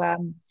 So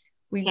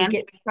we're trying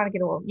to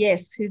get all.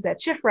 Yes, who's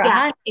that? Shifra. Yeah,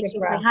 Hi, it's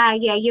Shifra. Shifra. Hi.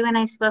 Yeah, you and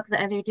I spoke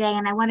the other day,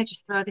 and I want to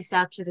just throw this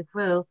out to the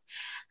group.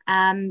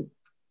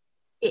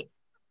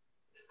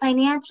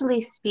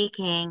 Financially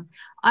speaking,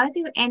 are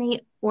there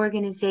any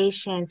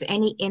organizations,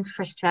 any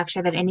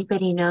infrastructure that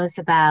anybody knows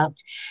about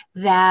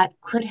that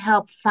could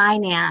help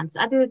finance,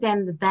 other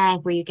than the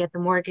bank where you get the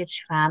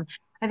mortgage from?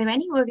 Are there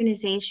any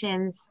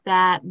organizations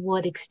that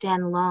would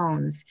extend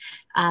loans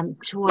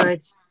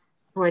towards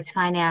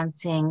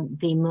financing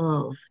the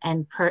move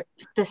and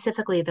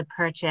specifically the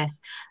purchase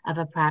of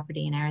a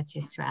property in Eretz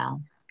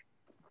Yisrael?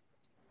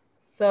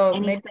 So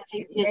maybe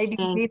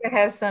Zeev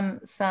has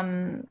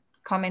some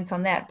comment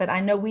on that, but I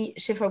know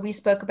Shifra, we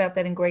spoke about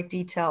that in great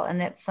detail,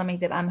 and that's something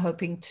that I'm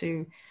hoping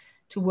to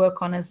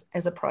work on as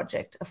a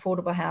project,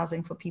 affordable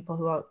housing for people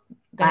who are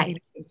going to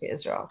be moving to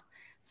Israel.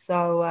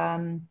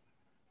 So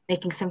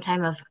making some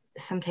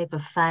type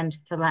of fund,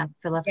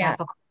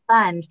 philosophical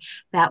fund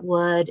that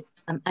would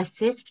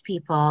assist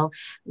people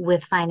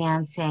with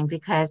financing,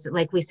 because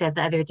like we said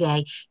the other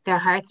day, their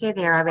hearts are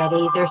there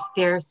already,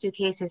 their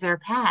suitcases are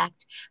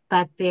packed,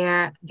 but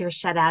they're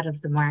shut out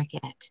of the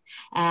market,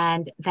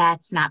 and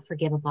that's not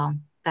forgivable,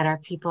 that our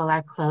people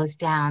are closed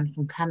down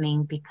from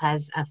coming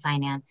because of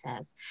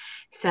finances.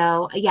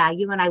 So yeah,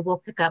 you and I will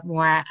pick up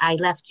more. I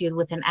left you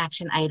with an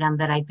action item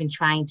that I've been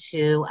trying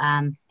to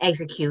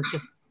execute.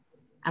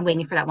 I'm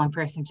waiting for that one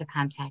person to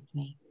contact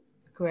me.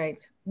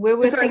 Great. We're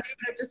with I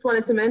just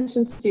wanted to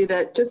mention to you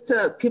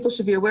that people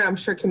should be aware, I'm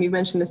sure Kim, you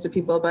mentioned this to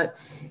people, but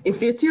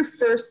if it's your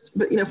first,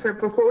 but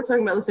before we're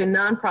talking about, let's say,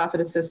 nonprofit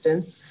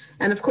assistance,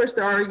 and of course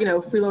there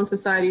are, free loan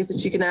societies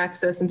that you can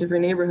access in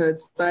different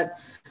neighborhoods, but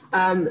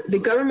the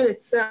government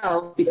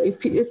itself,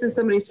 if this is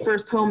somebody's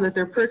first home that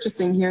they're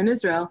purchasing here in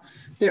Israel,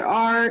 there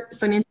are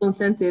financial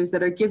incentives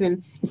that are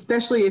given,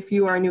 especially if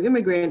you are a new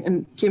immigrant.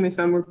 And Kim, if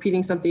I'm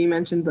repeating something you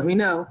mentioned, let me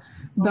know.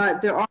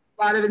 But there are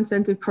a lot of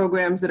incentive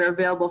programs that are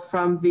available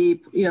from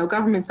the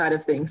government side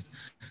of things.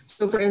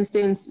 So for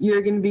instance,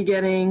 you're going to be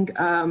getting,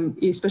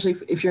 especially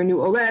if you're a new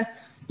Ole,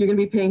 you're going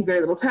to be paying very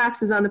little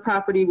taxes on the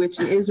property, which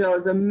in Israel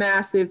is a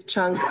massive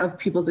chunk of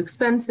people's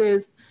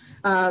expenses.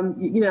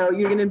 You're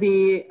going to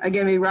be,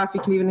 again, maybe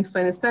Rafi can even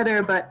explain this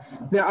better, but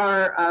there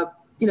are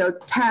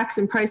tax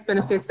and price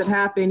benefits that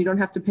happen. You don't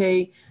have to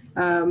pay,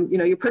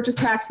 your purchase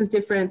tax is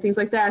different, things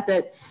like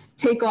that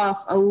take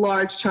off a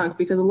large chunk,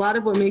 because a lot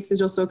of what makes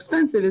Israel so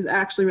expensive is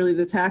actually really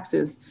the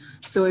taxes.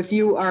 So if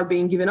you are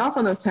being given off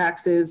on those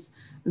taxes,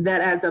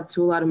 that adds up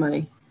to a lot of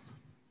money.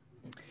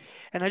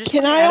 And I just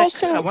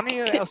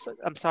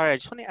I'm sorry, I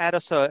just want to add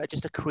also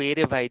just a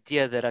creative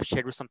idea that I've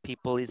shared with some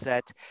people is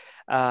that,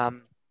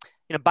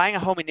 buying a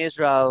home in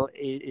Israel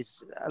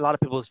is a lot of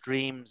people's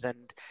dreams.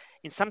 And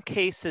in some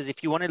cases,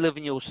 if you want to live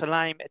in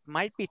Yerushalayim, it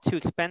might be too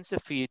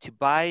expensive for you to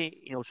buy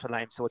in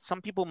Yerushalayim. So what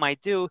some people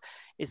might do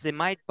is they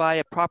might buy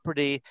a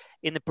property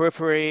in the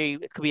periphery.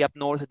 It could be up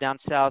north or down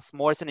south,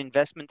 more as an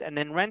investment, and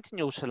then rent in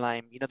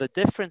Yerushalayim. The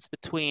difference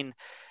between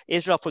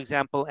Israel, for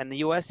example, and the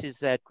US is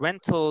that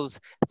rentals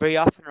very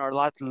often are a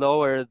lot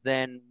lower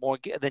than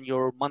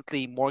your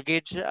monthly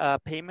mortgage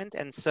payment.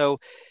 And so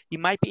you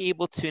might be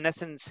able to, in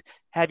essence,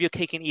 have your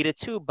cake and eat it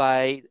too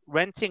by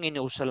renting in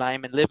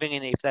Yerushalayim and living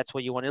in it if that's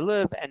where you want to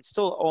live, and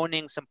still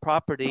owning some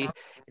property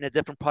in a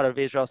different part of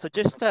Israel. So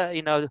just a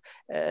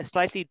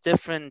slightly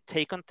different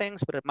take on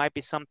things, but it might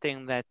be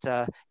something that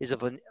is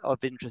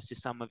of interest to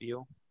some of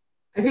you.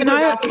 Can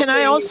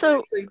I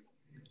also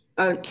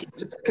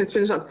just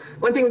finish up?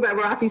 One thing about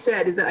what Rafi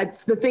said is that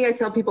the thing I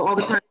tell people all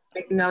the time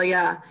making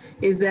Aliyah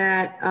is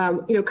that,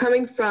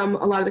 coming from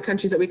a lot of the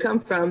countries that we come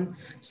from,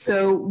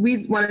 so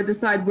we want to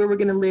decide where we're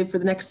going to live for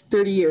the next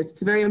 30 years.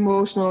 It's a very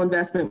emotional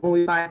investment when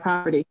we buy a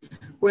property,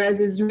 whereas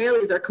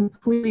Israelis are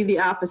completely the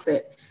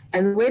opposite.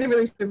 And the way to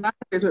really survive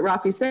is what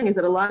Rafi's saying, is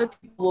that a lot of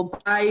people will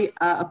buy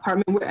an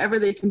apartment wherever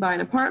they can buy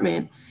an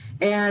apartment,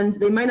 and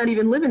they might not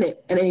even live in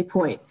it at any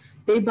point.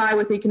 They buy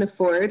what they can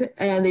afford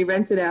and they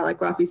rent it out, like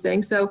Rafi's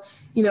saying. So,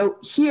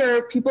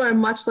 here people are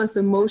much less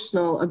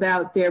emotional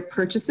about their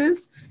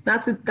purchases.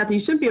 Not that you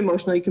shouldn't be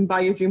emotional. You can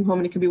buy your dream home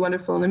and it can be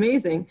wonderful and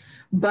amazing.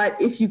 But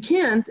if you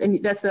can't,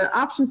 and that's an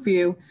option for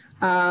you,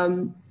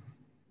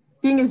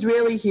 being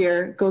Israeli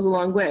here goes a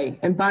long way.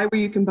 And buy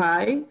where you can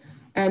buy.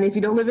 And if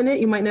you don't live in it,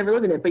 you might never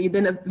live in it. But you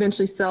then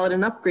eventually sell it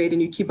and upgrade,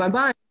 and you keep on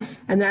buying.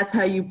 And that's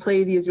how you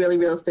play the Israeli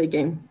real estate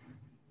game.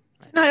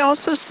 Can I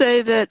also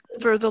say that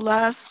for the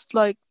last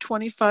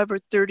 25 or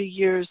 30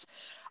 years,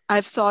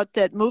 I've thought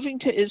that moving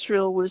to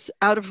Israel was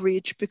out of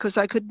reach because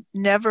I could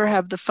never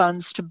have the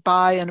funds to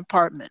buy an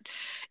apartment.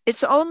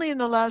 It's only in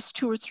the last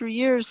 2 or 3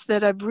 years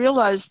that I've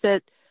realized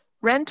that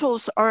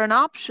rentals are an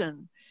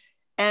option,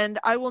 and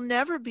I will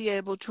never be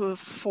able to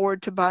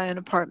afford to buy an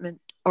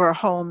apartment or a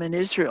home in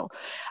Israel.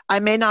 I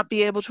may not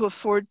be able to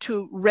afford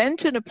to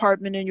rent an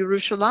apartment in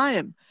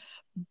Yerushalayim,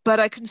 but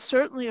I can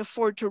certainly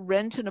afford to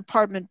rent an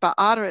apartment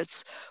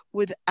ba'aretz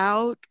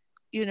without,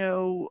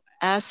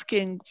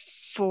 asking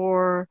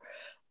for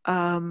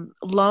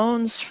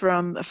loans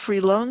from a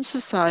free loan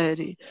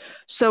society.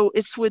 So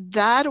it's with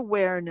that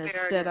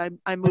awareness that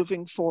I'm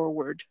moving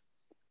forward.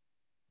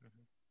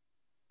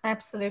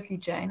 Absolutely,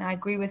 Jane. I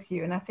agree with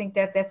you. And I think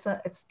that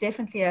it's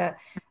definitely a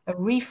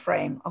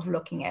reframe of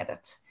looking at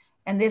it.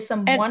 And there's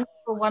some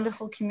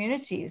wonderful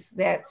communities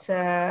that,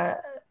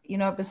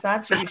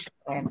 besides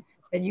Yerushalayim,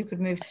 that you could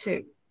move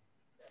to.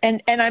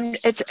 And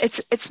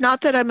it's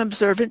not that I'm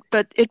observant,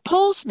 but it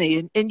pulls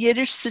me in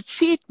Yiddish,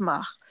 "sitzit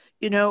mach."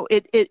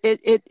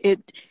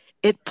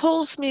 It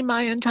pulls me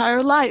my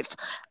entire life.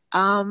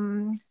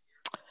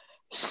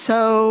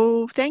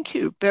 So thank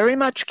you very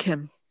much,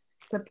 Kim.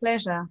 It's a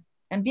pleasure.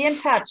 And be in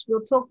touch.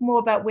 We'll talk more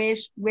about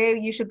where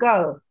you should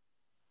go.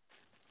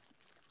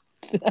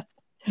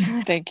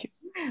 Thank you.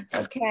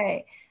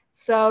 Okay.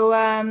 So,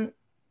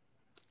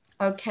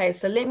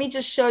 so let me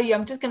just show you.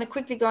 I'm just going to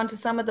quickly go into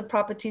some of the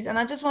properties. And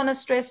I just want to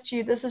stress to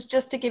you, this is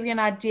just to give you an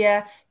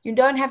idea. You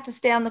don't have to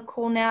stay on the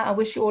call now. I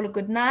wish you all a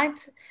good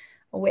night,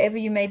 or wherever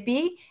you may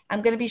be.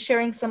 I'm going to be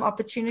sharing some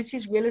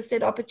opportunities, real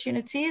estate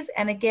opportunities.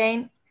 And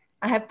again,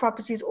 I have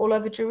properties all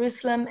over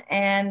Jerusalem,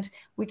 and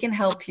we can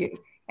help you.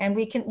 And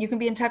you can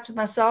be in touch with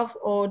myself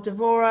or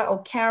Devorah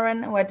or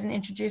Karen, who I didn't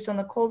introduce on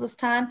the call this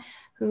time,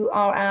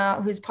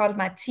 who's part of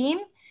my team.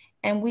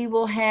 And we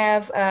will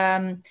have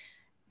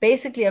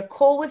basically a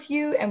call with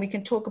you, and we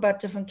can talk about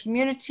different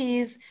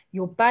communities,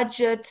 your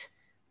budget,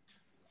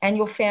 and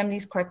your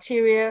family's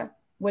criteria.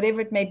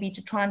 whatever it may be,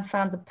 to try and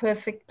find the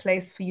perfect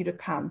place for you to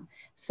come.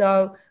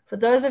 So for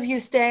those of you who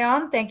stay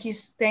on, thank you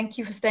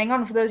for staying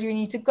on. For those of you who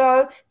need to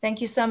go,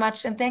 thank you so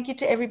much. And thank you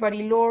to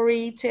everybody,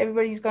 Lori, to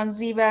everybody who's gone,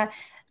 Ziva,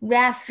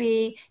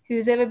 Rafi,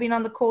 who's ever been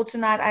on the call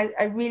tonight.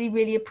 I really,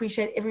 really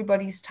appreciate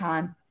everybody's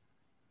time.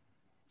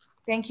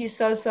 Thank you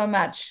so, so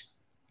much.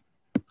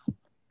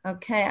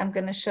 Okay, I'm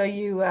going to show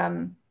you,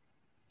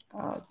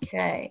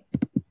 okay.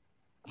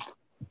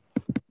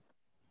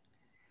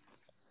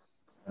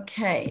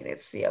 Okay,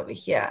 let's see over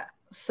here.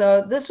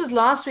 So this was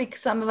last week.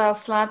 Some of our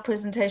slide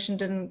presentation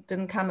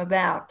didn't come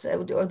about.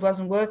 It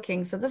wasn't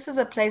working. So this is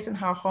a place in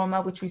Har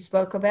Homa, which we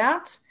spoke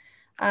about.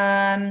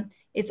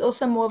 It's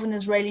also more of an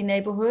Israeli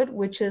neighborhood,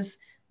 which is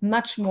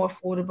much more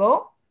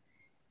affordable.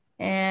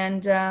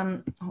 And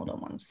hold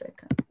on one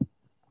second.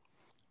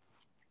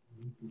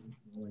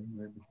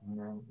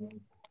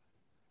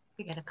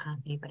 You get a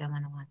coffee, but I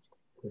want to watch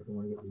this.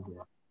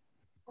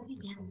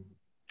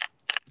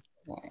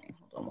 Okay,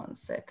 hold on one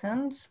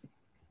second.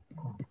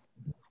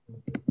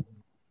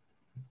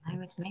 Fine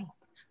with me.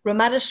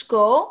 Ramat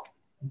Eshkol.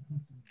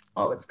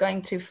 Oh, it's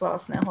going too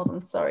fast now. Hold on.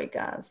 Sorry,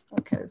 guys.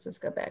 Okay, let's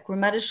just go back.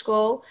 Ramat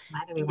Eshkol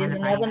is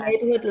another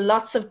neighborhood.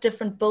 Lots of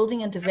different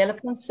building and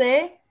developments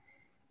there.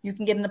 You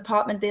can get an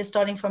apartment there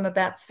starting from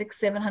about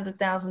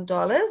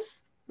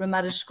 $600,000-$700,000.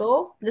 Ramat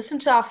Eshkol. Listen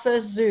to our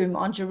first Zoom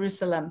on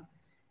Jerusalem.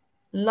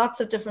 Lots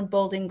of different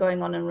building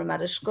going on in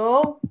Ramat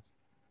Eshkol.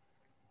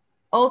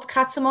 Old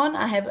Katamon,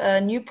 I have a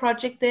new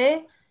project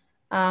there.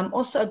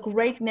 Also a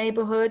great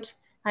neighborhood.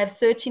 I have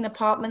 13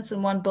 apartments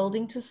in one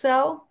building to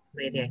sell.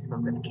 Lately, I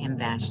spoke with Kim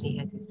Bash.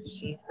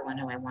 She's the one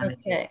who I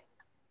wanted to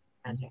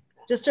project.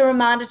 Just a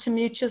reminder to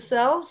mute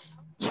yourselves.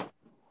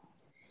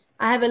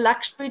 I have a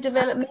luxury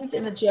development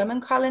in the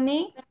German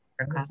colony,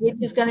 which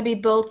is going to be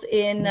built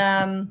in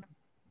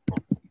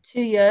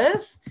 2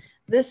 years.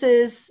 This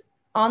is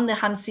on the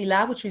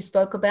Hamsila, which we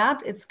spoke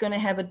about. It's going to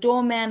have a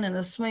doorman and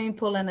a swimming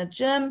pool and a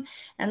gym.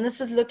 And this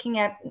is looking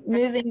at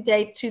moving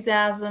date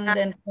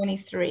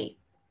 2023.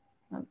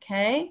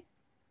 Okay.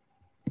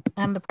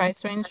 And the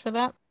price range for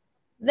that?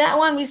 That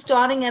one we're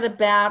starting at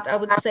about, I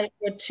would say,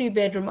 for a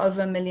 2-bedroom,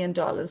 over $1 million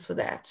for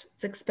that.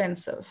 It's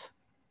expensive.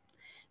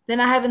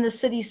 Then I have in the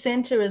city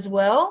center as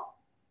well.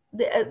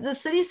 The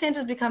city center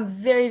has become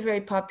very,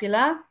 very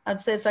popular.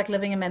 I'd say it's like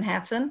living in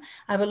Manhattan.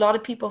 I have a lot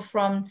of people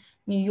from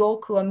New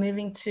York who are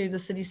moving to the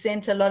city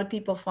center, a lot of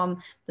people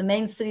from the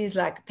main cities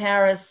like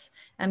Paris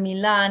and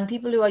Milan,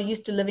 people who are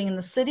used to living in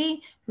the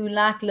city who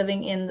like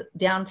living in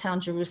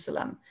downtown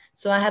Jerusalem.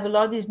 So I have a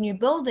lot of these new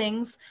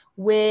buildings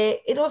where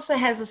it also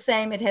has the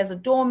same, it has a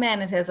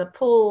doorman, it has a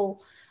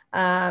pool,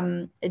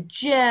 a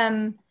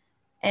gym,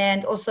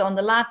 and also on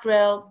the light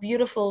rail,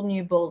 beautiful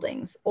new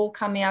buildings all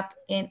coming up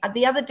in.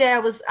 The other day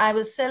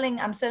I'm selling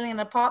an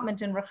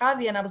apartment in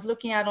Rehavia, and I was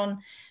looking out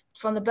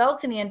from the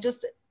balcony and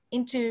just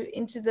into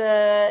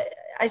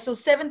I saw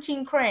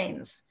 17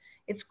 cranes.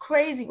 It's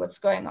crazy what's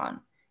going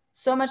on.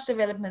 So much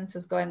development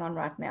is going on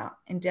right now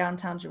in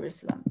downtown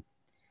Jerusalem.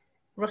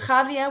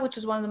 Rehavia, which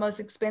is one of the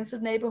most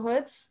expensive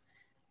neighborhoods.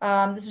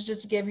 This is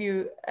just to give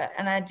you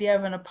an idea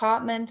of an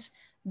apartment.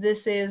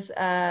 This is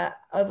over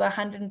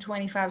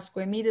 125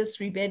 square meters,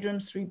 3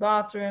 bedrooms, 3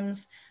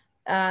 bathrooms.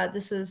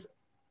 This is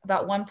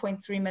about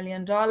 $1.3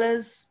 million.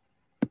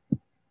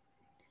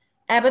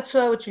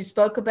 Abattoir, which we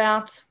spoke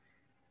about.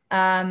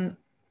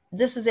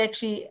 This is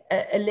actually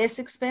a less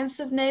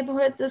expensive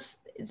neighborhood. It's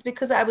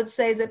because I would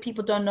say that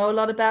people don't know a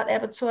lot about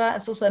Abattoir.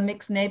 It's also a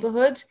mixed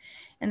neighborhood.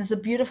 And there's a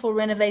beautiful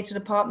renovated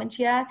apartment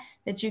here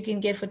that you can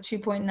get for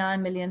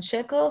 2.9 million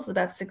shekels,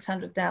 about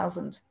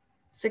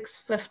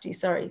 650,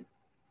 sorry.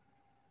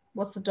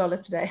 What's the dollar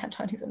today? I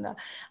don't even know.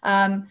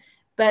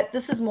 But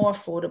this is more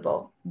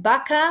affordable.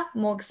 Baka,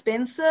 more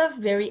expensive,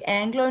 very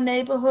Anglo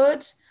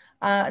neighborhood.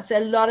 It's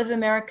a lot of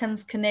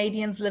Americans,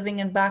 Canadians living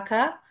in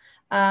Baka.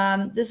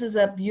 This is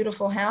a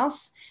beautiful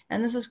house,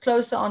 and this is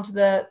closer onto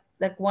the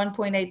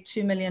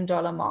 $1.82 million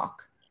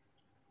mark.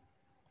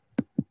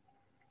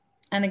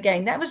 And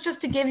again, that was just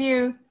to give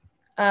you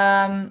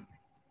an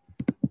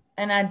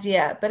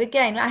idea. But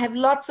again, I have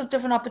lots of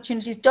different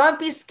opportunities. Don't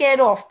be scared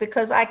off,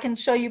 because I can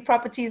show you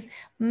properties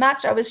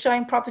much. I was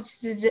showing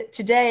properties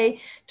today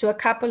to a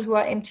couple who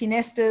are empty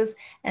nesters,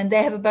 and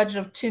they have a budget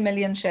of 2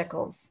 million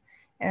shekels.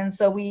 And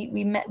so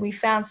we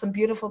found some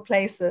beautiful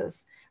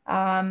places.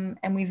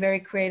 And we're very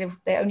creative.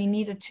 They only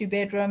need a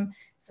 2-bedroom.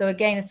 So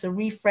again, it's a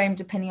reframe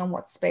depending on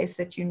what space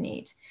that you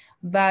need.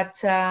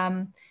 But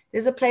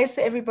there's a place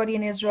for everybody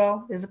in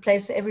Israel. There's a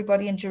place for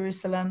everybody in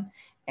Jerusalem.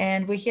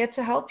 And we're here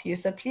to help you.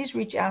 So please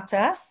reach out to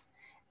us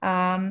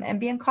and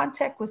be in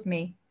contact with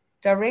me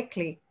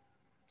directly.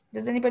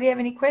 Does anybody have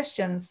any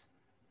questions?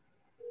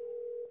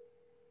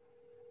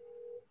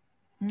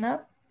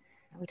 No?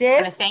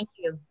 Deb? Thank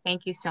you.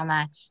 Thank you so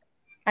much.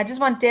 I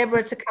just want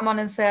Deborah to come on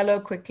and say hello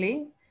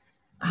quickly.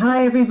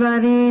 Hi,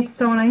 everybody. It's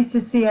so nice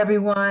to see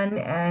everyone.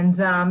 And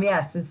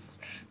yes,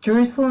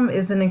 Jerusalem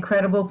is an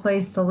incredible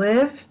place to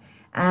live.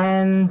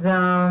 And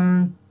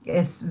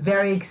it's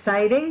very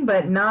exciting,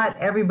 but not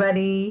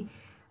everybody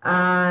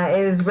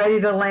is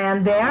ready to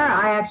land there.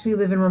 I actually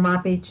live in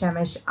Ramat Beit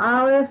Shemesh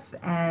Aleph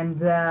and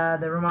the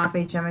Ramat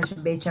Beit Shemesh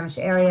and Beit Shemesh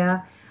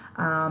area.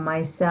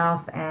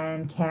 Myself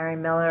and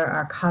Karen Miller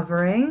are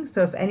covering.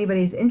 So if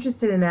anybody's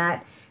interested in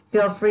that,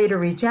 feel free to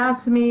reach out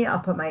to me. I'll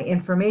put my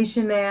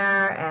information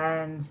there,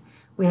 and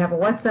we have a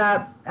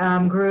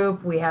WhatsApp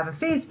group, we have a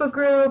Facebook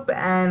group,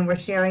 and we're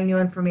sharing new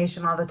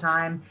information all the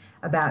time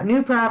about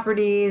new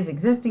properties,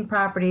 existing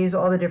properties,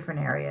 all the different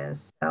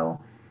areas.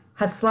 So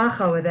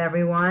Hatzlacha with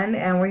everyone,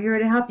 and we're here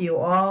to help you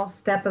all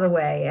step of the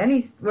way.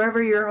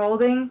 Wherever you're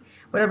holding,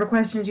 whatever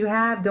questions you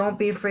have, don't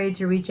be afraid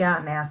to reach out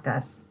and ask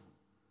us.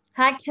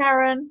 Hi,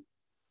 Karen.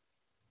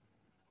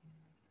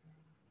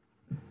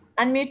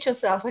 Unmute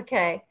yourself.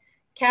 Okay.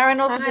 Karen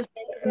also just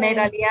made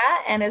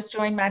Aliyah and has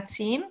joined my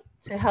team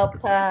to help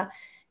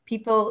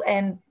people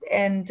and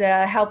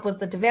help with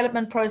the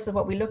development process,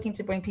 what we're looking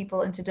to bring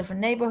people into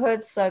different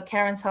neighborhoods. So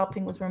Karen's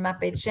helping with Ramat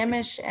Beit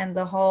Shemesh and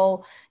the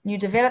whole new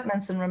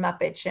developments in Ramat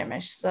Beit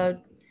Shemesh. So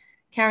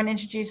Karen,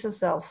 introduce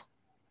yourself.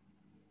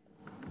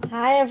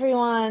 Hi,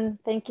 everyone.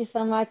 Thank you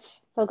so much.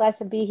 So glad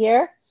to be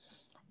here.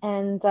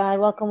 And I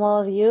welcome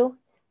all of you,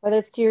 whether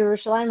it's to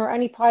Yerushalayim or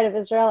any part of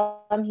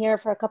Israel. I'm here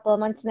for a couple of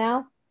months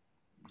now,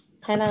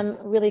 and I'm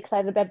really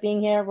excited about being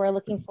here. We're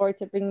looking forward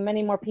to bringing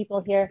many more people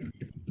here.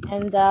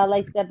 And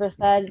like Deborah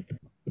said,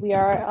 we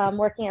are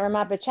working at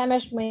Ramat Beit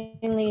Shemesh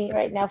mainly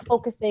right now,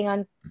 focusing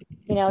on,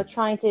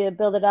 trying to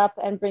build it up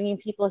and bringing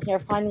people here,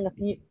 finding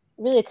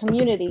really a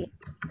community.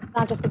 It's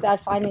not just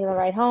about finding the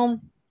right home.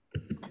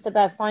 It's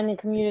about finding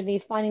community,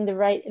 finding the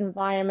right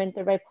environment,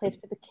 the right place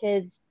for the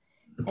kids,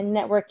 and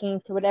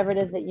networking to whatever it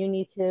is that you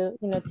need to,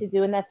 to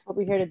do. And that's what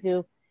we're here to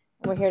do.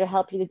 And we're here to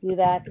help you to do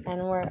that.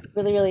 And we're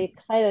really, really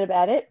excited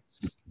about it.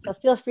 So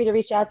feel free to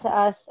reach out to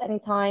us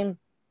anytime.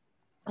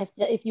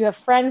 If you have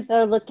friends that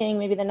are looking,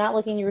 maybe they're not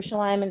looking in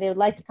Yerushalayim and they would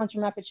like to come to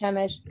Ramat Beit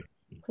Shemesh,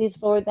 please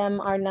forward them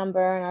our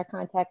number and our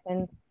contact,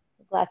 and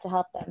we're glad to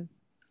help them.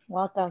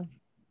 Welcome.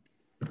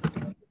 Thank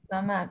you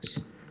so much.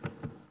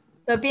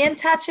 So be in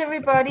touch,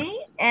 everybody.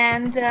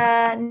 And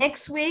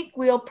next week,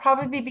 we'll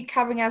probably be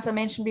covering, as I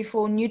mentioned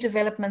before, new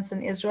developments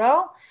in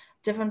Israel,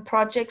 different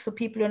projects for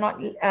people who are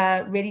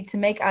not ready to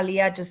make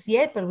Aliyah just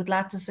yet, but would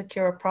like to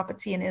secure a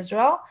property in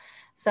Israel.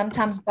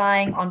 Sometimes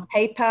buying on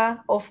paper,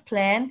 off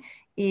plan,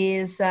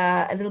 is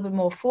a little bit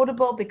more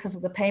affordable because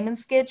of the payment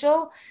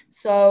schedule.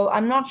 So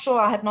I'm not sure,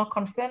 I have not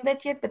confirmed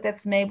that yet, but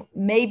that's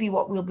maybe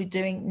what we'll be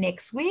doing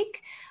next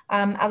week.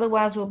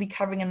 Otherwise, we'll be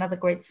covering another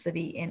great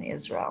city in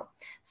Israel.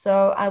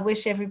 So I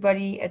wish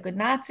everybody a good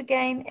night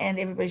again, and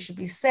everybody should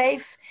be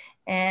safe,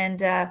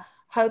 and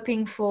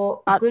hoping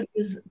for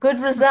good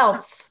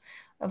results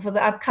for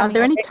the upcoming Are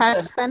there any election.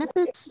 tax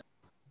benefits?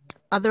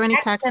 Are there any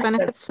tax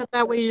benefits for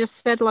that, what you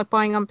just said, like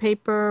buying on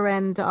paper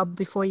and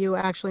before you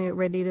actually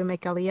ready to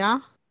make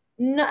Aliyah?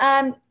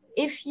 No,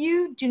 if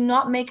you do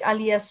not make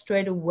Aliyah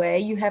straight away,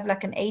 you have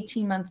like an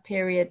 18-month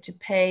period to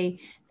pay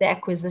the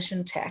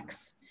acquisition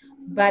tax.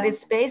 But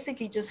it's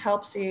basically just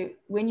helps you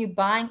when you're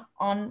buying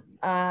on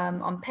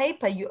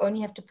paper. You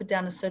only have to put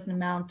down a certain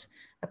amount,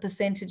 a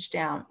percentage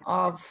down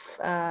of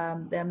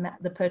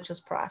the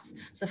purchase price.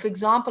 So, for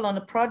example, on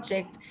a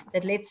project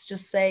that let's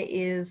just say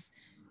is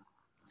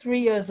 3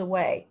 years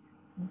away,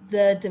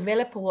 the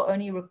developer will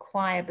only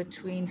require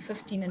between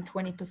 15 and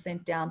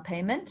 20% down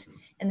payment.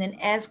 And then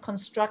as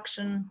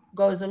construction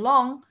goes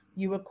along,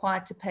 you're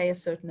required to pay a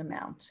certain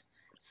amount.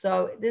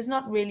 So there's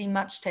not really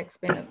much tax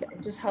benefit.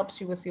 It just helps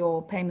you with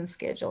your payment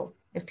schedule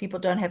if people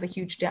don't have a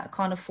huge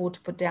can't afford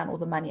to put down all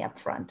the money up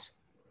front.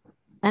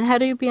 And how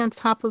do you be on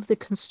top of the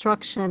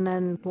construction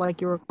and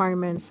like your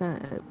requirements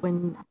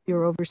when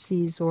you're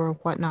overseas or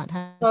whatnot?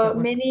 So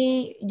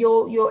many,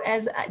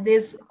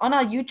 there's on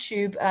our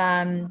YouTube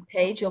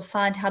page, you'll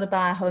find how to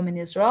buy a home in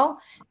Israel.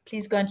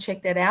 Please go and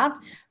check that out.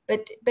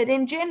 But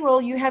in general,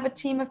 you have a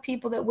team of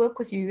people that work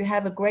with you. You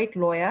have a great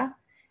lawyer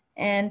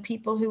and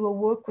people who will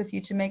work with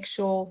you to make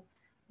sure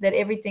that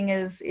everything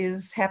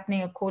is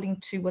happening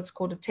according to what's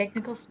called a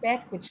technical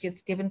spec, which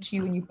gets given to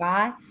you when you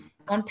buy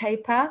on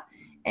paper.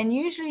 And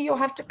usually you'll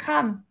have to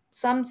come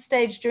some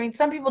stage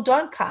some people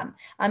don't come.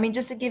 I mean,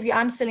 just to give you,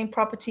 I'm selling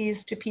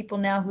properties to people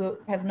now who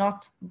have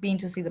not been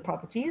to see the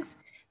properties.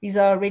 These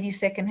are already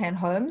secondhand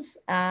homes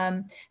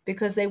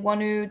because they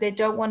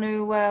don't want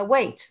to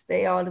wait.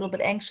 They are a little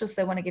bit anxious.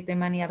 They want to get their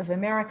money out of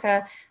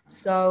America.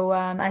 So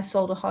I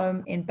sold a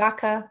home in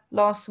Baka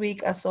last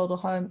week. I sold a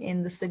home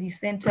in the city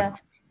center,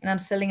 and I'm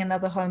selling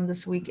another home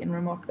this week in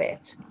Ramat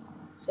Beit.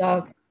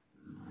 So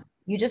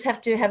you just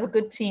have to have a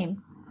good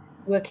team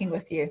working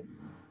with you.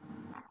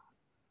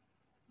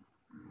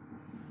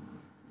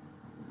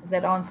 If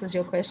that answers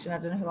your question. I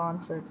don't know who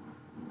answered.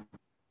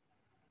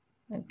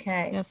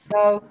 Okay, yes.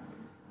 So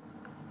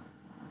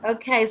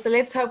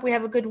let's hope we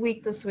have a good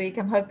week this week.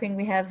 I'm hoping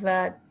we have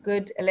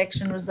good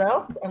election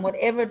results, and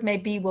whatever it may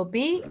be will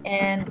be,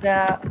 and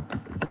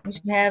we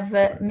should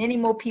have many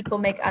more people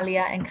make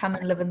Aliyah and come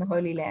and live in the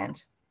Holy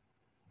Land.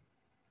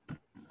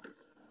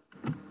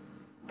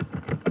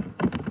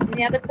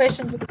 Any other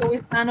questions before we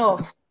sign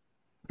off?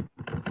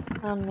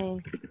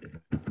 Amen.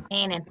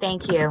 And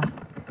thank you.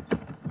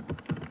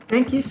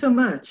 Thank you so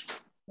much.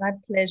 My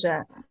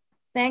pleasure.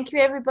 Thank you,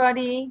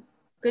 everybody.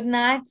 Good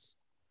night.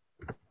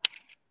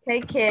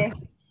 Take care.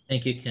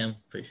 Thank you, Kim.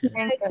 Appreciate it.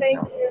 Thanks,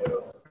 Thank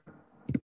you.